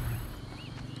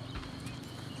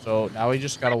 So now we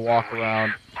just gotta walk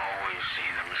around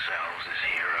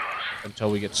until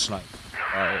we get sniped.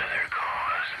 Alright.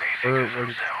 Where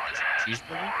did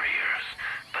Cheeseburger?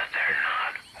 But they're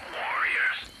not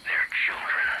warriors. They're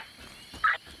children.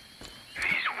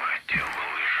 These white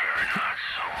devils are not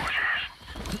soldiers.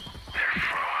 They're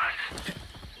frauds.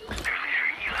 Their leader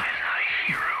Eli's not a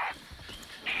hero.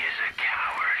 He is a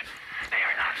coward. They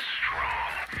are not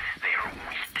strong. They are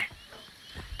weak.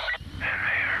 And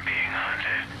they are being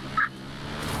hunted.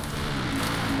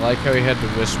 I like how he had to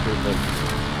whisper that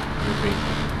we're being...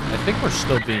 I think we're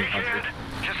still being hunted.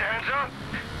 Just a heads up.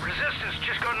 Resistance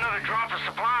just got another drop of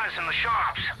supplies in the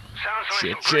shops. Sounds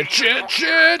like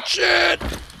Shit.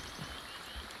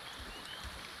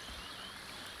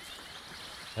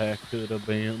 That could have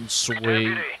been sweet. Deputy,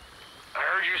 I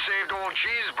heard you saved old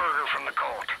Cheeseburger from the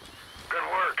cult. Good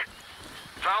work.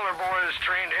 Fowler boys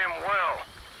trained him well.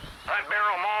 I'd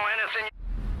barrel maul anything.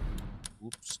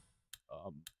 Oops.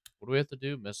 What do we have to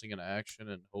do? Missing in action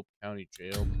in Hope County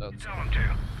Jail? That's... Tell him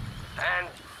to. And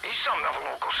he's something of a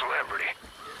local celebrity.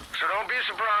 So don't be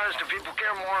surprised if people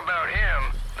care more about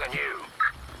him than you.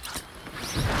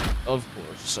 Of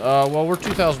course. Well, we're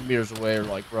 2,000 meters away, or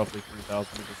like roughly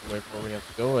 3,000 meters away from where we have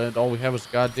to go, and all we have is a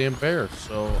goddamn bear.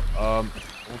 So, going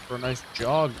for a nice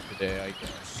jog today, I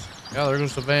guess. Yeah, there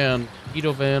goes the van.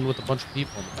 Keto van with a bunch of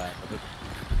people in the back of it.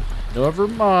 Never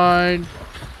mind.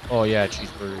 Oh yeah,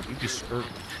 Cheeseburger. You'd be skirting.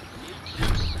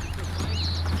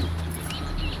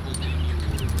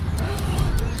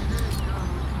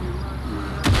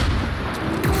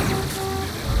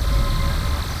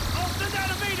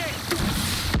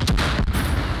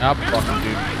 Now, fucking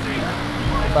dude.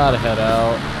 I'm about to head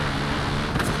out.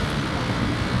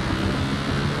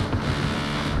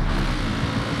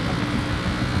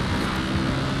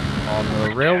 On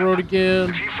the railroad again.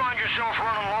 If you find yourself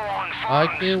running low on funds, I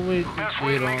can't wait to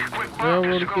get on the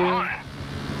railroad again.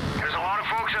 There's a lot of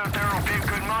folks out there who'll pay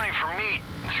good money for meat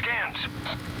and skins.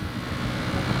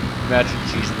 Imagine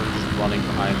Cheeseburger just running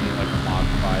behind me like a Mach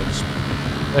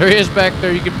 5. There he is back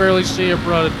there. You can barely see him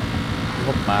running.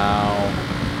 Wow.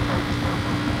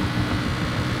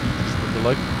 Cheeseburger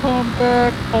like, come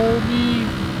back, homie.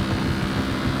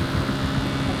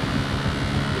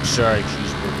 Sorry,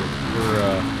 Cheeseburger.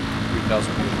 We're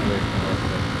 3,000 meters away from our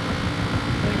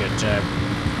I get attacked.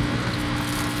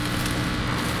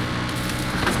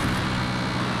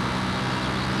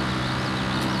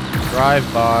 Drive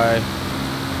by.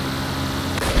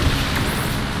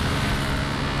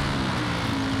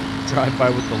 Drive by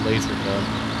with the laser gun.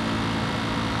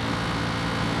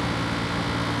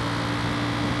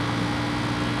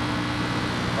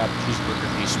 That Cheeseburger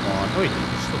despawn. Oh, wait,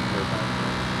 he's still clear by.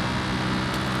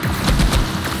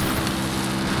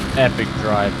 Epic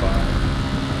drive-by.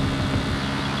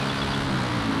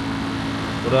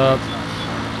 What up?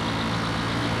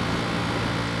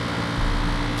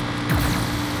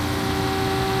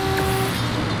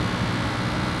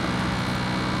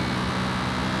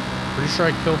 Pretty sure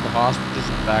I killed the hostages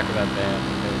in the back of that van.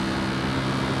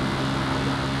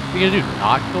 What are you gonna do?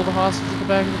 Not kill the hostages in the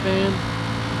back of the van?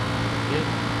 Yeah.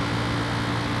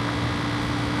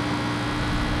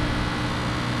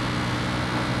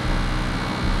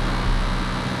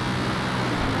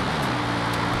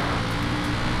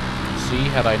 See,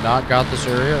 had I not got this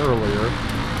area earlier,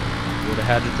 would have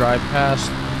had to drive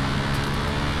past.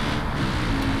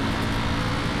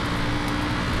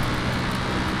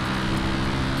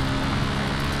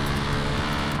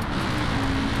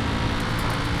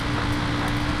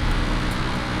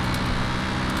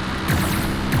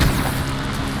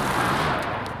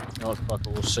 No,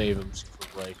 fucker, we'll save him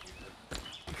for right here.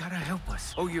 You gotta help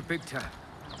us. Oh, you're big time.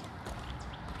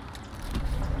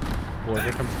 Boy,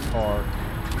 here comes the car.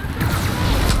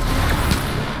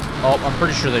 Oh, I'm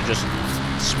pretty sure they just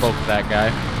smoked that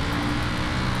guy.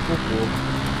 Cool, cool.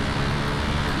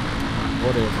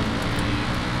 Whatever.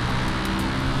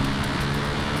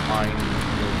 Fine.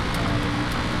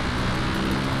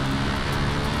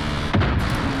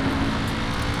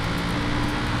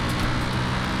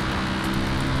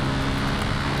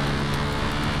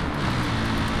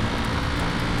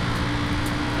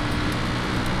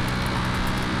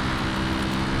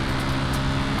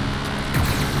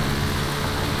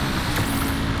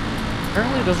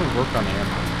 Apparently it doesn't work on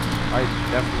ammo. I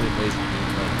definitely laser beam.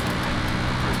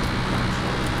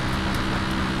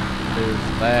 There's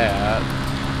that.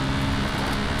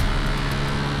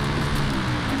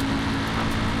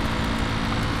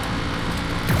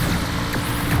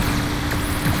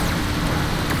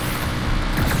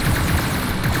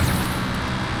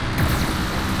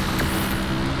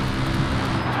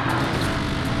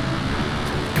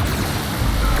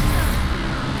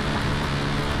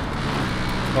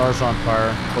 Car's on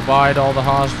fire. Goodbye to all the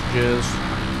hostages.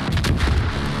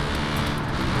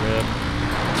 Rip.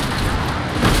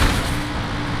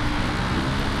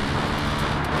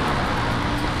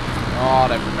 God,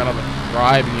 I forgot how much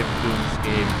driving you have to do in this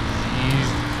game.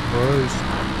 Jesus Christ.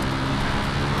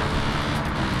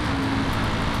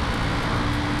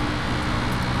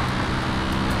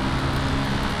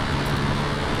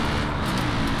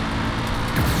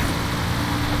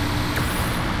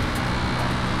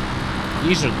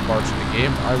 These are the parts of the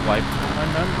game I wiped from my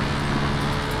memory.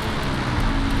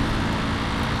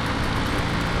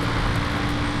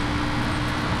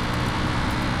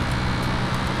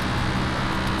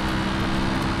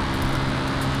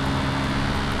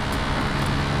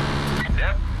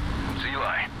 Yep, it's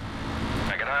Eli. I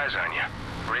got eyes on you.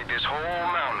 Raid this whole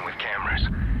mountain with cameras.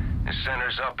 The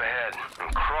center's up ahead.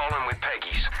 I'm crawling with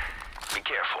Peggy's. Be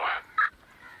careful.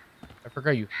 I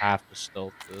forgot you have to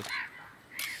stealth this.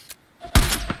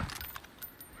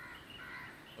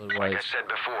 Like I said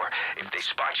before, if they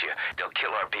spot you, they'll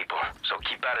kill our people. So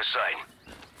keep out of sight.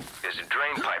 There's a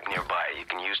drain pipe nearby you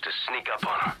can use to sneak up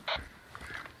on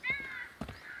them.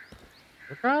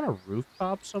 They're on a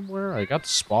rooftop somewhere? I got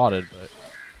spotted, but...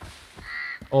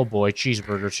 Oh boy,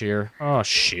 Cheeseburger's here. Oh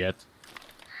shit.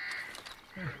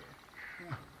 There's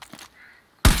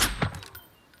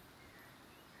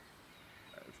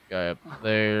a guy up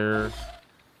there.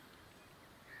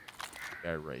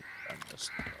 Guy right there. I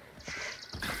missed him.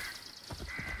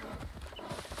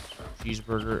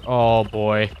 Cheeseburger. Oh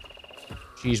boy.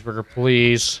 Cheeseburger,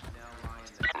 please.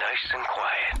 Nice and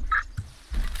quiet.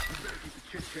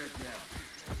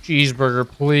 Cheeseburger,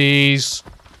 please.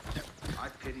 I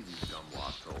pity these dumb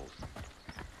lost souls.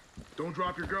 Don't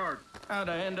drop your guard. How'd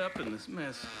I end up in this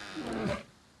mess?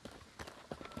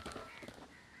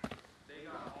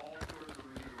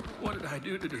 What did I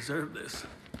do to deserve this?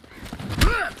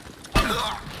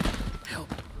 Help.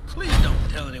 Please don't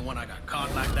tell anyone I got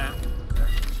caught like that.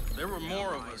 There were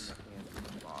more of us.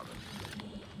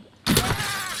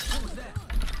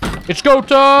 It's go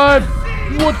time!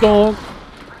 What dog?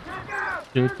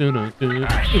 They know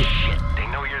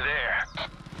you're there.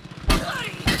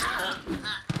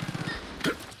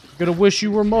 Gonna wish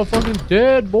you were motherfucking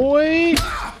dead, boy!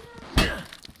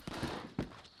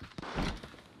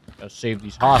 Gotta save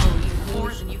these hostages.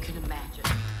 More than you can imagine.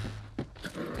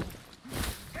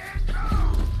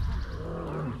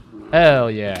 Hell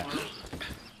yeah.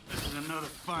 This is another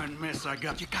fine mess I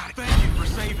got. You got it. Thank you for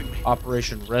saving me.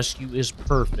 Operation Rescue is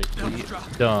perfectly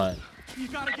done.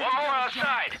 One more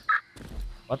outside.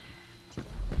 What?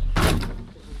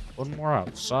 One more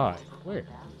outside? Where?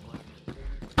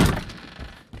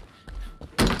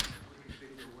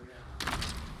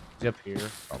 He's up here,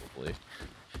 probably.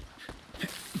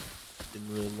 Didn't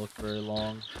really look very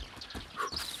long.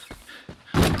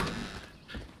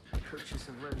 Church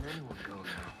isn't letting anyone go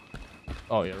now.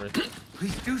 Oh yeah, right there.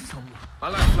 Please do something. I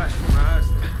like flash from my eyes.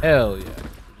 Hell yeah.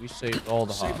 We saved all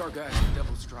the Save hostages. our guys at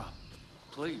Devil's Drop.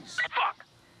 Please. Fuck.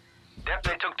 Dep,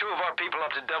 they took 2 of our people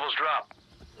up to Devil's Drop.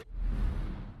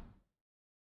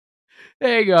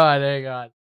 Hang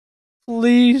on.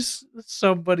 Please,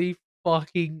 somebody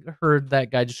fucking heard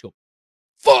that guy just go,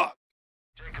 fuck!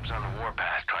 Jacob's on the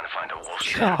warpath trying to find a wolf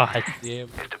den. God damn.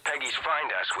 If the Peggies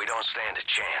find us, we don't stand a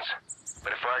chance.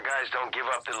 But if our guys don't give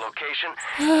up the location,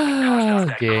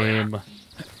 Game.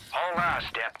 all eyes,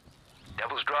 Dep.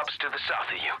 Devil's Drop's to the south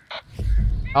of you.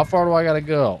 How far do I gotta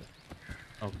go?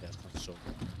 Okay, that's not so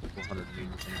 400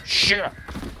 meters. Shit!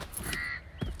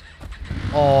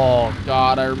 Oh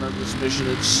god, I remember this mission.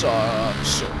 It sucks.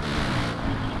 So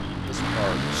this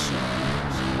part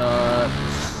sucks.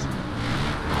 Nuts.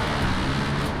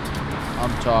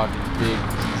 I'm talking big,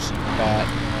 juicy, fat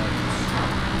nuts.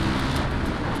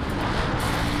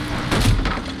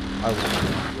 I will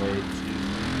way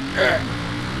too.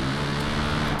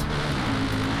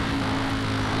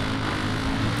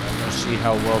 See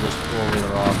how well this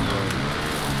four-wheeler off-roads.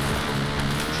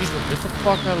 Jeez, but get the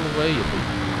fuck out of the way, you big.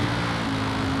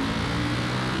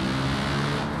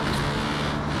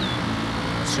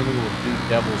 Assuming we'll do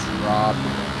Devil's Drop,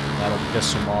 and that'll piss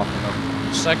him off enough for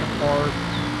the second part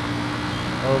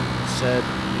of said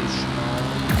mission.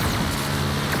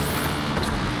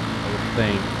 I would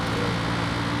think.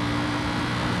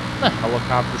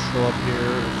 Helicopters show up here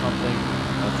or something.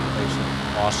 That's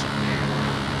basically awesome.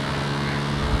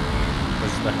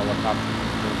 Because the helicopter can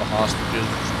kill the hostages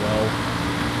as well.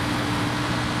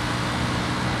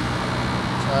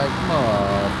 It's like,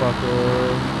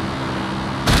 motherfucker.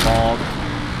 Bomb.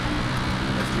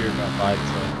 That deer got by the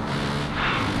truck.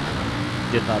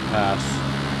 Did not pass.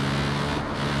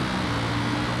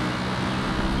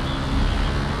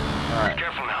 Alright. Be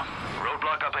careful now.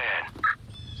 Roadblock up ahead.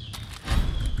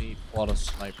 Me plot a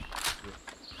sniper.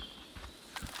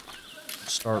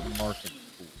 Start marking.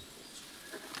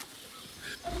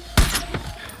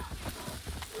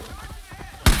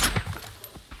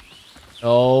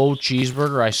 Oh,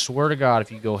 Cheeseburger, I swear to God,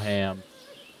 if you go ham.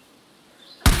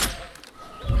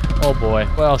 Oh boy.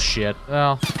 Well, shit.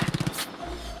 Well.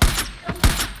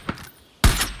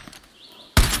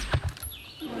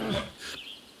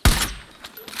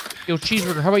 Yo,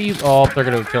 Cheeseburger, how about you? Oh, they're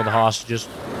gonna kill the hostages.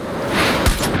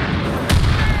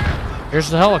 Here's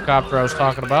the helicopter I was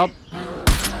talking about.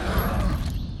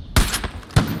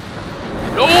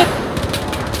 Nope!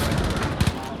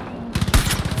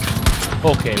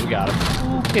 Okay, we got him.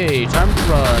 Okay, time to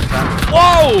run.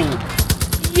 Whoa!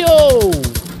 Yo!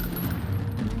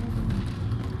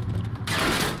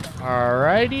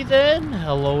 Alrighty then.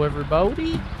 Hello,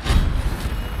 everybody.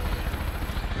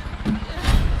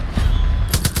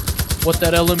 What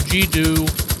that LMG do?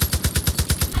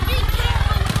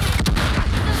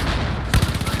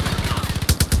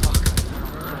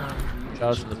 Shout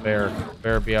out to the bear. The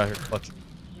bear be out here clutching.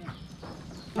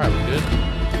 Alright, we good?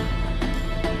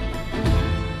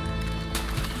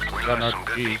 We lost some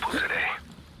good people today,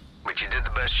 but you did the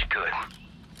best you could.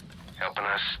 Helping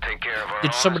us take care of our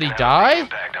Did own somebody is gonna have a die? big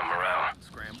impact on morale.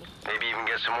 Maybe even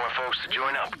get some more folks to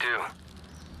join up, too.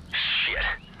 Shit.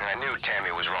 I knew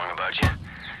Tammy was wrong about you.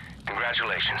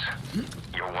 Congratulations.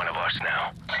 You're one of us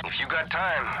now. If you got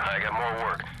time, I got more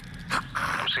work.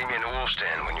 Come see me in the wolf's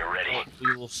den when you're ready.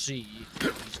 We will see.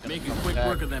 Making quick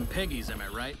work of them Peggies, am I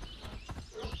right?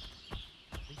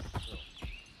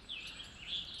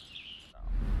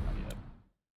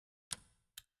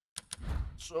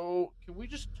 So, can we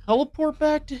just teleport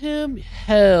back to him?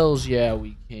 Hells yeah,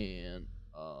 we can.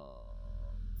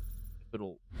 If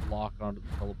it'll lock onto the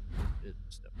teleport,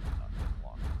 it's definitely not going to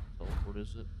lock onto the teleport,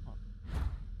 is it?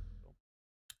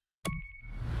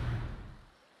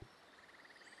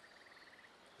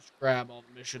 Just grab all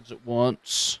the missions at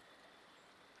once.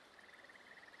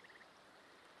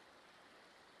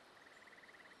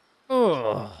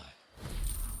 Ugh.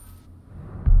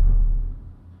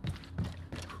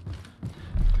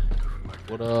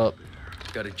 What up?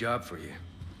 Got a job for you.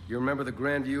 You remember the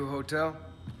Grandview Hotel?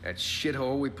 That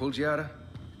shithole we pulled you out of?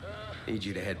 Need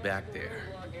you to head back there.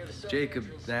 Jacob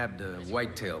nabbed a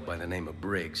whitetail by the name of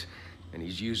Briggs, and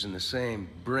he's using the same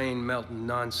brain-melting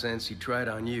nonsense he tried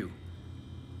on you.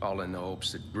 All in the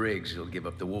hopes that Briggs will give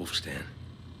up the wolf's den.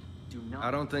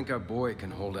 I don't think our boy can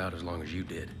hold out as long as you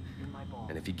did.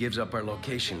 And if he gives up our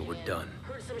location, we're done.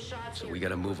 So we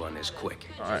gotta move on this quick.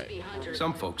 Alright.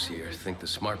 Some folks here think the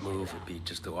smart move would be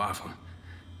just to off them.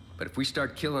 But if we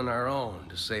start killing our own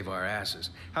to save our asses,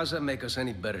 how's that make us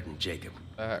any better than Jacob?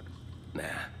 Nah.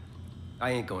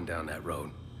 I ain't going down that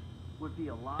road.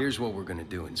 Here's what we're gonna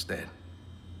do instead.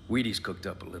 Wheaties cooked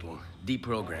up a little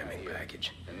deprogramming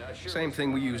package. Same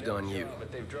thing we used on you.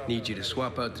 Need you to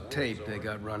swap out the tape they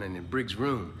got running in Briggs'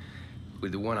 room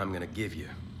with the one I'm gonna give you.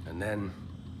 And then,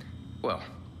 well,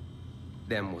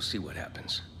 then we'll see what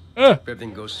happens. If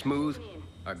everything goes smooth,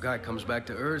 our guy comes back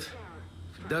to Earth.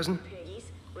 If it doesn't,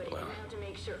 well,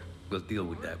 we'll deal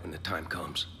with that when the time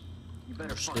comes.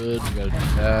 Understood. You gotta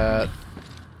do that.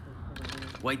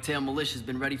 Whitetail Militia's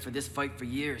been ready for this fight for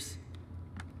years.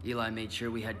 Eli made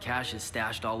sure we had caches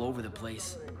stashed all over the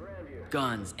place.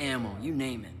 Guns, ammo, you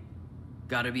name it.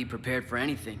 Gotta be prepared for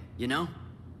anything, you know?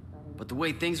 But the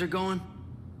way things are going,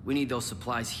 we need those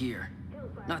supplies here.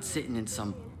 Not sitting in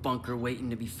some bunker waiting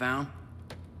to be found.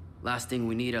 Last thing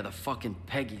we need are the fucking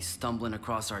Peggies stumbling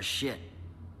across our shit.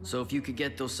 So if you could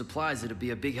get those supplies, it'd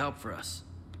be a big help for us.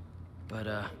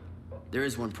 But, there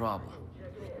is one problem.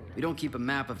 We don't keep a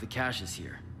map of the caches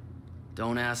here.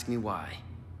 Don't ask me why.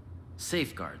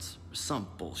 Safeguards, or some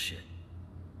bullshit.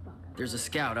 There's a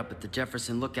scout up at the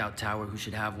Jefferson Lookout Tower who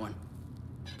should have one.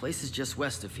 Place is just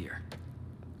west of here.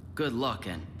 Good luck,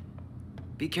 and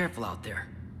be careful out there.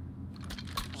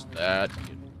 What's that?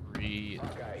 Get free.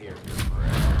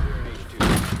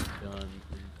 Done.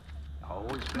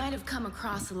 Might have come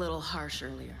across a little harsh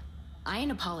earlier. I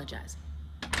ain't apologizing.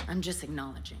 I'm just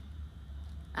acknowledging.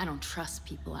 I don't trust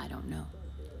people I don't know.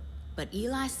 But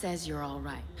Eli says you're all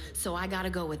right, so I gotta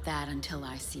go with that until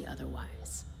I see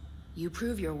otherwise. You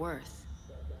prove your worth,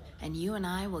 and you and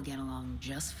I will get along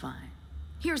just fine.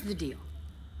 Here's the deal.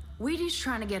 Wheaty's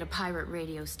trying to get a pirate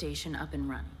radio station up and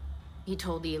running. He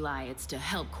told Eli it's to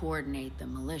help coordinate the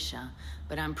militia,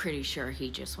 but I'm pretty sure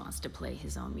he just wants to play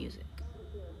his own music.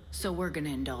 So we're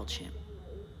gonna indulge him.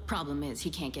 Problem is, he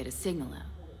can't get a signal out.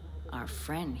 Our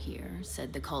friend here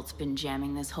said the cult's been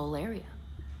jamming this whole area.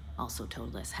 Also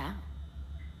told us how.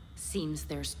 Seems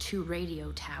there's 2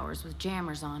 radio towers with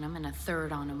jammers on them and a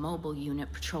 3rd on a mobile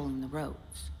unit patrolling the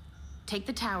roads. Take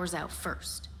the towers out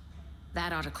first.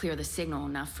 That ought to clear the signal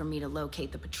enough for me to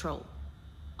locate the patrol.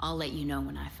 I'll let you know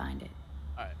when I find it.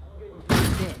 Alright.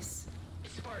 This.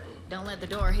 Don't let the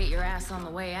door hit your ass on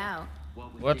the way out.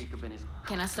 What?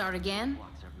 Can I start again?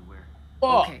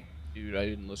 Oh. Okay. Dude, I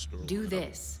didn't listen to her. Do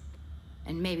this.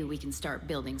 And maybe we can start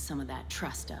building some of that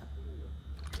trust up.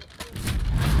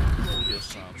 Radio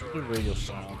sounds. Good radio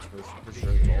sounds for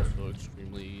sure. It's also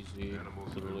extremely easy.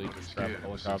 Literally just grab a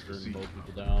helicopter and mow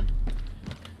people down.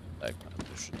 That kind of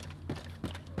mission.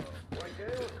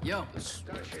 Yo, it's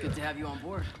good to have you on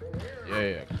board.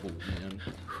 Yeah, cool, man.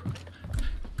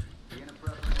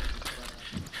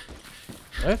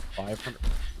 I have 500.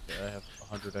 Okay, I have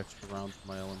 100 extra rounds for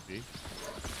my LMG.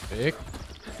 Big.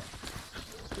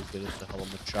 We'll get us a hell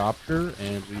of a chopper,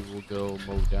 and we will go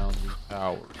mow down the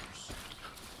towers.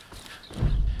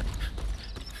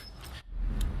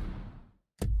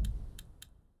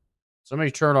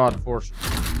 Somebody turn on forces.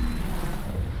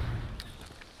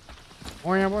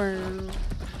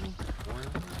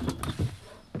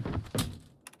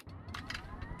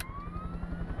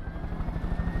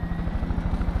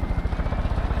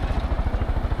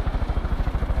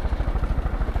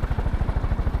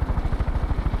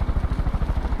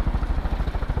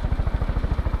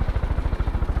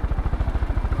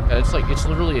 It's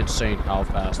literally insane how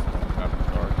fast the helicopters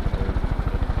are compared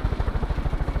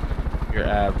to your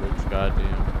average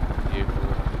goddamn vehicle.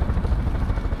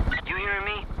 You hearing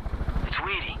me? It's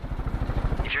Wheaty.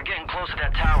 If you're getting close to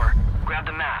that tower, grab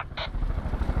the map.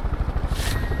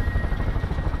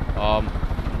 I'm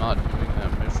not doing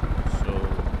that mission, so...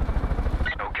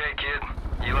 Okay, kid.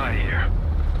 Eli here.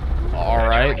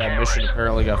 Alright, that mission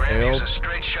apparently got failed. A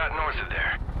straight shot north of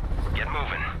there. Get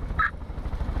moving.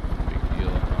 Big deal,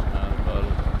 I'm not mad about it.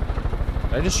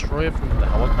 Did I destroy it from the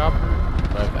helicopter?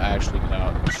 Or I've actually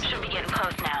got out. Should be getting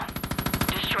close now.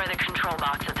 Destroy the control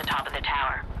box at the top of the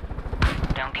tower.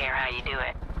 Don't care how you do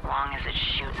it, long as it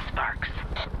shoots sparks.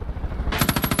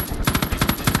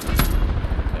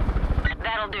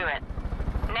 That'll do it.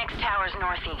 Next tower's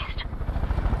northeast.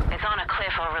 It's on a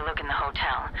cliff overlooking the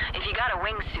hotel. If you got a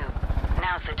wingsuit,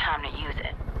 now's the time to use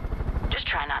it. Just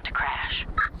try not to crash.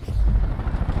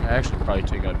 I actually probably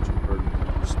take out 2 birds with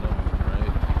 1 stone,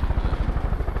 right?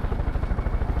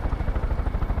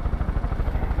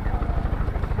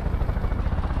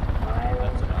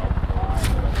 That's an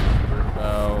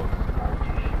about...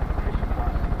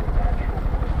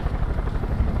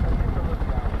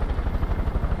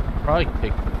 Probably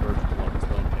take 2 birds with 1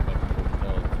 stone, take out the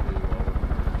hotel too.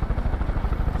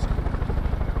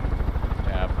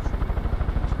 Capture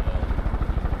hotel.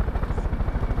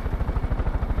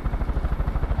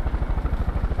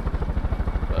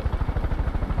 But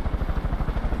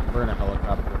we're in a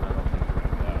helicopter, and I don't think we're in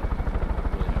that.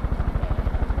 Really have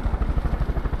to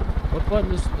What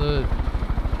button is the...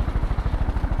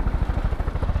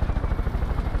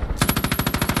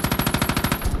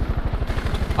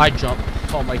 I jumped.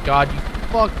 Oh my god, you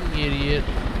fucking idiot.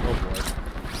 Oh boy.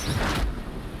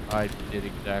 I did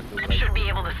exactly what I Should be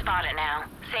able to spot it now.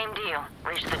 Same deal.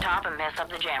 Reach the top and mess up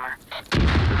the jammer.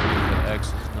 The X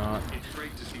is not. It's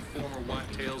great to see former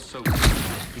whitetails so.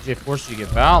 DJ forces you to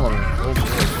get Valorant. Oh boy,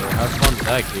 bro. Have fun with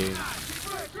that game.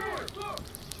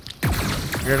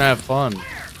 You're gonna have fun.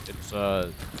 It's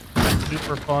a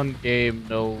super fun game,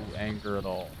 no anger at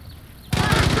all. So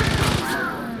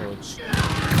it's...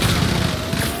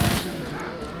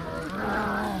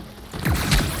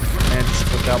 Man, just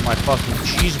took out my fucking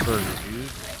cheeseburger, dude.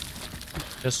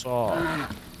 Piss off.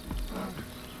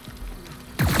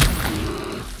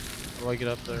 How do I get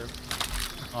up there?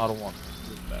 Oh, I don't want to.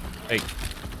 Hey.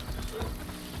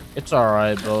 It's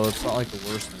alright, bro. It's not like the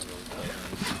worst thing I've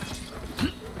ever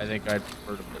played. I think I'd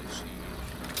prefer to play C.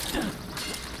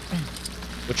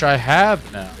 Which I have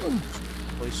now.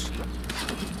 Play C.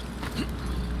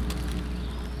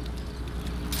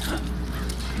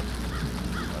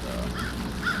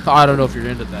 But, I don't know if you're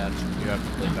into that. So you have to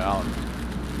play Valorant.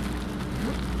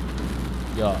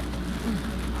 Yeah.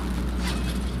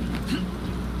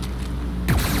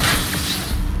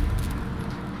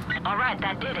 Alright,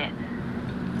 that did it.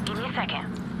 Give me a second.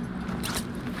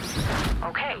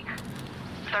 Okay.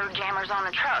 Third jammer's on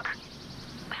the truck.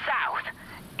 South.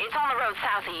 It's on the road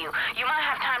south of you. You might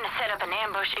have time to set up an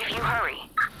ambush if you hurry.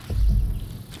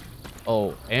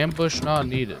 Oh, ambush not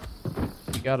needed.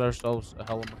 We got ourselves a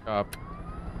helicopter.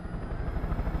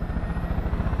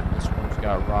 This one's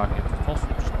got rockets. It's also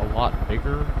just a lot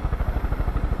bigger.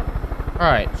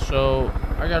 Alright, so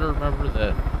I gotta remember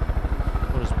that.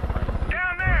 What is it?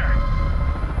 Down there!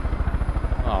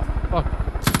 Oh, fuck.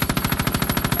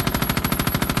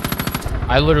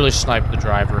 I literally sniped the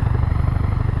driver.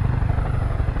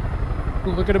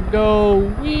 Ooh, look at him go!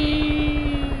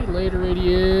 Whee! Later,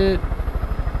 idiot.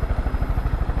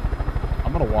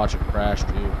 I'm gonna watch it crash,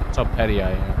 dude. That's how petty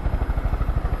I am.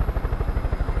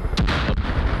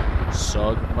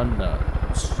 Sug my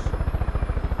nuts.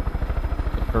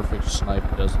 The perfect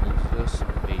snipe doesn't exist.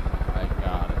 Maybe. I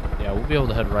got it. Yeah, we'll be able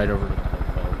to head right over to the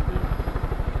hotel, dude.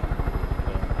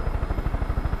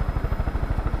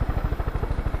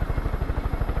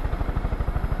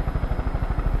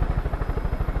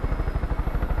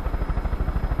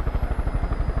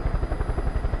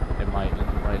 Am I in the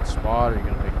right spot? Are you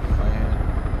gonna make me land?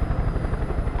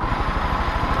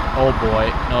 Oh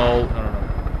boy. No.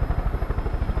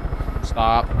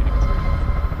 Stop.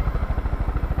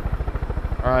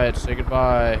 Alright, say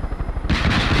goodbye.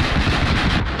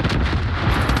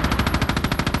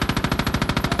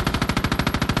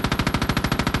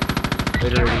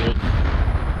 Later, idiot.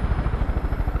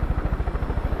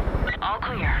 All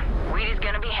clear. Wheaty's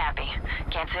gonna be happy.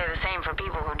 Can't say the same for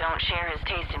people who don't share his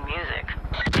taste in music.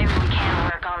 Maybe we can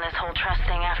work on this whole trust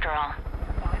thing after all.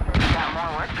 Got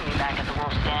more work for you back at the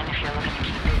Wolf's Den if you're looking to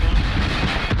keep busy.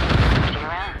 See you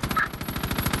around.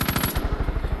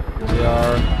 We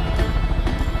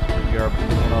are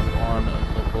pulling up on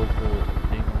the local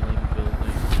Ding-a-ling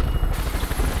building.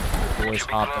 The boys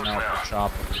hopping out for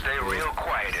shopping. Stay real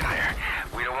quiet in there.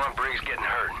 We don't want Briggs getting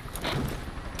hurt.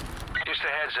 Just a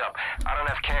heads up, I don't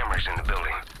have cameras in the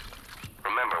building.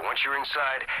 Remember, once you're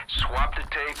inside, swap the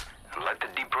tape and let the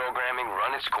deprogramming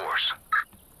run its course.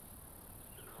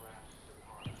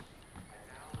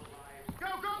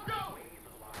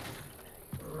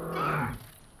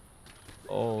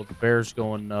 Oh, the bear's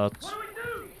going nuts.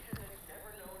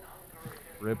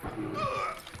 Rip.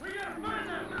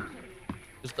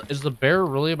 Is the bear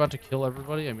really about to kill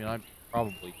everybody? I mean, I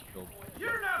probably killed them.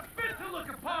 You're not fit to look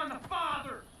upon the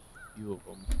Father. Few of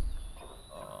them.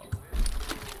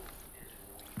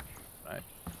 Right.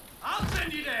 I'll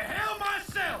send you to hell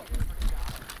myself.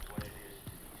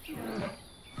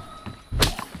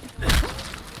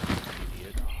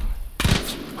 Idiot.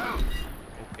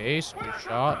 Okay, so we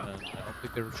shot, and I don't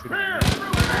think they were shooting at me.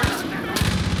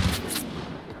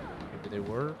 Maybe they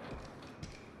were.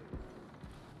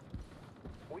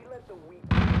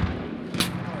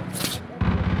 I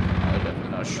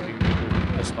definitely not shooting.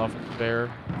 Pissed off at the bear.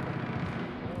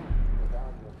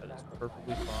 That is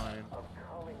perfectly fine.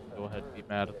 Go ahead and be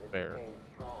mad at the bear.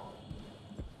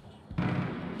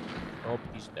 Oh,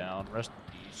 he's down. Rest in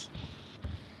peace.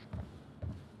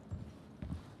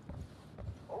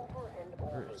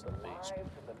 Where is the basement?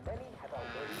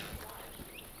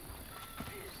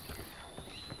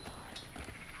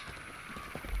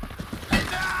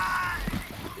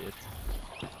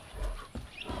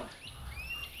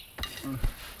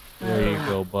 There you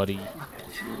go, buddy.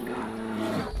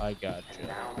 I gotcha.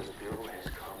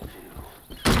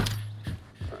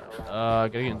 Gotta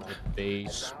get into the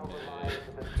basement.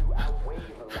 How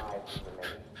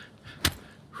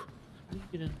do you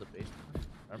get into the basement? I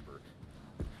don't remember.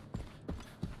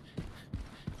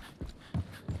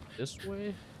 This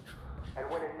way? And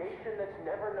when a nation that's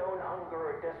never known hunger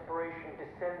or desperation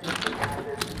descends into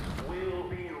madness, we'll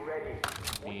be ready.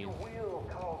 We will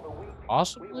call the weak.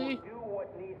 Possibly? We will do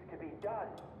what needs to be done.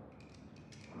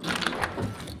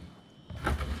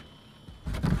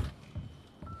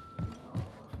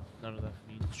 None of that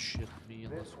means shit to me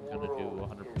unless I'm gonna do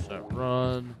 100%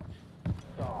 run.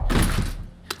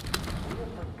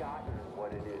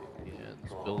 Yeah,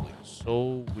 this building is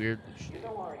so weirdly shaped.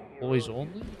 Boys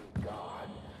only?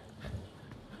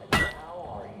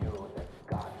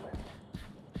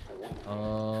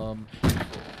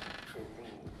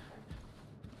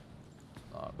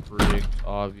 Not rigged,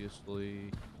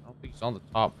 obviously. I don't think he's on the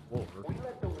top floor. We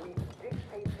let the weak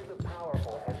dictate to the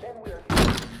powerful, and then we are free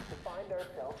to find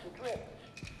ourselves adrift.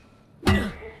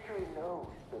 History knows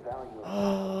the value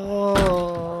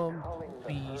of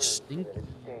Be stinky.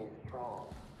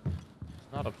 He's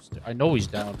not upstairs. I know he's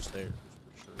downstairs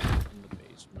for sure in the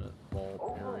basement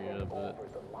vault area, but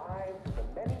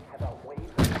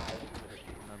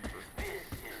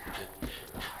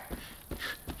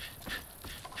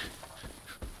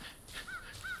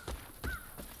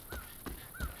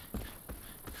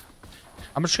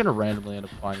I'm just gonna randomly end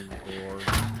up finding the door.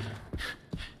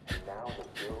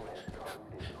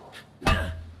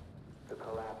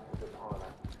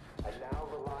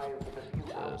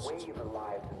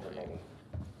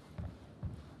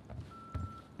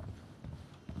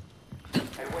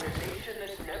 And when a nation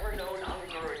that's never known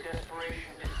hunger or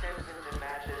desperation descends into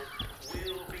madness,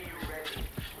 we'll be ready.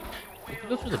 Can you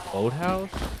go through the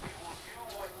boathouse?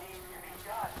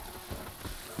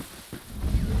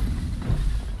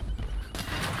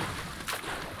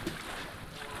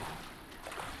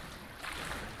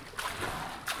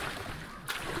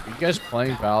 Are you guys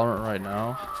playing Valorant right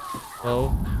now?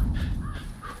 Hello?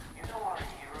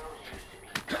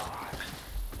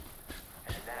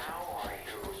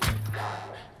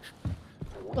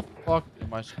 Where the fuck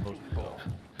am I supposed to go?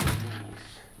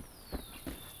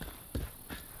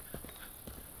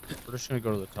 We're just gonna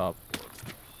go to the top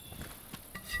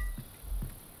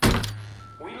floor.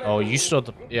 Oh, you still have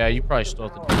to, yeah, you probably still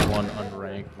have to do one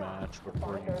unranked match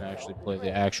before you can actually play the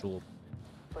actual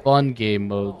fun game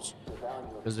modes.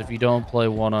 Because if you don't play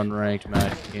one unranked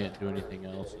match, you can't do anything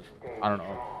else. I don't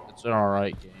know. It's an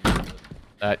alright game, but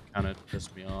that kind of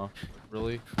pissed me off.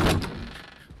 Really?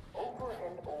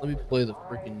 Let me play the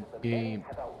freaking game.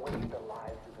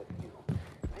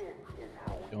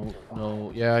 Don't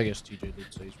know. Yeah, I guess TJ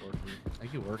did say he's working. I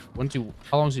think he worked.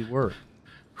 How long does he work?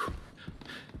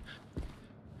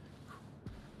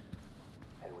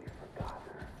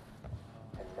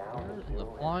 Where in the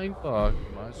flying fuck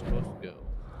am I supposed to go?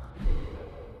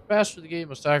 Faster the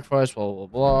game of sacrifice, blah blah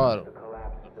blah. I don't know.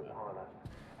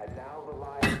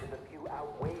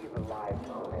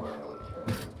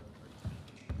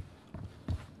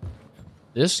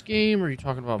 This game, or are you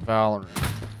talking about Valorant?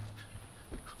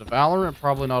 The Valorant,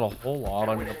 probably not a whole lot.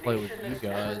 I'm gonna play with you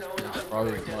guys. I'm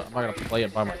not gonna play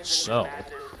it by myself.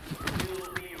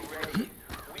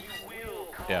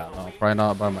 Yeah, no, probably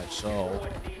not by myself.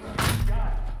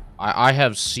 I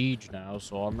have Siege now,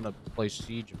 so I'm gonna play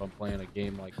Siege if I'm playing a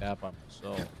game like that by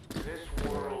myself. I'm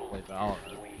gonna play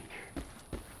Valorant.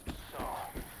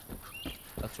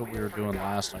 That's what we were doing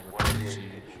last time we were playing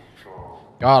Siege.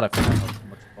 God, I forgot how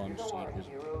much fun Siege is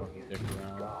to fucking dick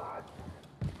around.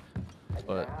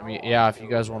 But, I mean, yeah, if you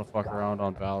guys want to fuck around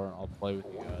on Valorant, I'll play with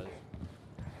you guys.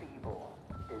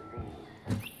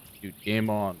 Dude, game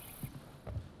on.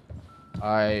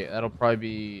 That'll probably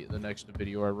be the next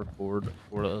video I record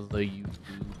for the YouTube.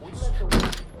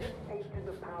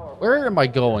 Where am I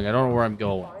going? I don't know where I'm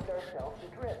going.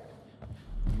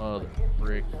 Mother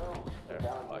frick.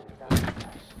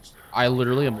 I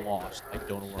literally am lost. I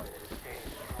don't know where I'm going.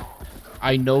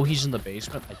 I know he's in the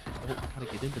basement. I don't know how to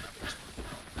get into the basement.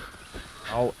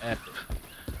 How epic.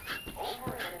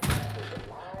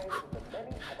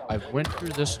 I've went through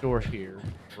this door here,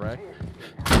 correct?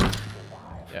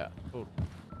 Yeah, totally.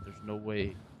 There's no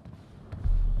way.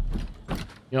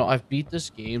 You know, I've beat this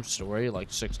game story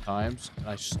like 6 times, and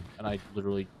I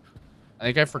literally, I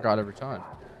think I forgot every time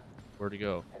where to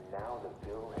go.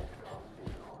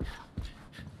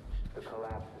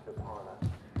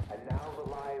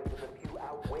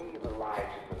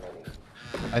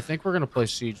 I think we're gonna play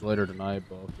Siege later tonight,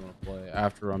 but I'm gonna play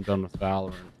after I'm done with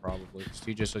Valorant, probably. Because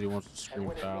TJ said he wants to stream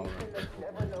Valorant.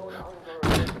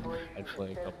 I'd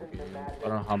play a couple games. I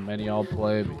don't know how many I'll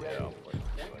play, but yeah, I'll play a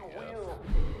few, I guess.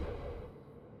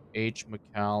 H.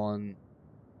 McAllen.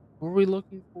 Who are we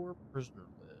looking for? Prisoner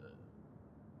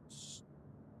list.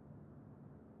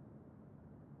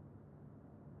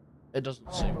 It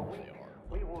doesn't say where they are.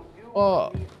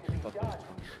 Oh,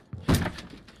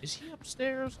 is he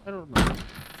upstairs? I don't know.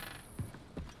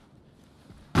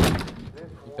 I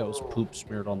think that was poop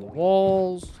smeared on the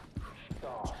walls.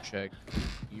 Let's check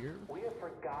here.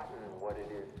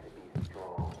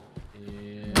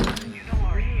 And...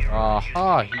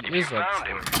 aha, he is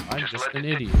upstairs. I'm just an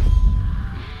idiot.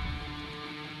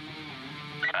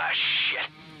 Ah, shit.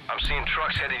 I'm seeing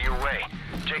trucks headed your way.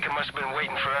 Jacob must have been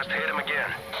waiting for us to hit him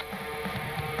again.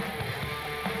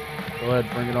 Go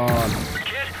ahead, bring it on.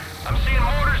 Kid, I'm seeing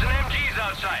mortars and MGs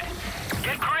outside.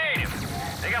 Get creative.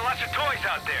 They got lots of toys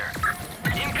out there.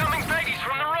 Incoming Peggies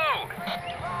from the road.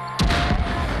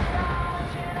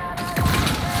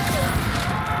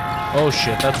 Oh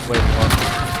shit, that's way more.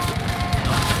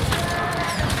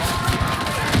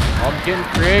 I'm getting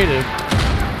creative.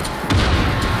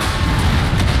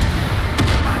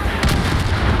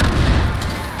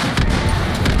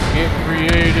 Get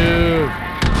creative.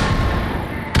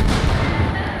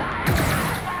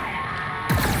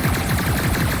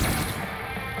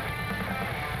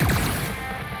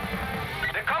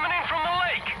 They're coming in from the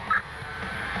lake.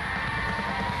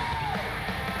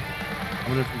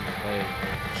 Coming in from the lake.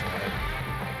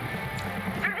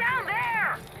 They're down there.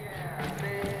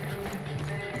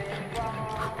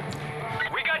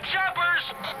 We got choppers.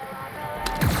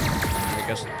 I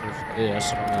guess there's this.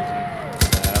 I don't know if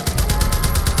that.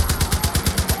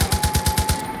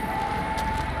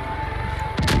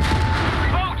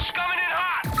 Boats coming in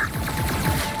hot.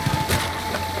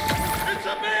 It's a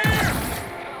bear.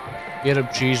 Get him,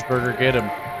 Cheeseburger, get him.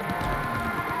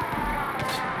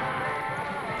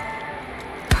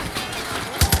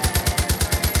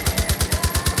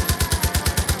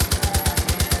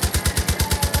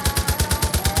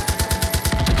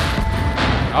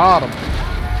 Got him.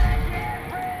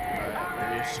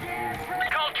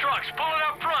 Call trucks, pull it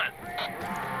up front.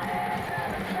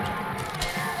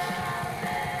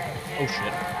 Oh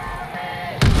shit.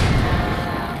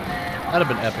 That'd have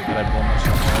been epic had I blown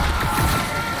myself up.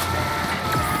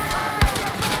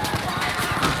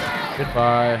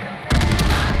 Goodbye.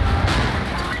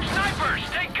 Snipers,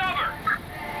 take cover.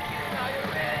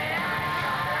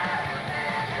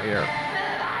 Here.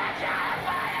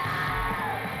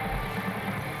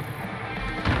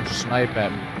 Snipe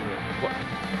at me. What?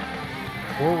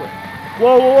 Four-wheel.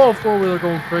 Whoa, whoa, whoa! Four-wheeler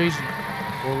going crazy.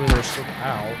 Four-wheeler still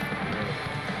out.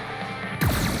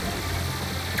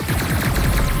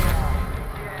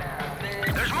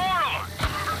 There's more of them.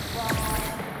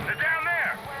 They're down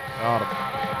there. Got him.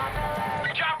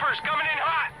 Choppers coming in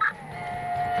hot.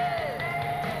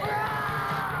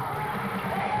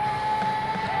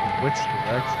 Which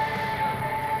direction?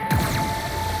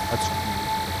 That's cute.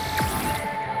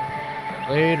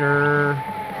 Later.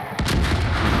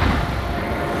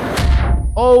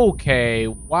 Okay,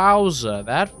 wowza,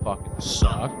 that fucking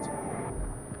sucked.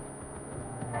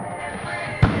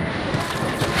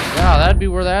 Yeah, that'd be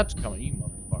where that's coming, you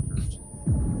motherfuckers.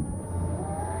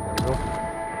 There we go.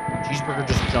 Cheeseburger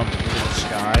just jumped into the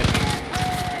sky.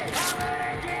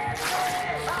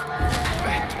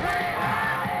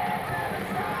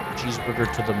 Cheeseburger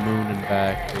to the moon and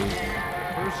back, baby.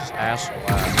 Where's this asshole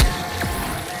at?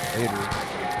 Later.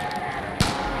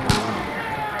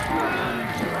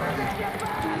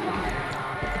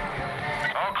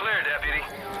 All clear, deputy.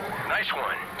 Nice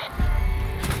one.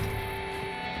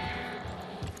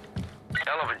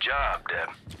 Hell of a job, Deb.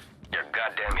 You're a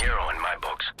goddamn hero in my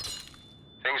books.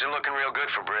 Things are looking real good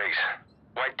for Briggs.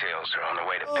 Whitetails are on the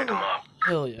way to pick him up.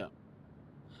 Hell yeah.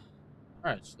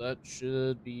 Alright, so that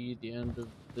should be the end of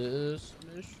this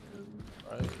mission,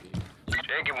 right?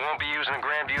 Jacob won't be using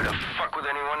Grandview to fuck with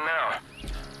anyone now.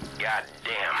 God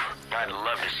damn. I'd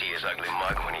love to see his ugly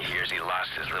mug when he hears he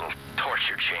lost his little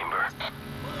torture chamber.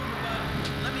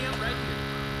 Let me out right here.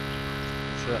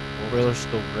 Shit, four-wheeler's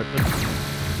still ripping.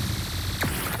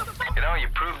 You know, you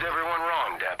proved everyone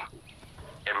wrong, Deb.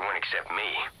 Everyone except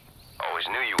me. Always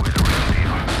knew you were the real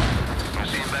deal. I'll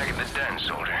see you back at the den,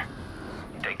 soldier.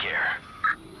 Take care.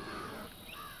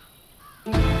 I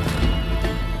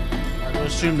would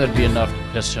assume that'd be enough to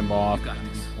piss him off to the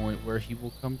point where he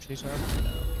will come chase after me.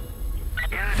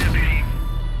 Yeah, deputy.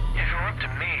 If it were up to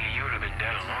me, you would have been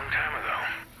dead a long time ago.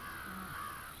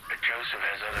 But Joseph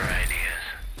has other ideas.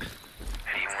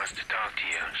 And he wants to talk to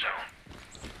you, so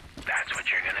that's what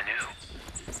you're gonna do.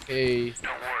 Hey.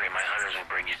 Don't worry, my hunters will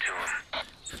bring you to him.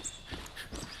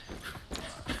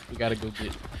 We gotta go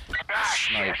get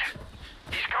sniped.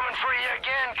 coming for you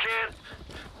again, kid.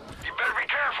 You better be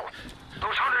careful.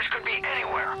 Those hunters could be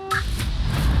anywhere.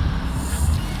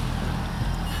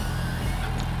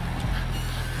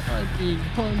 I'm being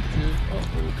hunted.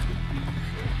 Uh-oh.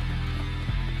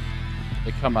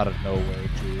 They come out of nowhere,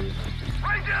 too.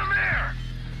 Right down there!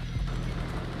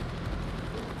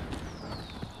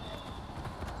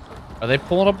 Are they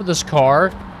pulling up in this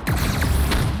car?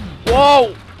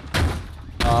 Whoa!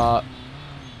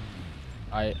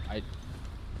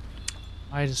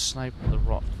 I just sniped the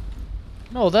wrong.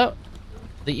 No, that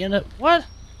the in it. What?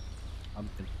 I'm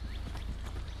confused.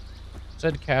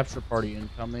 Said capture party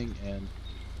incoming, and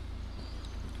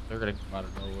they're gonna come out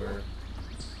of nowhere.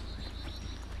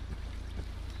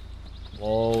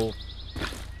 Whoa!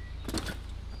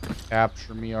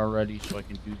 Capture me already, so I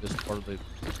can do this part of the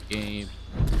game.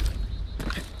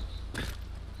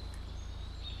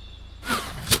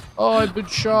 Oh, I've been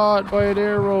shot by an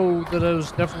arrow that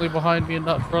was definitely behind me and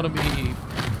not in front of me.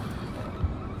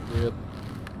 Rip.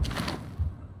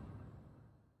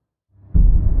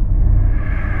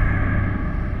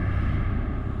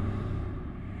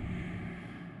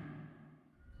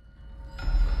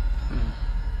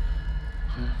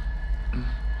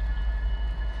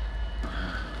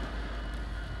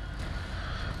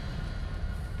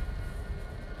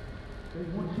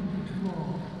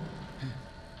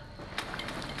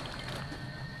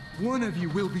 One of you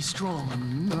will be strong,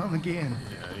 and none again.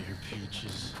 Get out of here,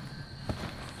 Peaches.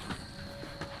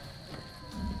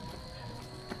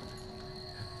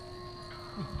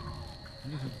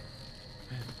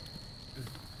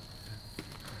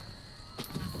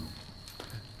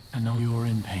 I know you are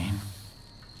in pain.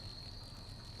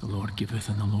 The Lord giveth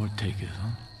and the Lord taketh, huh?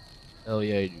 Hell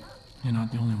yeah, you do. You're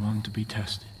not the only one to be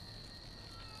tested.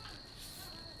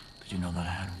 Did you know that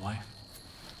I had a wife?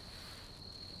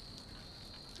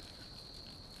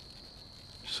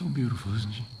 So beautiful,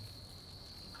 isn't she?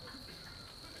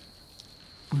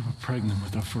 We were pregnant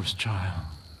with our first child.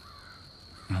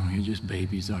 You know, we were just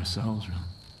babies ourselves, really.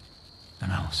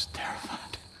 And I was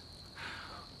terrified.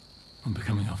 I'm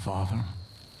becoming a father,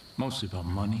 mostly about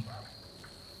money.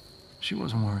 She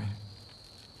wasn't worried.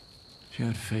 She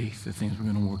had faith that things were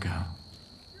going to work out.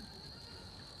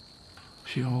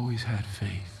 She always had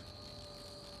faith.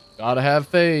 Gotta have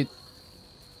faith.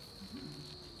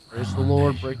 Praise the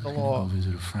Lord, break the law. Go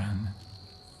visit a friend.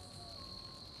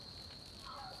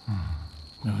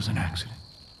 There was an accident.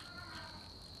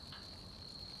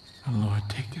 The Lord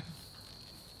take it.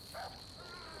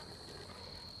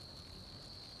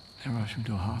 They rushed me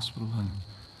to a hospital and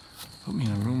put me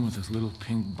in a room with this little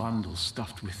pink bundle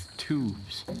stuffed with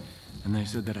tubes. And they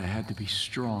said that I had to be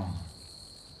strong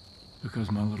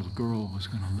because my little girl was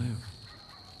going to live.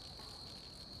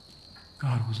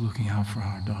 God was looking out for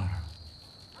our daughter.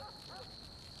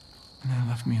 And they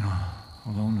left me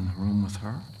alone in the room with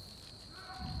her.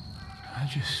 I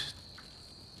just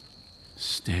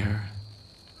stared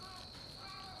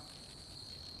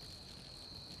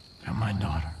at my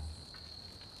daughter.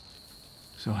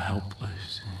 So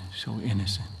helpless, so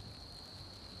innocent.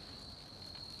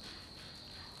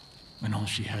 And all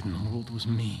she had in the world was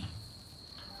me.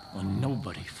 A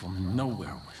nobody from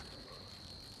nowhere with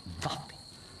nothing.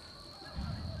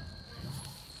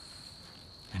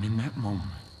 And in that moment,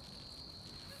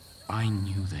 I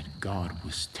knew that God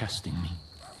was testing me.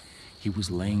 He was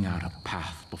laying out a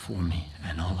path before me,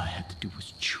 and all I had to do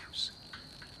was choose.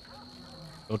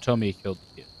 Don't tell me he killed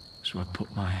the kid. So I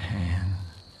put my hand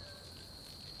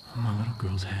on my little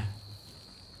girl's head,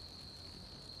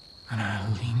 and I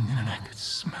leaned in and I could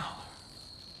smell her.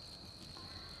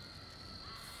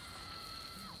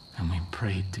 And we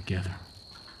prayed together.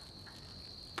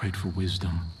 Prayed for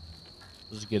wisdom.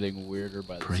 This is getting weirder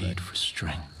by the second. Prayed second. for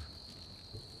strength.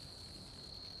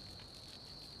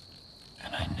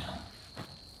 And I knew.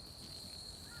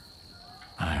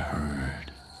 I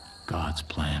heard God's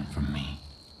plan for me.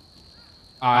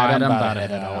 Alright, I'm about to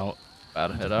head out. About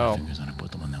to head out. My fingers, and I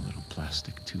put them on that little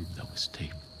plastic tube that was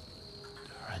taped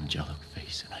to her angelic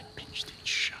face, and I pinched it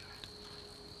shut.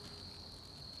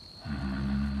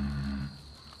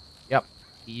 Yep.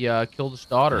 He killed his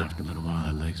daughter. After a little while,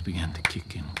 her legs began to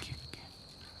kick in.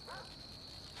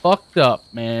 Fucked up,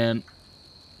 man.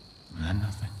 And then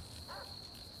nothing.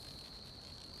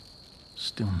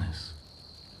 Stillness.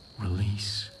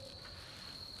 Release.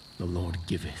 The Lord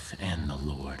giveth, and the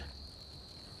Lord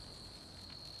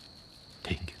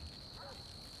take.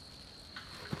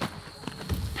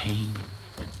 Pain.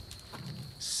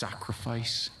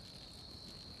 Sacrifice.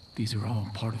 These are all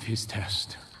part of his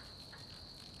test.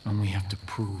 And we have to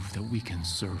prove that we can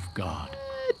serve God.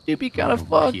 It'd be kind of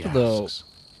fucked, though.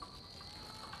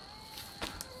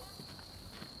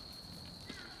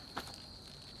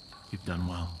 done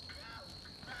well.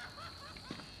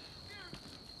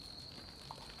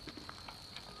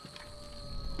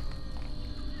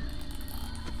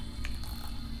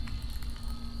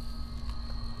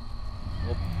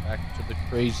 Well, back to the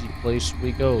crazy place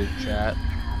we go, chat.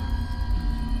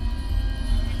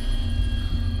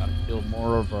 Gotta kill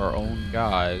more of our own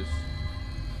guys.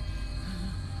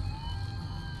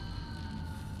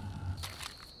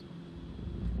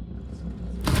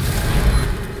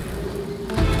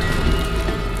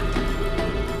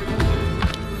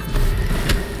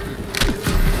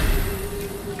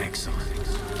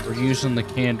 Excellent. We're using the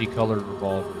candy-colored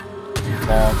revolver.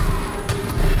 Bonk.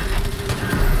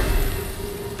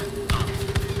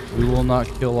 We will not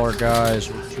kill our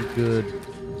guys. We're too good.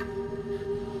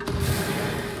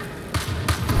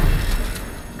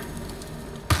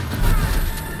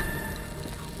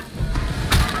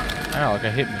 Ow, like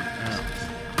I hit me. Ow.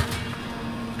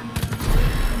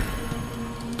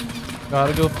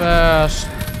 Gotta go fast.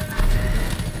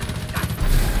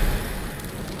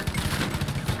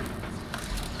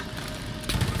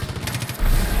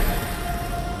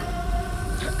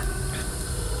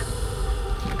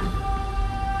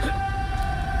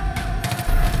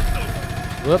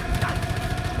 Whoop.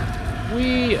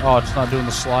 Whee! Oh, it's not doing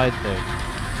the slide thing.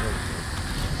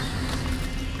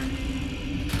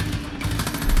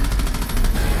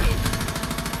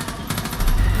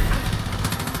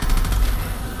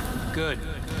 Good.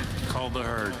 Call the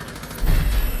herd.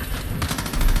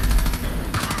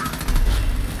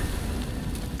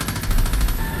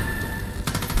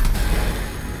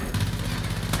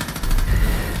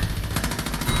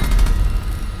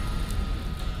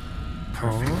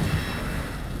 Perfect.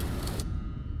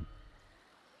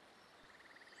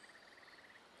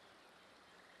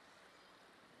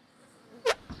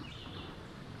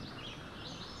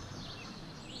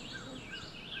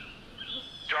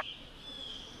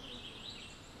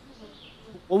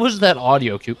 What was that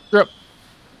audio cue? Drip.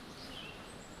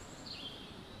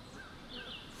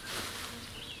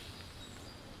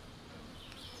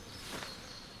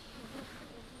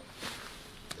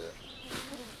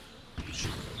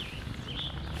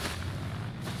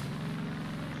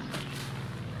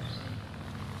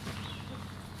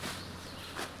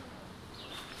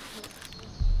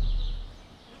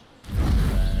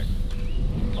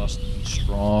 Must be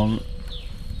strong.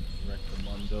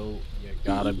 Rectamundo, you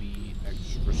gotta be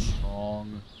extra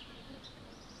strong.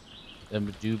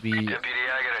 Them do be. Deputy,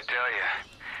 I gotta tell you,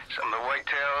 some of the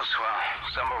whitetails, well,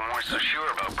 some of them weren't so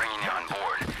sure about bringing you on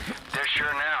board. They're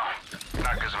sure now.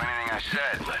 Not because of anything I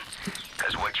said, but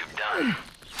because what you've done.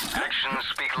 Actions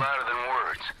speak louder than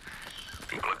words.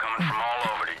 People are coming from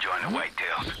all over to join the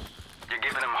whitetails. You're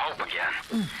giving them hope again.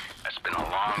 That's been a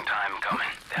long time coming,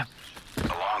 Dep.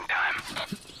 A long time.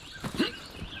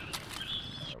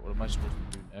 Alright, what am I supposed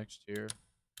to do next here?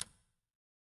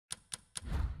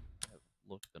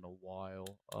 Looked in a while.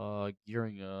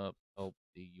 Gearing up, help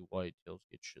the whitetails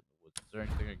get shit in the woods. Is there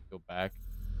anything I can go back?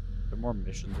 Are there more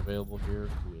missions available here?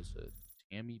 Who is it?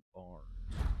 Tammy Barnes.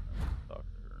 Talk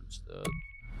to her instead.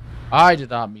 I did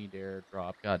not mean to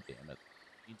airdrop. God damn it.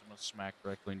 Means I'm gonna smack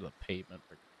directly into the pavement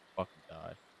or fucking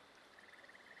die.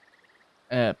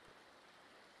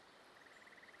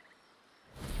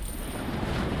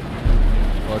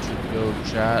 Budget to go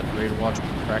chat. Ready to watch me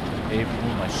crack the pavement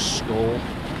with my skull.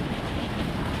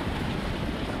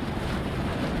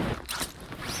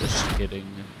 Just kidding.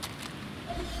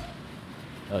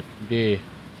 Today.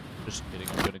 Just kidding.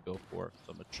 I'm gonna go for it.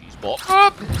 I'm a cheese ball.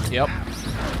 Up! Yep.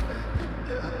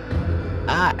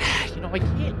 You know, I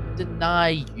can't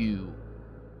deny you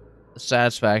the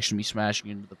satisfaction of me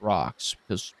smashing into the rocks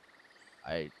because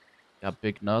I got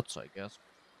big nuts, I guess.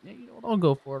 Yeah, you know what? I'll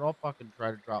go for it. I'll fucking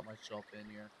try to drop myself in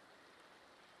here.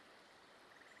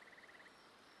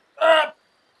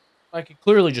 I could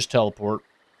clearly just teleport.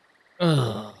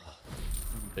 Ugh.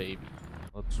 Baby.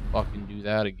 Let's fucking do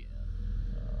that again.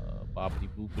 Boppity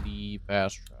boopity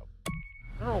fast travel.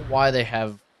 I don't know why they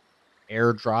have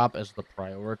airdrop as the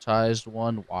prioritized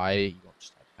one. Why you don't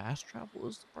just have fast travel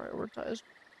as the prioritized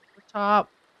the top?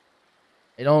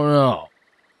 I don't know.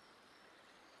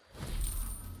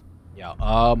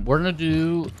 Yeah, we're gonna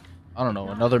do, I don't know,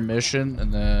 another mission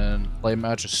and then play a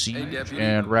match of Siege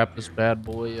and wrap this bad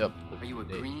boy up. Are you a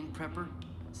green prepper?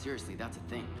 Seriously, that's a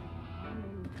thing.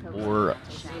 Or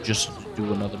just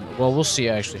do another. Well, we'll see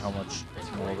actually how much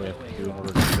more we have to do in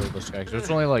order to kill this guy. Because there's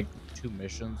only like 2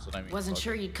 missions, and I mean. Wasn't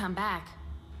sure you'd come back,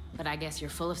 but I guess you're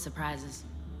full of surprises.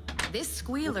 This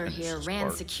squealer here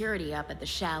ran security up at the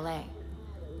chalet.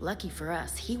 Lucky for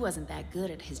us, he wasn't that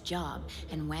good at his job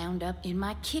and wound up in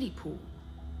my kiddie pool.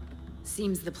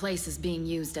 Seems the place is being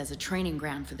used as a training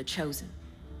ground for the Chosen.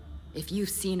 If you've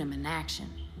seen them in action,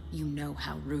 you know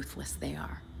how ruthless they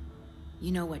are.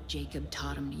 You know what Jacob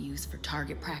taught him to use for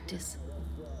target practice?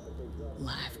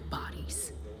 Live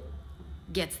bodies.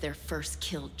 Gets their first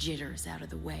kill jitters out of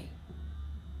the way.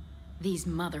 These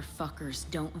motherfuckers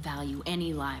don't value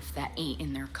any life that ain't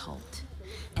in their cult.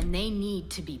 And they need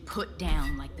to be put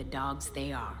down like the dogs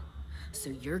they are. So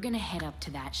you're gonna head up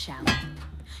to that chalet.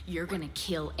 You're gonna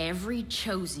kill every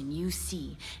chosen you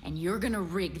see, and you're gonna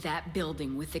rig that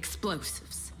building with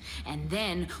explosives. And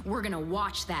then we're gonna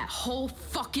watch that whole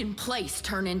fucking place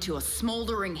turn into a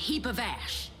smoldering heap of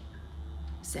ash.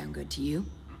 Sound good to you?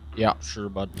 Yeah, sure,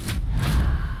 bud.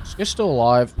 This guy's still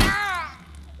alive.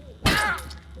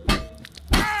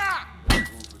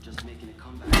 Just making a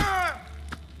comeback.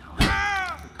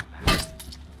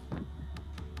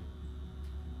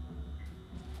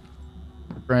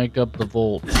 Crank up the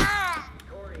volts.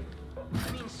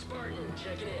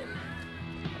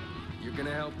 You're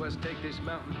gonna help us take this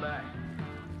mountain back.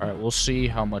 Alright, we'll see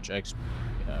how much XP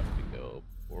we have to go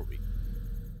before we...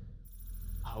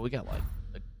 Oh, we got like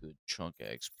a good chunk of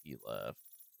XP left.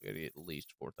 We gotta get at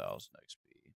least 4,000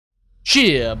 XP.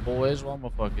 Yeah, boys. Well, I'm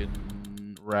gonna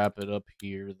fucking wrap it up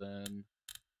here then.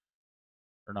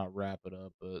 Or not wrap it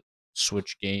up, but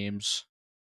switch games.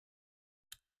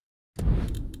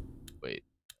 Wait.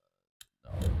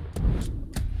 No.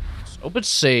 Hope it's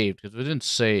saved, because we didn't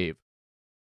save.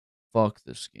 Fuck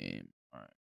this game.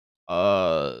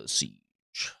 Alright.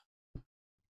 Siege.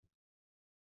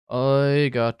 I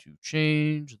got to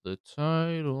change the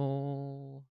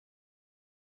title.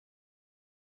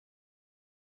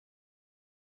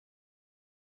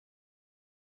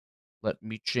 Let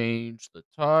me change the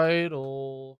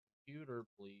title. Computer,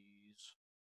 please.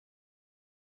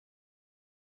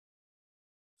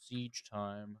 Siege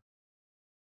time.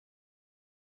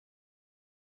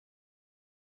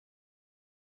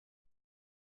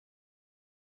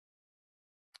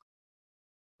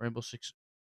 Rainbow Six.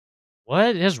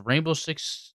 What? It has Rainbow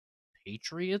Six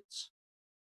Patriots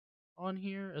on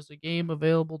here as a game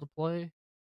available to play?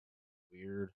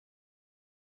 Weird.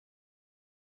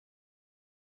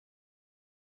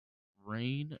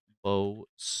 Rainbow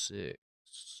Six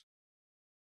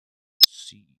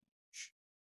Siege.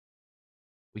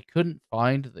 We couldn't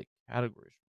find the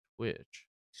categories from Twitch.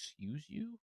 Excuse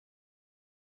you?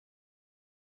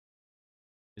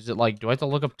 Is it like, do I have to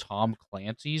look up Tom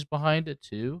Clancy's behind it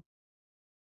too?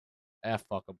 Ah,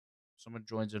 fuck them. Someone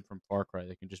joins in from Far Cry,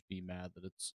 they can just be mad that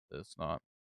it's not.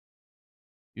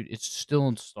 Dude, it's still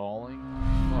installing.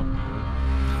 Fuck, dude.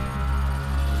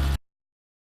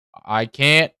 I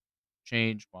can't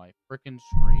change my frickin'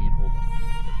 screen. Hold on.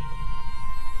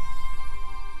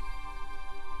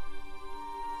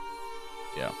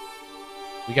 Yeah.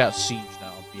 We got Siege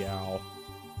now. Meow.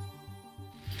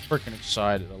 Freaking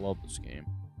excited. I love this game.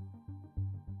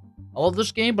 I love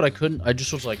this game, but I couldn't. I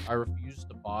just was like, I refused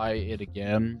to buy it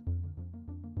again.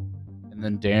 And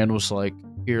then Dan was like,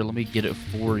 here, let me get it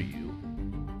for you.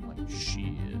 I'm like, shit.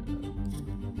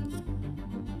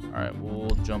 Alright, we'll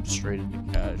jump straight into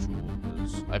casual.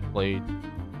 Because I played.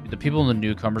 The people in the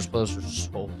newcomers playlist are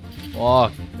so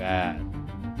fucking bad.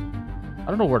 I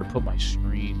don't know where to put my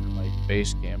screen or my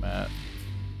face cam at.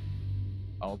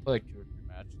 I'll play like 2 or 3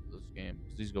 matches of this game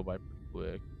because these go by pretty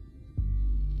quick.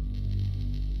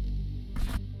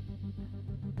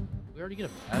 We already get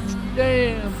a match?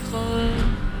 Damn,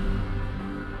 son!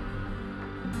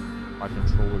 My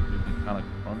controller do be kind of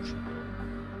crunchy.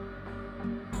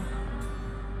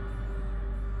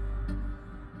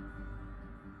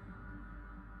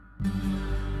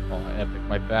 Oh, epic.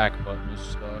 My back button is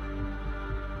stuck.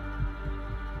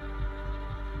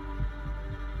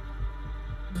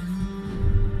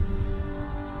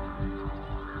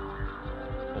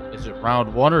 Is it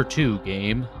round 1 or 2,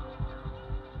 game?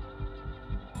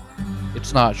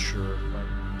 It's not sure.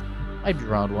 Might be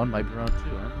round 1, might be round 2.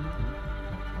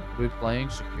 Are we playing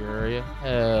secure area?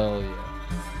 Hell yeah.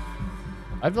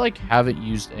 I've like haven't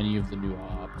used any of the new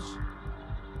ops.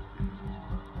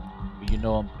 But you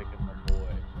know I'm picking my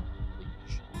boy.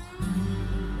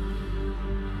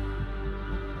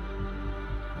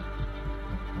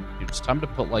 Dude, it's time to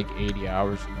put like 80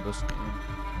 hours into this game.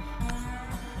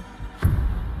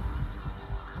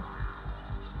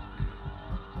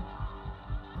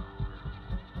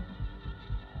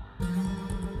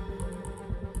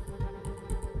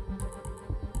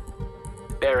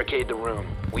 Barricade the room.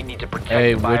 We need to protect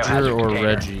Hey, the Witcher biohazard or container.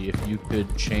 Reggie, if you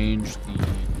could change the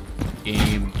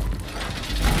game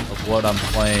of what I'm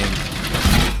playing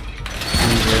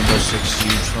to Rainbow Six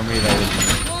Siege for me, that would be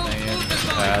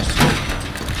fantastic.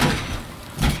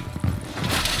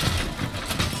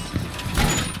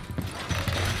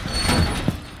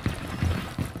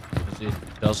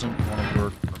 doesn't want to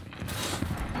work for me.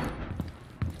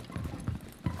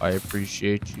 I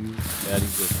appreciate you, Daddy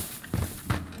Whitney.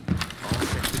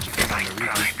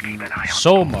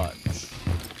 So much.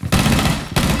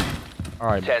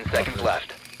 Alright. 10 seconds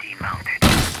left. Demounted.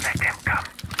 Let them come.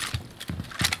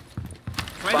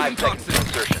 5 seconds to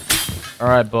insertion.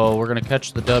 Alright, Bo, we're gonna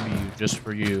catch the W just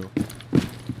for you.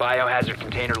 Biohazard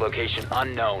container location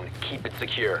unknown. Keep it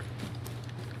secure.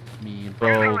 Me and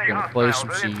Bo gonna play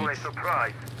some Siege.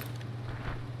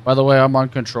 By the way, I'm on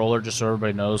controller, just so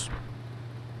everybody knows.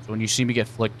 So when you see me get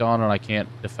flicked on and I can't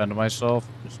defend myself,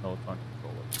 just know it's on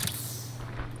controller.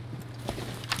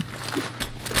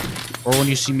 Or when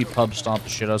you see me pub stomp the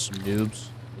shit out of some noobs,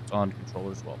 it's on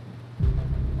controller as well.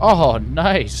 Oh,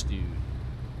 nice, dude.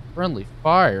 Friendly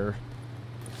fire.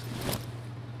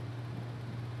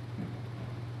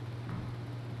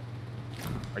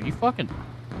 Are you fucking...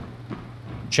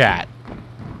 Chat.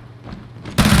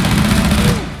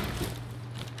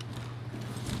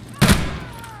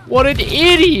 What an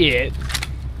idiot!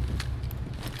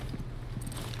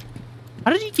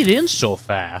 How did he get in so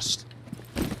fast?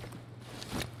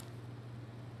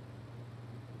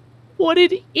 What an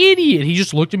idiot! He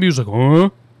just looked at me, he was like, huh?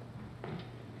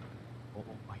 Oh,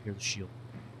 I hear the shield.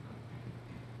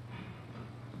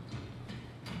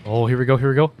 Oh, here we go, here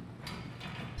we go.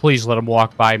 Please let him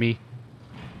walk by me.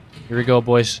 Here we go,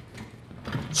 boys.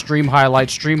 Stream highlight,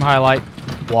 stream highlight.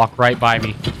 Walk right by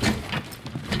me.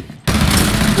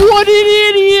 What an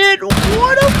idiot!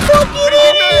 What a fucking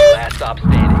idiot! Last stop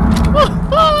standing.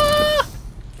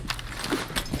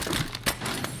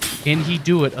 Can he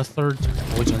do it a third time?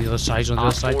 Oh, he's on the other side, he's on the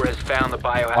other side. Op 4 has found the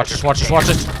biohazard. Watch this, watch this, watch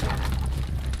this.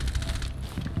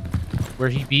 Where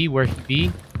he be? Where he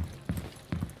be?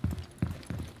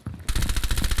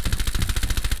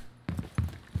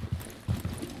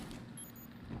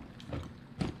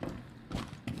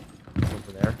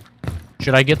 Over there.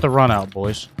 Should I get the run out,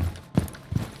 boys?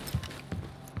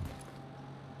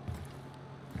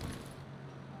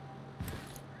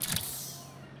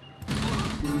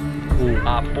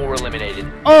 Op 4 eliminated.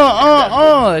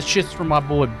 That shit's from my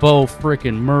boy Bo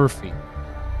frickin' Murphy.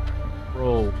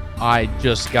 Bro, I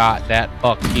just got that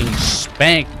fucking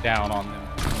spanked down on them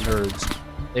nerds.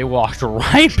 They walked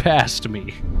right past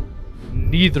me.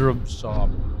 Neither of them saw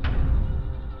me.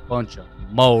 Bunch of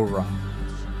morons.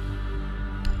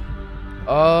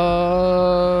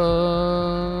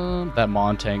 That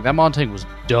Montang. That Montang was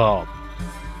dumb.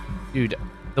 Dude,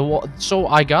 so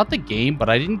I got the game, but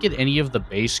I didn't get any of the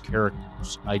base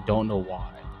characters. I don't know why.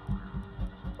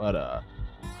 But,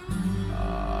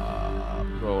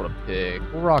 throw a pick.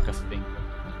 We'll rock a finger.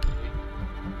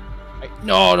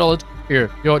 No, let's... Here,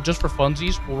 you know what, just for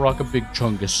funsies, we'll rock a big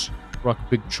Chungus. Rock a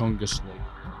big Chungus leg.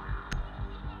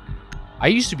 I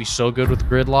used to be so good with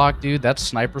Gridlock, dude. That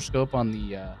sniper scope on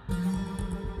the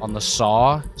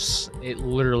saw, it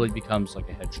literally becomes like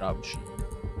a headshot machine.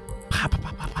 Pa, pa,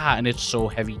 pa, pa, pa, and it's so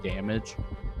heavy damage.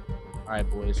 Alright,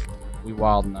 boys. We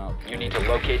wildin' out. You need to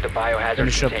locate the biohazard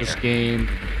Finish up container. this game.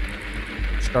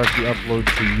 Start the upload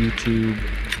to YouTube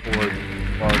for the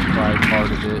Far Cry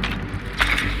part of it.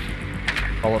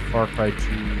 Call it Far Cry 2.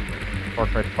 Far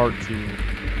Cry Part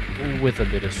 2 with a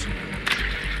bit of Siege.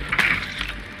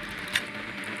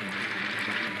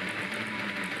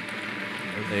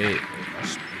 They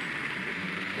must be.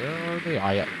 Where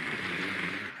are they?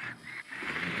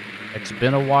 It's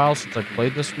been a while since I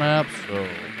played this map, so...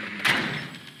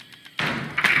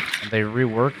 And they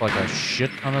reworked like a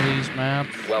shit ton of these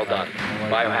maps. Well done.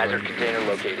 Biohazard container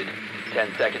located.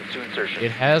 10 seconds to insertion.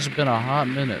 It has been a hot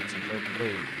minute since I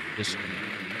played this game.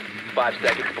 5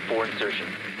 seconds before insertion.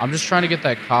 I'm just trying to get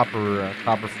that copper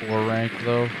 4 rank,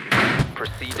 though.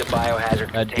 Proceed to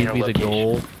biohazard That'd container give me the location.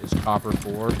 goal, is copper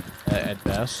 4 at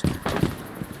best.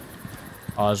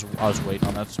 I was waiting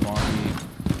on that spawn peak.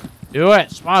 Do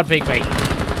it! Spawn peek me!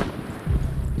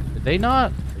 Did they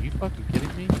not? Are you fucking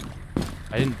kidding me?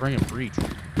 I didn't bring a breach.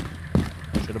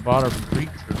 I should have bought a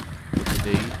breacher.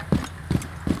 Today.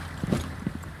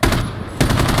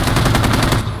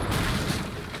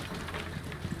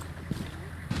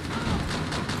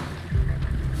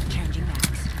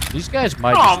 These guys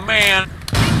might. Oh man!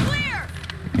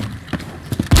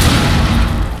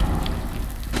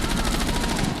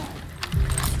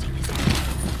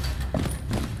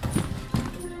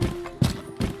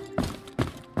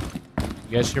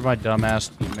 You guys hear my dumbass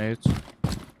teammates?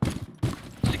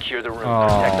 Secure the room. Oh,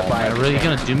 Protect the man, really? You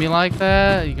gonna do me like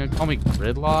that? You gonna call me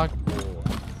Gridlock?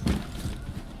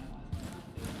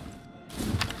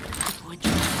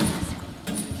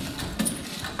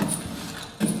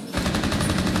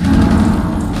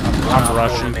 I'm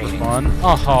rushing for fun.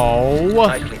 Oh.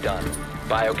 Nicely done.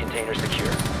 Bio container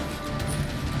secure.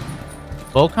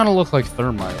 Both kind of look like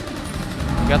Thermite.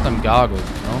 You got them goggles,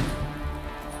 you know?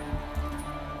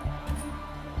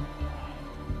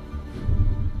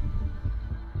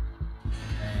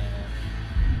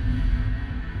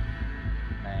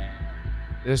 Man.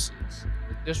 This is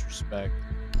the disrespect.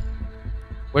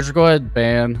 Witcher, go ahead and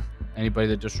ban anybody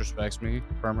that disrespects me.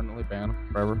 Permanently ban them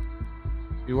forever.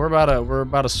 Dude, we're about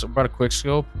a quick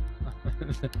scope.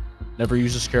 Never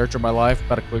used this character in my life.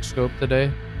 About a quick scope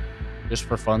today. Just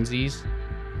for funsies.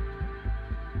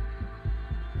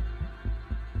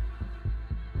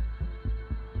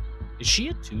 Is she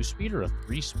a 2-speed or a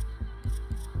 3-speed?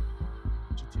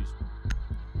 She's a 2-speed.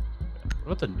 What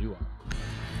about the new operator?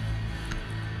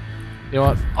 You know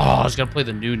what? Oh, I was gonna play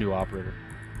the new operator.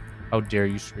 How dare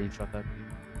you screenshot that?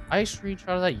 I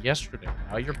screenshotted that yesterday.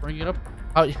 Now you're bringing it up.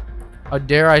 How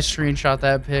dare I screenshot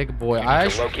that pic? Boy, I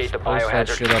should post that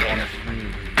shit up on the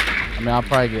screen. I mean, I'll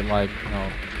probably get like, you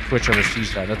know, Twitch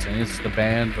overseas that. That's it's the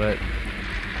ban, but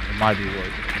it might be worth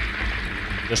it.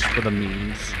 Just for the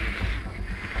memes.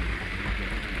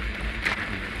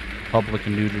 Public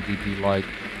nudity be like.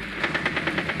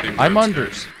 I'm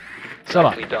unders. Shut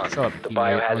up. Shut up. The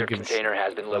biohazard container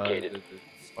has been located.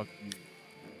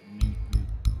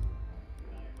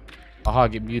 Aha,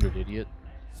 get muted, idiot.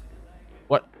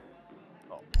 What?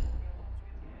 Oh.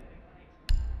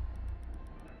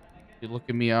 You look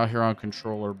at me out here on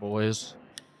controller, boys.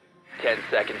 10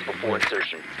 seconds before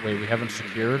insertion. Wait, we haven't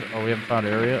secured? Oh, we haven't found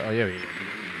area? Oh, yeah, we have.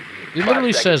 He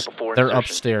literally says they're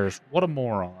upstairs. What a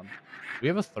moron. Do we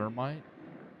have a thermite?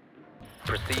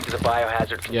 Proceed to the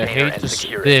biohazard container hate and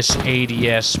secure this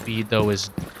ADS speed, though, is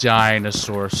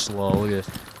dinosaur slow. Look at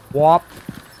this. Whop.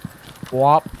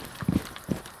 Whop.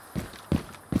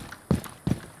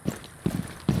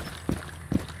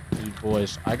 Dude,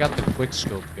 boys, I got the quick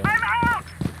scope going.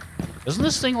 Doesn't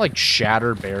this thing, like,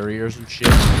 shatter barriers and shit?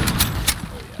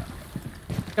 Oh, yeah.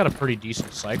 It's got a pretty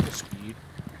decent cycle speed.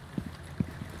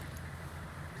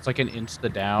 It's like an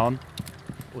insta-down.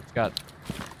 Oh, it's got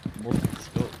multiple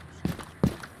scopes.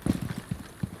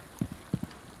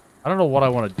 I don't know what I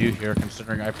want to do here,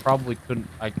 considering I probably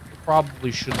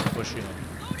shouldn't push in.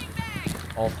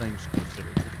 All things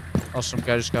considered. Oh, some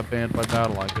guy just got banned by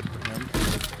Battleline. Good for him.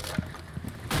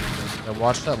 Now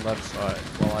watch that left side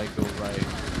while I go right.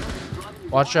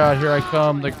 Watch out, here I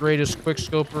come, the greatest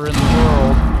quickscoper in the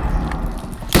world.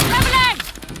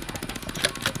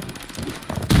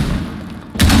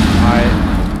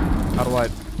 How do I...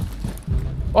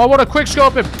 Oh, I want to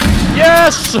quickscope him!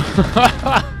 Yes!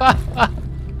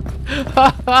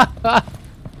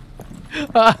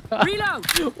 Reload!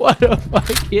 What a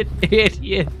fucking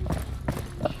idiot.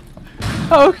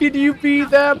 How can you be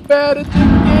that bad at the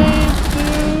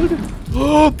game, dude?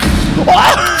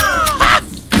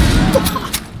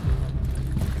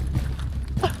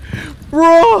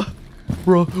 Bro,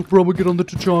 I'm gonna get on the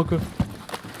Tachanka.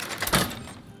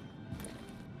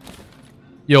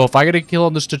 Yo, if I get a kill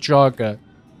on this Tachanka,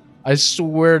 I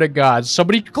swear to God,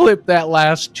 somebody clip that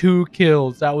last 2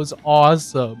 kills. That was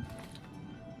awesome.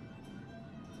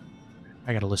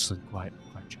 I gotta listen. Quiet.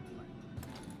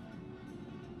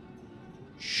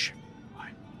 Shh.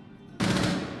 Quiet.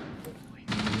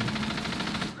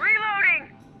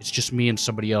 Reloading! It's just me and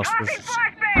somebody else. I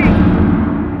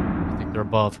think they're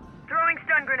above. Throwing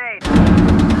stun grenade.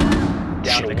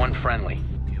 Down to 1 friendly.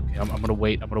 Okay, I'm gonna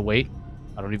wait.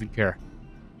 I don't even care.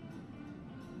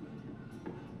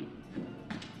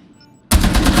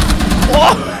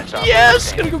 Oh,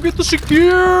 yes! Gotta go get the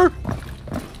secure!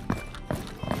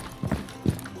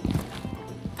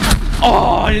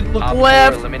 Oh, I didn't look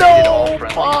left! No!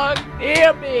 Fuck!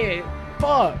 Damn it!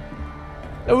 Fuck!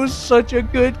 That was such a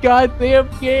good goddamn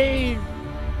game!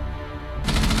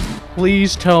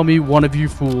 Please tell me one of you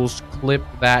fools clip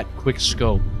that quick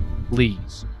scope.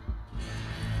 Please.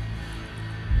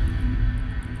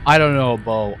 I don't know,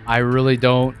 Bo. I really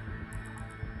don't.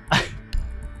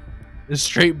 Just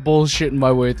straight bullshitting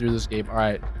my way through this game.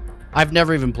 Alright. I've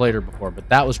never even played her before, but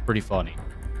that was pretty funny.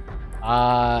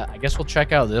 I guess we'll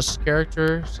check out this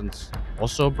character, since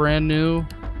also brand new.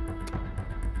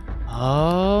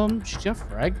 She's got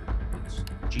fragments.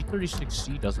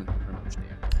 G36C doesn't do very much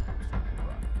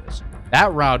damage.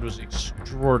 That round was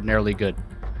extraordinarily good.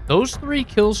 Those 3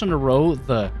 kills in a row,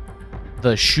 the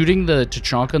shooting the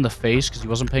Tachanka in the face because he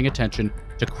wasn't paying attention,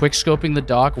 to quickscoping the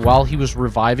dock while he was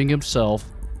reviving himself,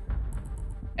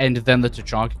 and then the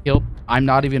Tachanka kill. I'm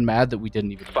not even mad that we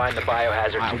didn't even find the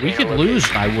biohazard. We could lose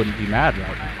and I wouldn't be mad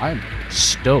right now. I'm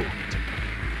stoked.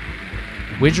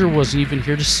 Widger wasn't even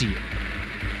here to see it.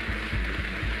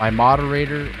 My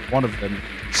moderator, one of them,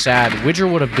 sad. Widger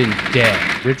would have been dead.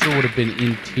 Widger would have been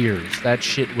in tears. That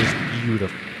shit was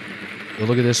beautiful. Yo,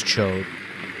 look at this chode.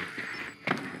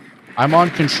 I'm on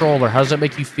controller. How does that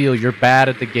make you feel? You're bad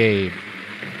at the game.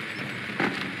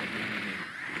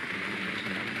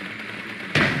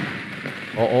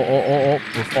 Oh.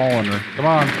 We're following her. Come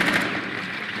on.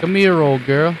 Come here, old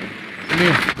girl. Come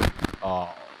here.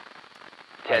 Oh.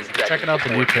 Checking out the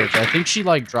new character. I think she,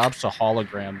 like, drops a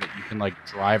hologram that you can, like,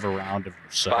 drive around of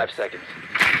yourself. 5 seconds.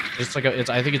 It's like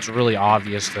I think it's really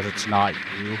obvious that it's not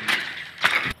you.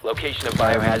 Location of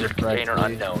biohazard container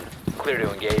unknown. Clear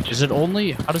to engage. Is it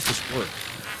only... How does this work?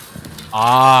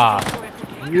 Ah.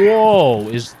 Whoa.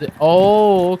 Is the...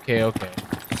 Oh, okay.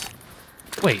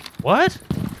 Wait, what?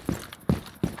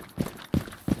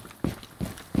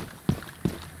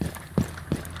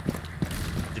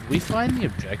 Did we find the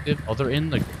objective? Oh, they're in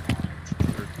the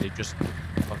garage. Or they just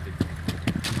fucking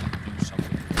do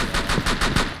something.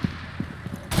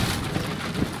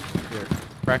 Here,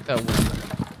 crack that window.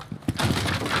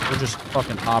 We'll just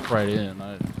fucking hop right in.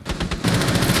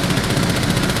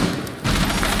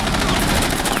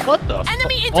 What the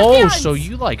Enemy fuck? Oh, interference! so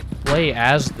you, like, play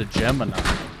as the Gemini.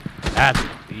 That's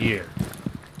weird.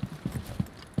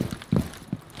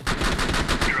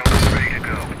 Drone's ready to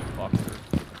go.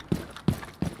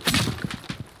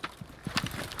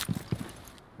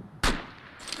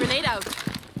 Grenade out.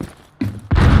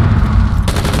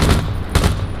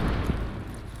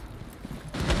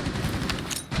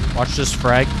 Watch this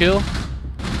frag kill.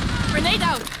 Grenade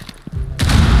out.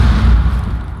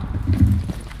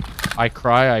 I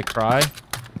cry.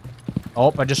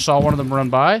 Oh, I just saw one of them run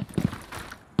by.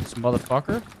 This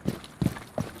motherfucker.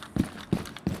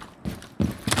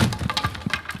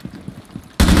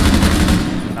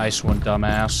 Nice one,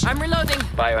 dumbass. I'm reloading.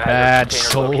 Biohazard Bad, container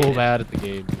so located. bad at the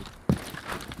game, dude.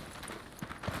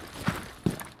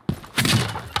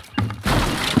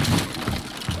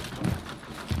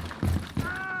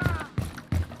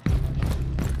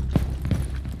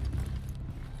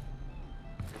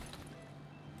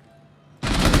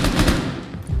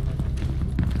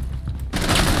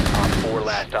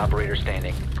 Last operator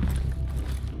standing.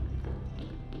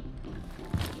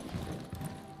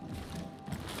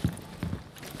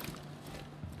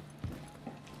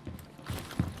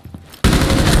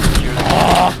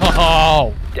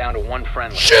 Oh! Down to 1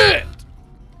 friendly. Shit!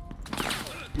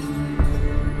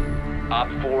 Op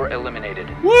 4 eliminated.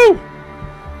 Woo!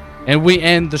 And we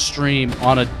end the stream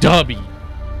on a W.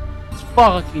 Let's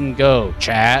fucking go,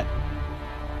 chat.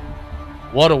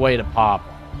 What a way to pop.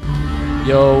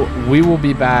 Yo, we will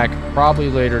be back probably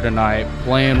later tonight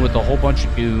playing with a whole bunch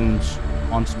of goons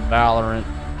on some Valorant.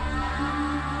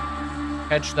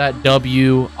 Catch that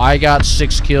W. I got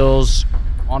 6 kills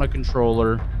on a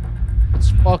controller.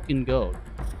 Let's fucking go.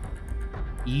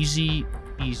 Easy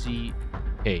peasy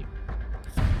cake.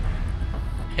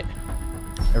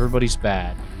 Everybody's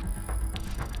bad.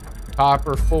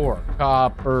 Copper 4.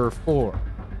 Copper 4.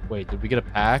 Wait, did we get a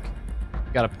pack?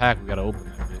 We got a pack. We gotta open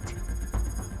that bitch.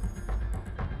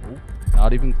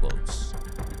 Not even close.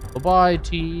 Bye-bye,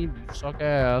 team. You suck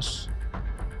ass.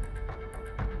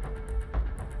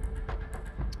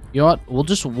 You know what?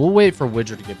 We'll wait for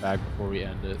Widger to get back before we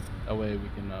end it. That way we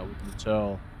can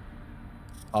tell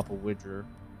Papa Widger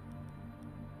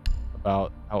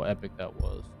about how epic that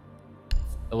was.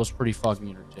 That was pretty fucking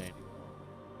entertaining.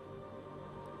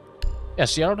 Yeah,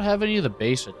 see, I don't have any of the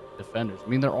basic defenders. I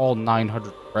mean, they're all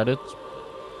 900 credits.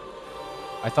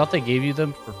 But I thought they gave you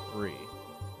them for free.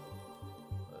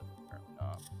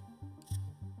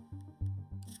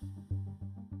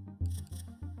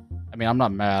 I mean, I'm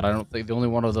not mad. I don't think the only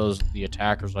one of those, the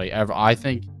attackers I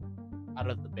think out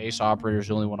of the base operators,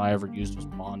 the only one I ever used was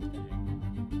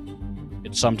Montang.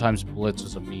 It sometimes Blitz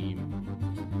as a meme.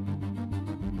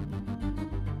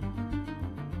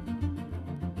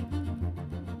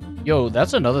 Yo,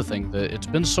 that's another thing, that it's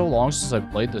been so long since I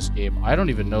played this game. I don't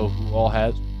even know who all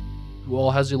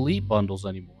has elite bundles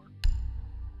anymore.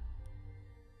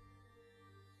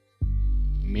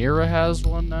 Mira has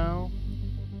one now.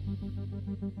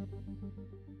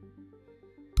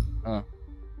 Huh.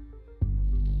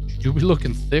 You be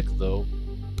looking thick, though.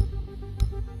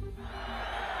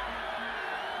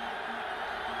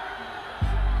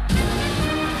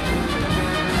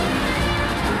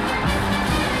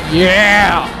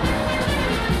 Yeah!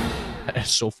 That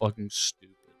is so fucking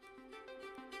stupid.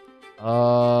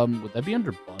 Would that be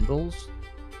under bundles?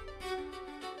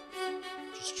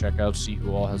 Just check out, see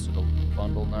who all has a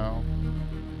bundle now.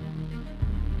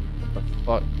 What the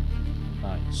fuck?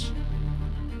 Nice.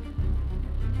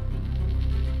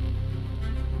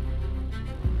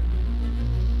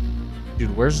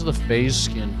 Dude, where's the phase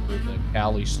skin for the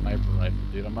Cali sniper rifle,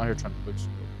 dude? I'm out here trying to quick scope.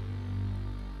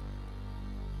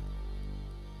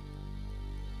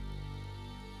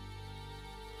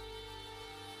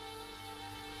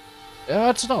 Yeah,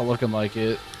 it's not looking like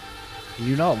it. Can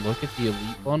you not look at the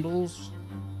elite bundles?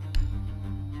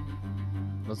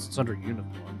 Unless it's under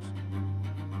uniforms.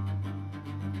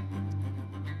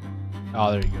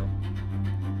 Oh, there you go.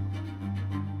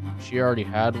 She already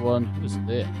had one. Who's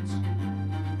this? Who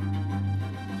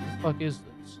the fuck is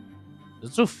this? Is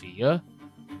it Sophia?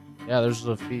 Yeah, there's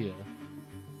Sophia.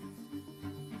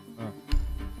 Huh.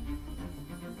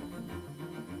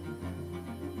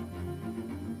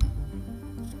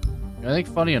 I think,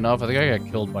 funny enough, I think I got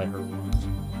killed by her once.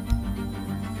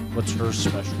 What's her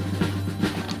special?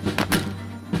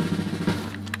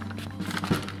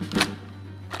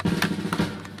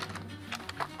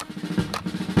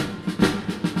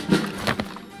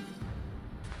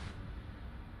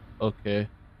 Okay.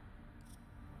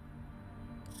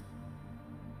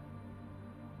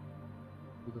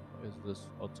 Who the fuck is this?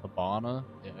 Oh, Tabana?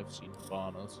 Yeah, I've seen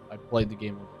Tabanas. I played the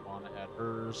game when Tabana had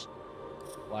hers.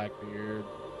 Blackbeard.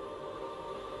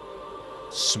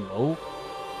 Smoke?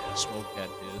 Yeah, Smoke had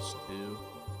his too.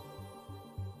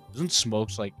 Isn't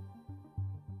Smoke's like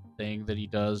thing that he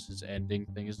does, his ending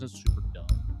thing, isn't it super dumb?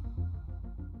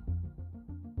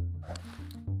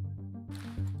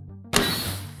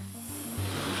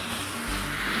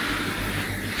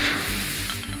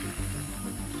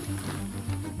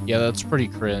 Yeah, that's pretty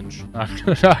cringe. Not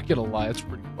gonna lie, it's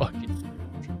pretty fucking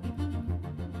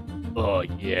cringe. Oh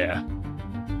yeah.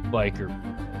 Biker.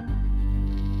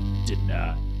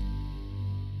 Deny.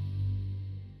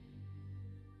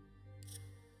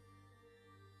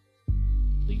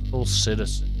 Lethal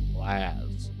Citizen.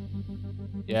 Glass.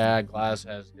 Yeah, Glass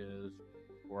has his.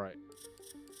 Right.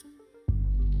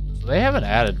 So they haven't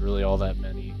added really all that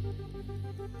many.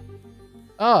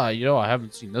 Ah, you know, I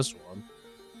haven't seen this one.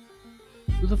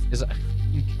 Who the f is that?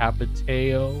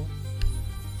 Capiteo?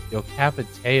 Yo,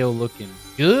 Capiteo looking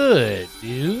good,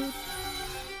 dude.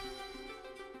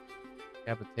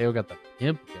 Capiteo got the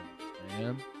pimp guns,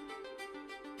 man.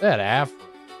 That afro.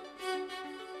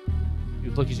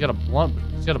 Dude, look, he's got a blunt.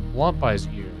 He's got a blunt by his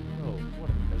ear. Oh,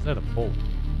 what is that? A bolt?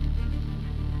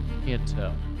 Can't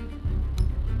tell.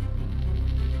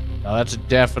 No, that's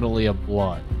definitely a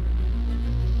blunt.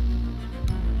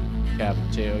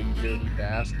 Capiteo, you dirty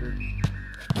bastard.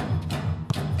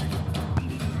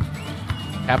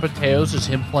 Capiteo's is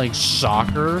him playing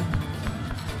soccer.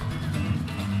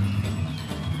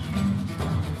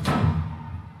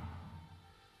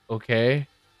 Okay.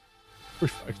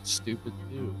 Pretty fucking stupid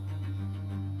too.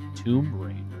 Tomb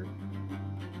Raider.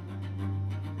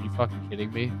 Are you fucking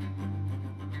kidding me?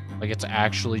 Like it's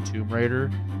actually Tomb Raider?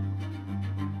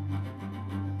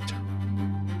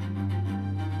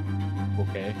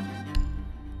 Okay.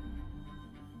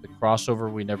 The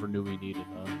crossover we never knew we needed,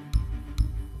 huh?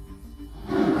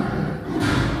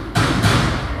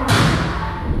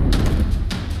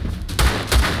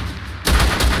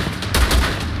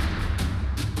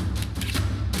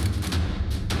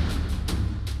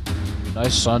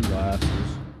 Nice sunglasses.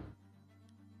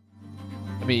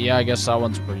 I mean, yeah, I guess that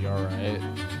one's pretty alright.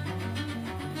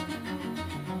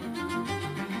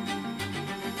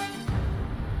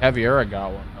 Javiera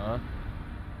got one, huh?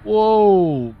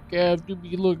 Whoa! Gav do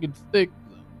be looking thick,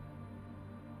 though.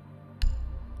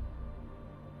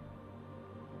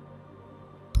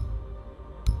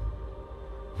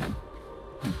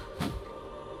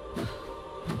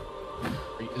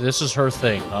 This is her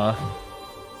thing, huh?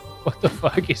 What the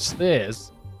fuck is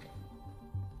this?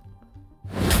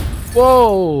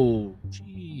 Whoa!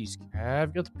 Jeez,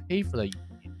 Cav, you have to pay for that, you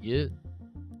idiot.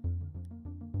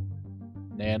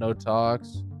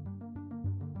 Nanotox.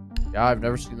 Yeah, I've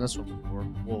never seen this one before.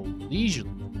 Whoa,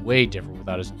 Legion looks way different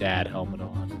without his dad helmet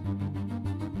on.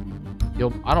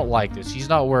 Yo, I don't like this. He's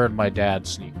not wearing my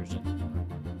dad's sneakers anymore.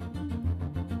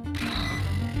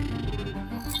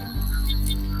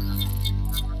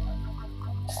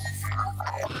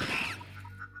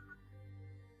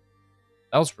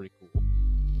 That was pretty cool.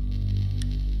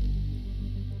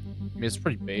 I mean, it's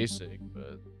pretty basic,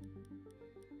 but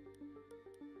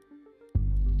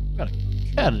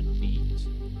kind of neat.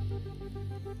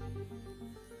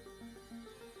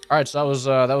 All right, so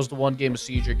that was the one game of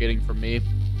Siege you're getting from me,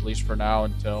 at least for now,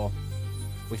 until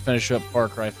we finish up Far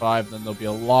Cry 5. Then there'll be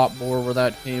a lot more where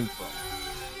that came from.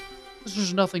 Because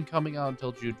there's nothing coming out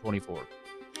until June 24th.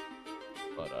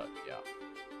 But yeah,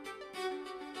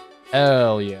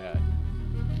 hell yeah.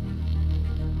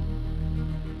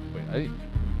 Wait,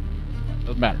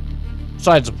 doesn't matter.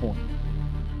 Besides the point.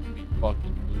 Let me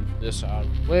fucking move this out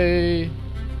of the way.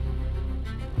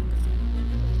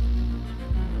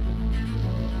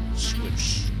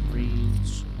 Switch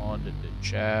screens onto the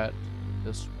chat.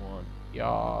 This one,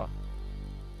 yeah.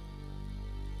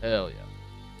 Hell yeah.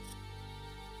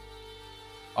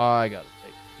 I gotta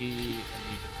take a pee.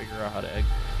 I need to figure out how to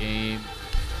exit the game.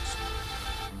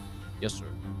 Yes, sir.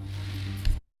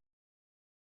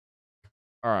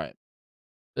 Alright.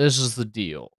 This is the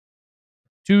deal.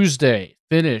 Tuesday,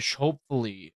 finish,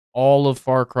 hopefully, all of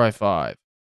Far Cry 5.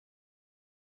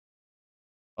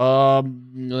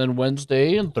 And then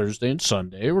Wednesday and Thursday and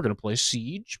Sunday, we're gonna play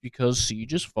Siege, because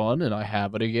Siege is fun, and I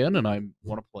have it again, and I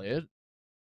want to play it.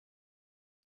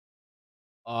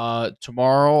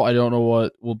 Tomorrow, I don't know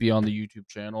what will be on the YouTube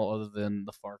channel other than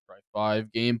the Far Cry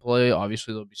 5 gameplay.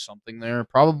 Obviously, there'll be something there.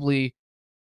 Probably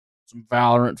some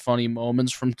Valorant funny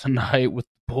moments from tonight with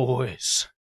the boys.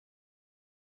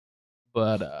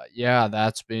 But, yeah,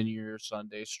 that's been your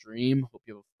Sunday stream. Hope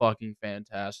you have a fucking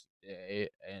fantastic day,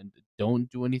 and don't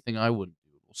do anything I wouldn't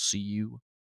do. We'll see you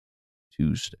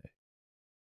Tuesday.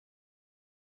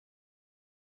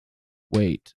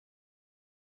 Wait.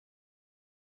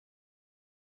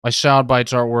 My sound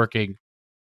bites aren't working.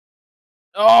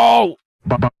 Oh!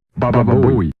 Baba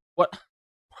Booey. What?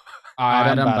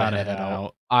 I'm about to head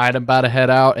out. I'm about to head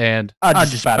out, and I'm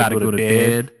just about to go to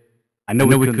bed. I know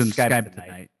we couldn't Skype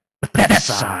tonight. But that's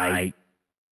alright.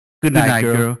 Good night,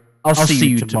 girl. I'll see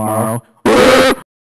you tomorrow.